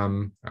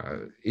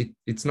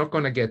 It's not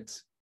going to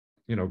get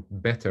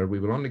better. We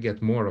will only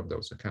get more of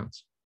those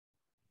accounts.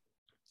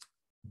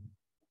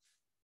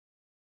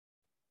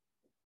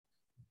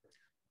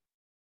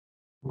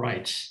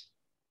 Right.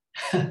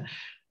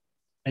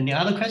 Any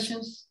other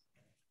questions?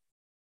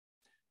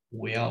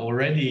 We are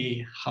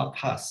already half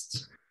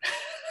past.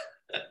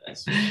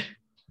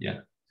 Yeah.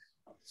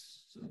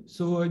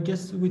 So I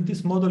guess with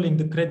this modeling,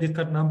 the credit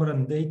card number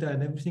and data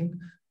and everything,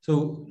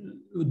 so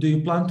do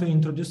you plan to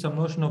introduce some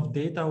notion of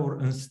data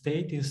or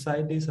state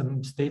inside this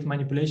and state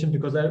manipulation?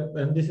 Because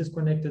and this is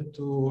connected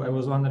to, I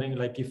was wondering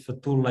like if a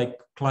tool like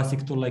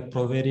classic tool like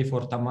Proverif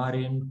or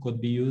Tamarin could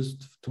be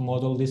used to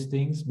model these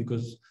things,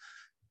 because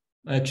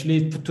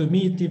actually to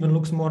me, it even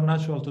looks more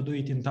natural to do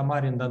it in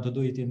Tamarin than to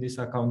do it in this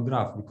account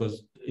graph,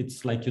 because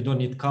it's like you don't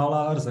need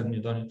colors and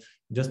you don't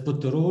just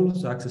put the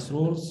rules, access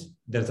rules,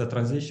 there's a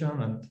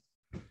transition and.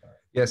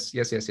 Yes.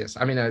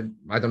 I mean,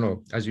 I don't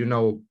know, as you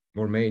know,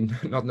 or may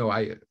not know,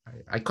 I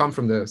come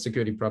from the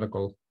security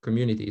protocol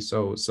community.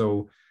 So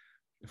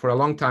for a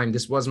long time,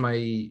 this was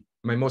my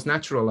most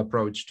natural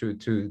approach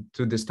to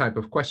this type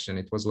of question.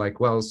 It was like,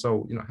 well,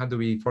 so, you know, how do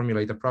we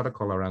formulate a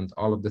protocol around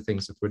all of the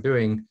things that we're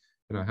doing?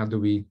 You know, how do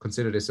we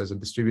consider this as a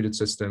distributed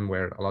system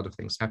where a lot of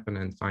things happen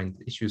and find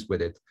issues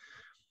with it?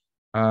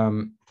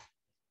 And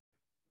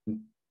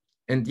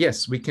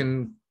yes, we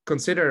can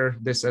consider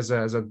this as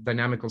a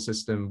dynamical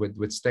system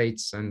with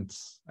states and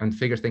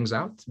figure things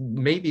out.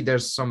 Maybe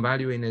there's some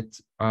value in it,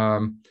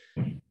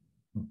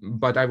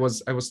 but I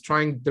was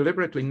trying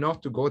deliberately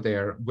not to go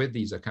there with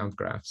these account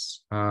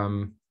graphs,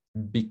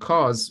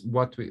 because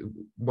what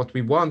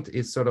we want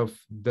is sort of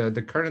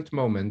the current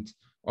moment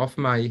of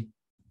my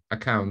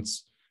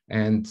accounts,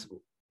 and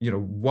you know,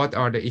 what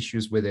are the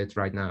issues with it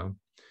right now.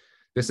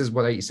 This is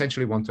what I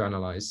essentially want to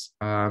analyze,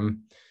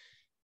 and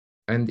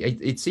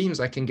it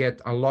seems I can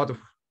get a lot of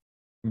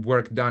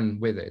work done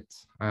with it.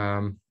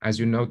 As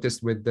you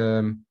noticed with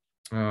the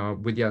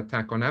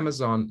attack on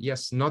Amazon,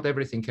 yes, not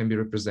everything can be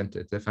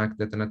represented. The fact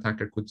that an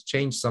attacker could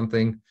change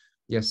something,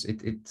 yes,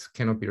 it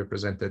cannot be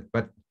represented.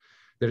 But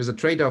there is a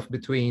trade-off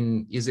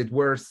between, is it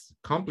worth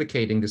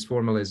complicating this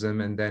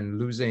formalism and then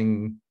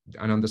losing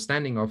an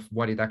understanding of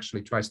what it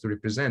actually tries to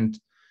represent?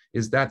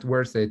 Is that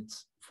worth it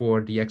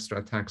for the extra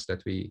attacks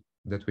that we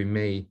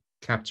may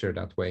capture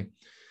that way?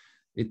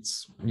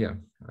 It's, yeah,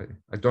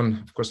 I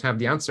don't, of course, have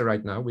the answer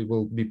right now. We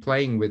will be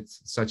playing with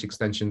such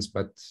extensions,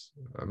 but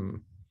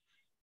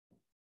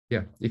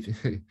yeah,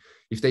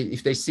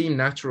 if they seem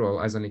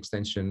natural as an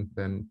extension,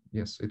 then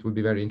yes, it would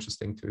be very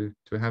interesting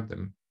to have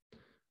them.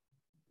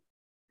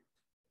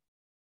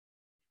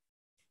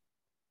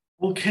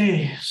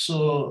 Okay,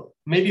 so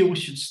maybe we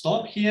should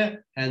stop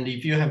here. And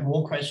if you have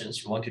more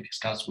questions you want to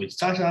discuss with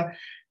Sasa,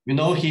 you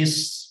know,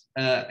 he's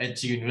at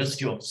the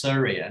University of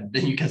Surrey, and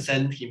then you can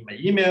send him an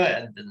email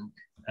and then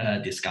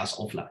discuss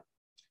offline.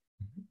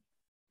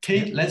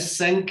 Okay, let's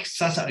thank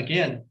Sasa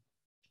again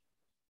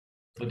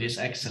for this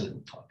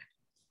excellent talk.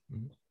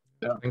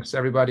 Yeah. Thanks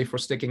everybody for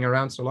sticking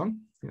around so long.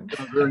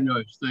 Yeah, very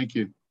nice, thank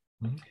you.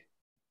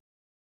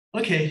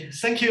 Okay,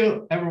 thank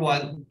you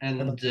everyone.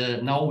 And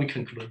now we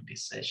conclude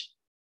this session.